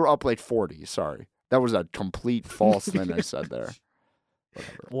 98. They were up like 40. Sorry, that was a complete false thing I said there.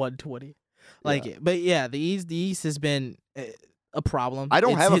 Whatever. 120, but yeah, the East has been a problem. I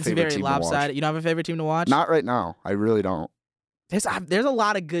don't have a favorite very team lopsided. to watch. You don't have a favorite team to watch? Not right now. I really don't. There's a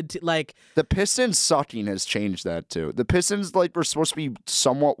lot of good the Pistons sucking has changed that too. The Pistons were supposed to be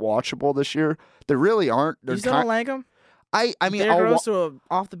somewhat watchable this year. They really aren't. You still don't like them? I mean, Derrick Rose to a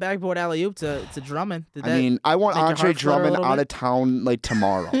off the backboard alley oop to Drummond. I want Andre Drummond out of town like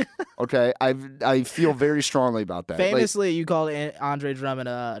tomorrow. Okay, I feel very strongly about that. Famously, you called Andre Drummond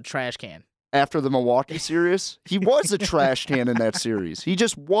a trash can after the Milwaukee series. He was a trash can in that series. He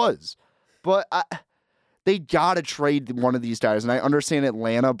just was. But they gotta trade one of these guys, and I understand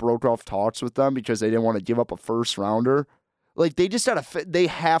Atlanta broke off talks with them because they didn't want to give up a first rounder. Like they just they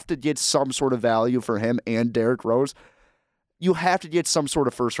have to get some sort of value for him and Derrick Rose. You have to get some sort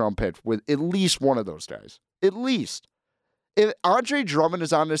of first-round pick with at least one of those guys. At least. If Andre Drummond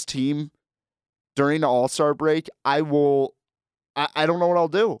is on this team during the All-Star break, I don't know what I'll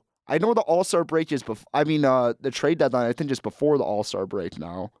do. I know the All-Star break is the trade deadline, I think, is before the All-Star break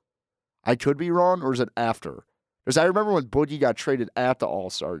now. I could be wrong, or is it after? Because I remember when Boogie got traded at the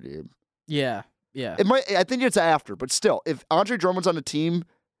All-Star game. Yeah. I think it's after, but still, if Andre Drummond's on the team,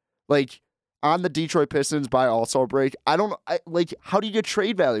 like, on the Detroit Pistons by All-Star break, how do you get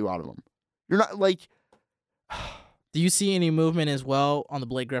trade value out of them? You're not like. Do you see any movement as well on the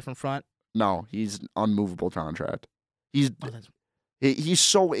Blake Griffin front? No, he's unmovable contract. He's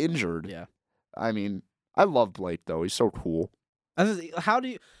so injured. Yeah. I mean, I love Blake though. He's so cool. How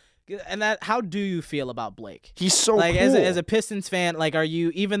do you feel about Blake? He's so cool. As a Pistons fan, are you,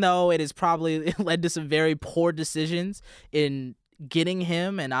 even though it has probably led to some very poor decisions in getting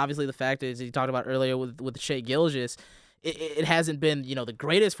him, and obviously the fact is you talked about earlier with Shai Gilgeous, it hasn't been the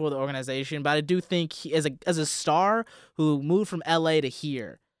greatest for the organization, but I do think as a star who moved from LA to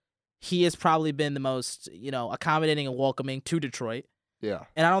here, he has probably been the most accommodating and welcoming to Detroit. Yeah,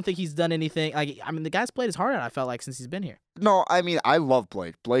 and I don't think he's done anything. The guy's played his heart out, I felt like, since he's been here. No, I mean, I love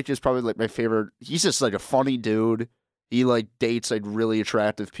Blake. Blake is probably my favorite. He's just a funny dude. He dates really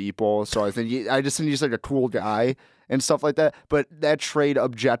attractive people, so I just think he's a cool guy and stuff like that. But that trade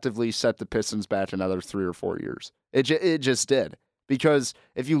objectively set the Pistons back another 3 or 4 years. It just did, because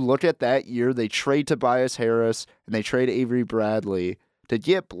if you look at that year, they trade Tobias Harris and they trade Avery Bradley to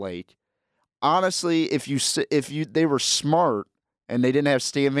get Blake. Honestly, if they were smart and they didn't have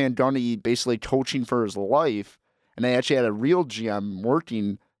Stan Van Gundy basically coaching for his life, and they actually had a real GM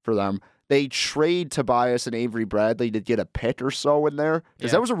working for them, they trade Tobias and Avery Bradley to get a pick or so in there.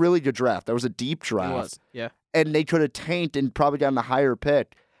 Because that was a really good draft. That was a deep draft. It was, yeah. And they could have tanked and probably gotten a higher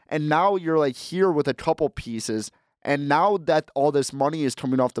pick. And now you're here with a couple pieces. And now that all this money is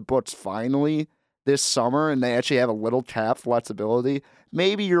coming off the books finally this summer, and they actually have a little cap flexibility,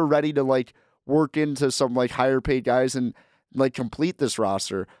 maybe you're ready to work into some higher paid guys and complete this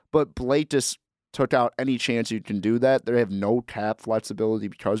roster. But Blake just took out any chance you can do that. They have no cap flexibility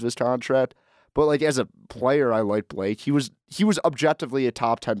because of his contract. But as a player, I like Blake. He was objectively a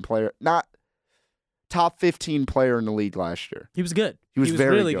top 10 player, not top 15 player in the league last year. He was good. He was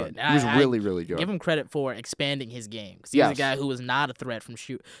very really good. He was really, really good. Give him credit for expanding his game, because he was a guy who was not a threat from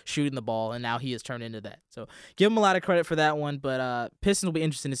shooting the ball, and now he has turned into that. So give him a lot of credit for that one. But Pistons will be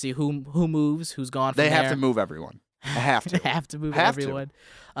interesting to see who moves, who's gone from there. They have there. to move everyone. Have to move everyone.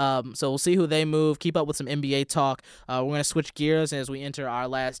 So we'll see who they move. Keep up with some NBA talk. We're going to switch gears as we enter our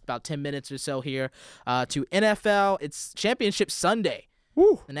last about 10 minutes or so here to NFL. It's Championship Sunday,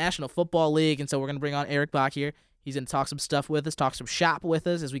 the National Football League, and so we're going to bring on Eric Bach here. He's going to talk some stuff with us, talk some shop with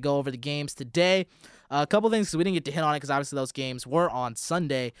us as we go over the games today. A couple things, because we didn't get to hit on it because obviously those games were on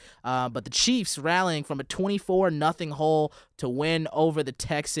Sunday. But the Chiefs rallying from a 24-0 hole to win over the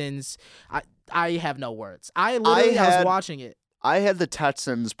Texans. I have no words. I was watching it. I had the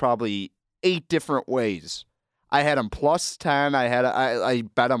Texans probably 8 different ways. I had them plus 10. I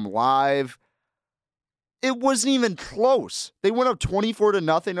bet them live. It wasn't even close. They went up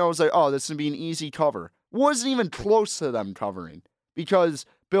 24-0. And I was like, oh, this is going to be an easy cover. Wasn't even close to them covering, because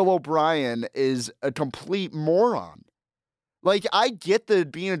Bill O'Brien is a complete moron. I get the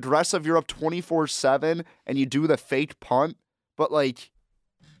being aggressive. You're up 24-7 and you do the fake punt, but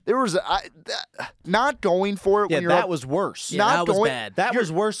There was not going for it. Yeah, when you're that up, was worse. Yeah, that was bad. That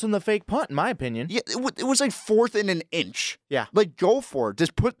was worse than the fake punt, in my opinion. Yeah, it was like 4th and an inch. Yeah. Like, go for it.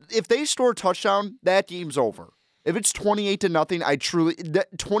 Just if they score a touchdown, that game's over. If it's 28-0,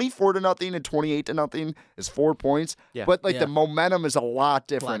 24-0 and 28-0 is 4 points. Yeah. But the momentum is a lot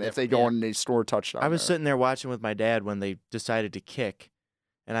different if they go yeah. and they score a touchdown. I was sitting there watching with my dad when they decided to kick,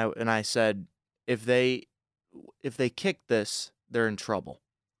 and I said, if they kick this, they're in trouble.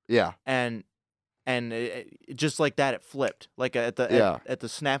 Yeah. And just like that, it flipped. Like at the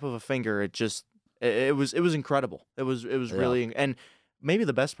snap of a finger, it was incredible. It was really, and maybe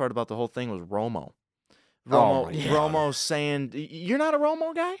the best part about the whole thing was Romo. Romo saying, "You're not a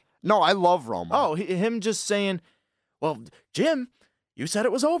Romo guy?" No, I love Romo. Oh, him just saying, "Well, Jim, you said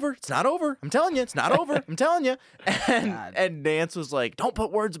it was over. It's not over. I'm telling you, it's not over. I'm telling you." And Nance was like, "Don't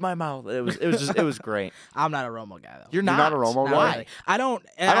put words in my mouth." It was great. I'm not a Romo guy though. You're not a Romo guy. Why? I don't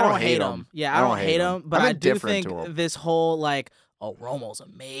hate him. Yeah, I don't hate him. But I do think this whole Romo's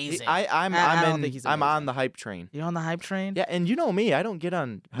amazing. I'm on the hype train. You're on the hype train? Yeah, and you know me, I don't get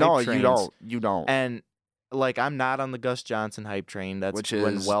on hype trains. No, you don't. And I'm not on the Gus Johnson hype train. That's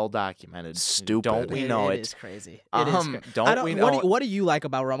been well documented. Stupid. Don't we know it? It is crazy. Don't we know it? What do you like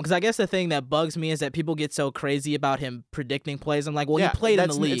about Romo? Because I guess the thing that bugs me is that people get so crazy about him predicting plays. I'm like, well, you played in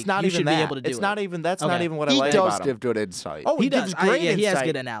the league. It's not you even should that. be able to do it's not it. even. That's not even what I like about him. He does give good insight. Oh, he does. gives great insight. He has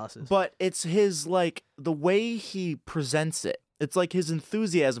good analysis. But it's his the way he presents it. It's like his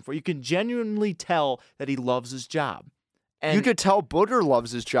enthusiasm for it. You can genuinely tell that he loves his job. And you could tell Booger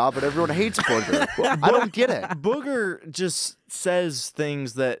loves his job, but everyone hates Booger. I don't get it. Booger just says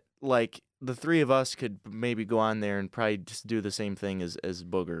things that, the three of us could maybe go on there and probably just do the same thing as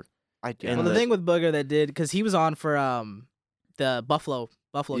Booger. I get Well, the thing with Booger that did, because he was on for the Buffalo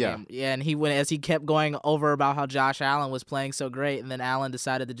game. Yeah, and as he kept going over about how Josh Allen was playing so great, and then Allen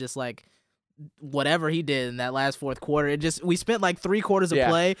decided to just whatever he did in that last fourth quarter, we spent 3 quarters of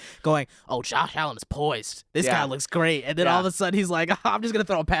play going, oh, Josh Allen is poised. This guy looks great. And then all of a sudden he's like, oh, I'm just gonna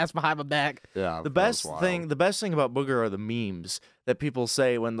throw a pass behind my back. Yeah. The best thing about Booger are the memes that people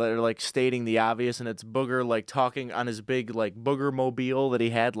say when they're stating the obvious, and it's Booger talking on his big Booger mobile that he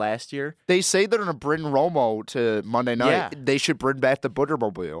had last year. They say they're gonna bring Romo to Monday night. Yeah. They should bring back the Booger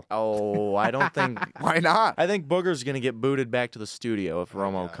mobile. Oh, I don't think. Why not? I think Booger's gonna get booted back to the studio if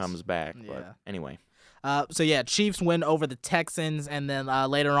Romo comes back. Yeah. But anyway. Chiefs win over the Texans, and then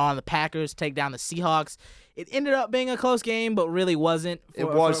later on the Packers take down the Seahawks. It ended up being a close game, but really wasn't.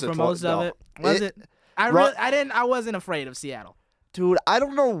 For most of it. Was it? I wasn't afraid of Seattle. Dude, I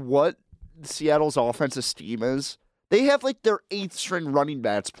don't know what Seattle's offensive scheme is. They have their 8th string running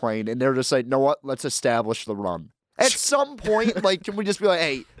backs playing, and they're just like, know what? Let's establish the run. At some point, can we just be like,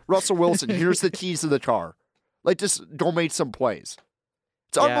 hey, Russell Wilson, here's the keys to the car. Just go make some plays.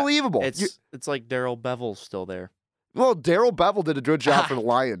 It's unbelievable. It's like Darrell Bevel's still there. Well, Darrell Bevel did a good job for the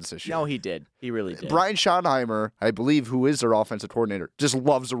Lions this year. No, he did. He really did. Brian Schottenheimer, I believe, who is their offensive coordinator, just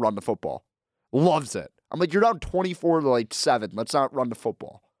loves to run the football. Loves it. I'm like, you're down 24-7. Let's not run the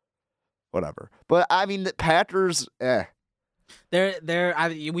football. Whatever. But I mean, the Packers, we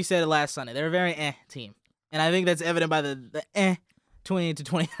said it last Sunday. They're a very team, and I think that's evident by the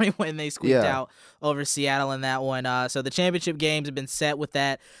 28-23 when they squeaked out over Seattle in that one. So the championship games have been set with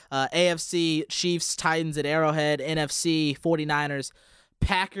that. AFC, Chiefs, Titans at Arrowhead. NFC, 49ers,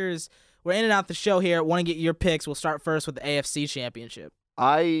 Packers. We're in and out the show here. Want to get your picks. We'll start first with the AFC championship.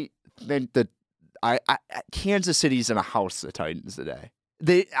 I think that Kansas City's in a house the Titans today.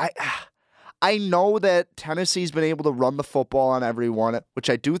 I know that Tennessee's been able to run the football on everyone, which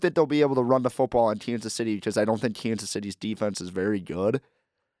I do think they'll be able to run the football on Kansas City because I don't think Kansas City's defense is very good.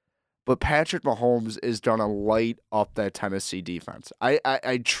 But Patrick Mahomes is going to light up that Tennessee defense.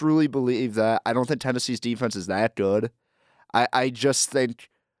 I truly believe that. I don't think Tennessee's defense is that good. I just think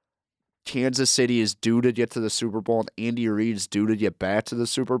Kansas City is due to get to the Super Bowl, and Andy Reid's due to get back to the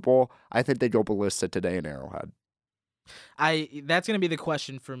Super Bowl. I think they go ballistic today in Arrowhead. That's going to be the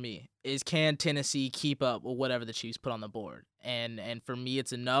question for me, is can Tennessee keep up with whatever the Chiefs put on the board? And for me,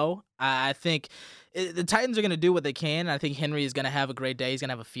 it's a no. I think the Titans are going to do what they can. I think Henry is going to have a great day. He's going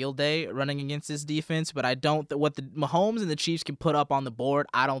to have a field day running against this defense, but I don't what the Mahomes and the Chiefs can put up on the board,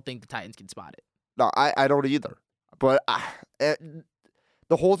 I don't think the Titans can spot it. No, I don't either. But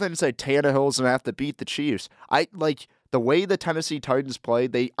the whole thing is Tannehill's going to have to beat the Chiefs. The way the Tennessee Titans play,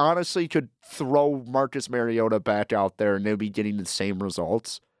 they honestly could throw Marcus Mariota back out there and they'll be getting the same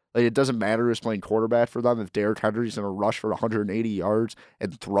results. It doesn't matter who's playing quarterback for them if Derrick Henry's going to rush for 180 yards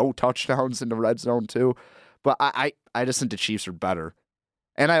and throw touchdowns in the red zone too. But I just think the Chiefs are better.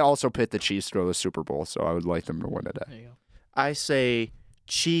 And I also picked the Chiefs to go to the Super Bowl, so I would like them to win today. I say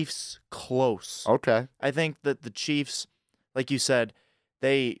Chiefs close. Okay. I think that the Chiefs, like you said,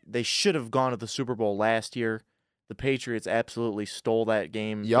 they should have gone to the Super Bowl last year. The Patriots absolutely stole that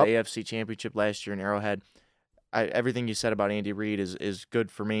game, Yep. the AFC Championship last year in Arrowhead. Everything you said about Andy Reid is good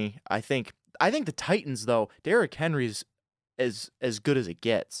for me. I think the Titans, though, Derrick Henry's as good as it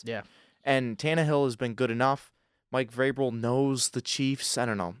gets. Yeah. And Tannehill has been good enough. Mike Vrabel knows the Chiefs. I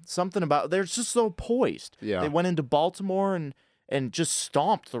don't know. Something about they're just so poised. Yeah. They went into Baltimore and just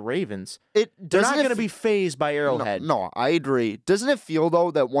stomped the Ravens. They're doesn't not it going to be phased by Arrowhead. No, I agree. Doesn't it feel,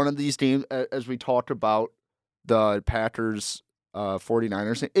 though, that one of these teams, as we talked about the Packers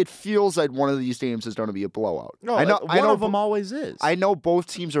 49ers, it feels like one of these games is going to be a blowout. No, I know one of them always is. I know both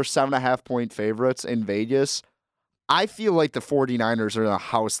teams are 7.5-point favorites in Vegas. I feel like the 49ers are going to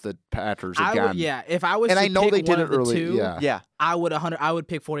house the Packers again. If I was and to I know pick they did one it of the early. two, Yeah. I would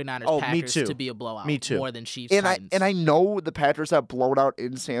pick 49ers me Packers too. to be a blowout. Me too. More than Chiefs And Titans. I know the Packers had blown out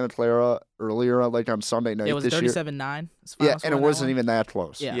in Santa Clara earlier, like on Sunday night It was this year. 37-9. Yeah, and it wasn't even that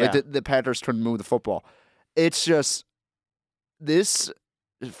close. Yeah. Like the Packers couldn't move the football. It's just this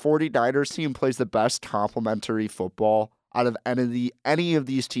 49ers team plays the best complementary football out of any of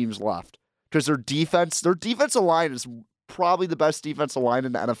these teams left. Because their defensive line is probably the best defensive line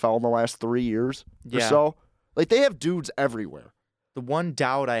in the NFL in the last 3 years or so. Like, they have dudes everywhere. The one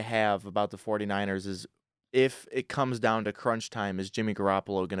doubt I have about the 49ers is if it comes down to crunch time, is Jimmy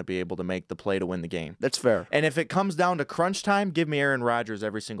Garoppolo going to be able to make the play to win the game? That's fair. And if it comes down to crunch time, give me Aaron Rodgers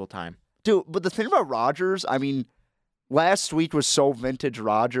every single time. Dude, but the thing about Rodgers, I mean, last week was so vintage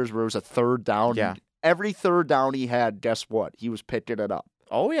Rodgers where it was a third down. Yeah. Every third down he had, guess what? He was picking it up.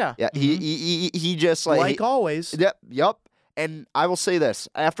 Oh, yeah. Yeah, he just like always. Yep. And I will say this,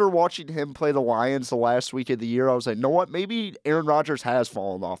 after watching him play the Lions the last week of the year, I was like, you know what? Maybe Aaron Rodgers has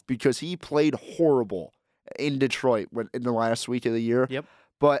fallen off because he played horrible in Detroit in the last week of the year. Yep.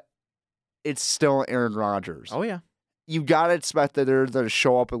 But it's still Aaron Rodgers. Oh, yeah. You got to expect that they're going to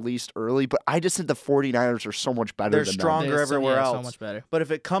show up at least early, but I just think the 49ers are so much better They're than stronger them. everywhere else. So much better. But if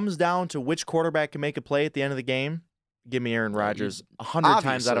it comes down to which quarterback can make a play at the end of the game, give me Aaron Rodgers 100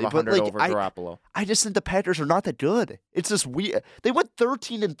 times out of 100 over Garoppolo. I just think the Packers are not that good. It's just weird. They went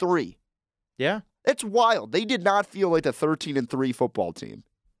 13-3. Yeah. It's wild. They did not feel like a 13-3 football team.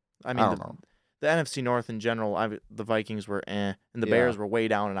 I mean, I don't know. The NFC North in general, the Vikings were and the Bears were way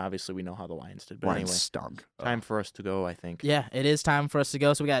down, and obviously we know how the Lions did. But Lions anyway, stunk. Time for us to go, I think. Yeah, it is time for us to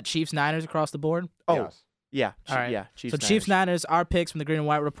go. So we got Chiefs Niners across the board. Oh, Yes. yeah. All right. Yeah, Chiefs, So Chiefs Niners, our picks from the Green and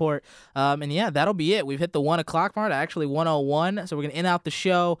White Report. And yeah, that'll be it. We've hit the 1 o'clock mark, actually 1:01. So we're going to end out the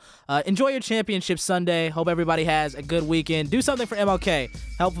show. Enjoy your championship Sunday. Hope everybody has a good weekend. Do something for MLK.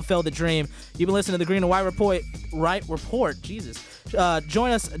 Help fulfill the dream. You've been listening to the Green and White Report. Jesus.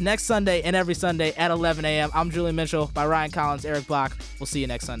 Join us next Sunday and every Sunday at 11 a.m. I'm Julian Mitchell by Ryan Collins, Eric Block. We'll see you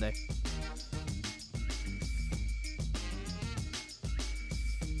next Sunday.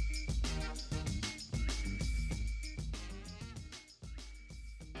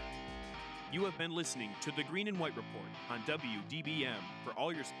 You have been listening to the Green and White Report on WDBM. For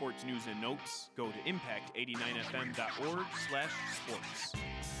all your sports news and notes, go to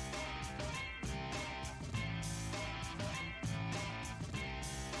impact89fm.org/sports.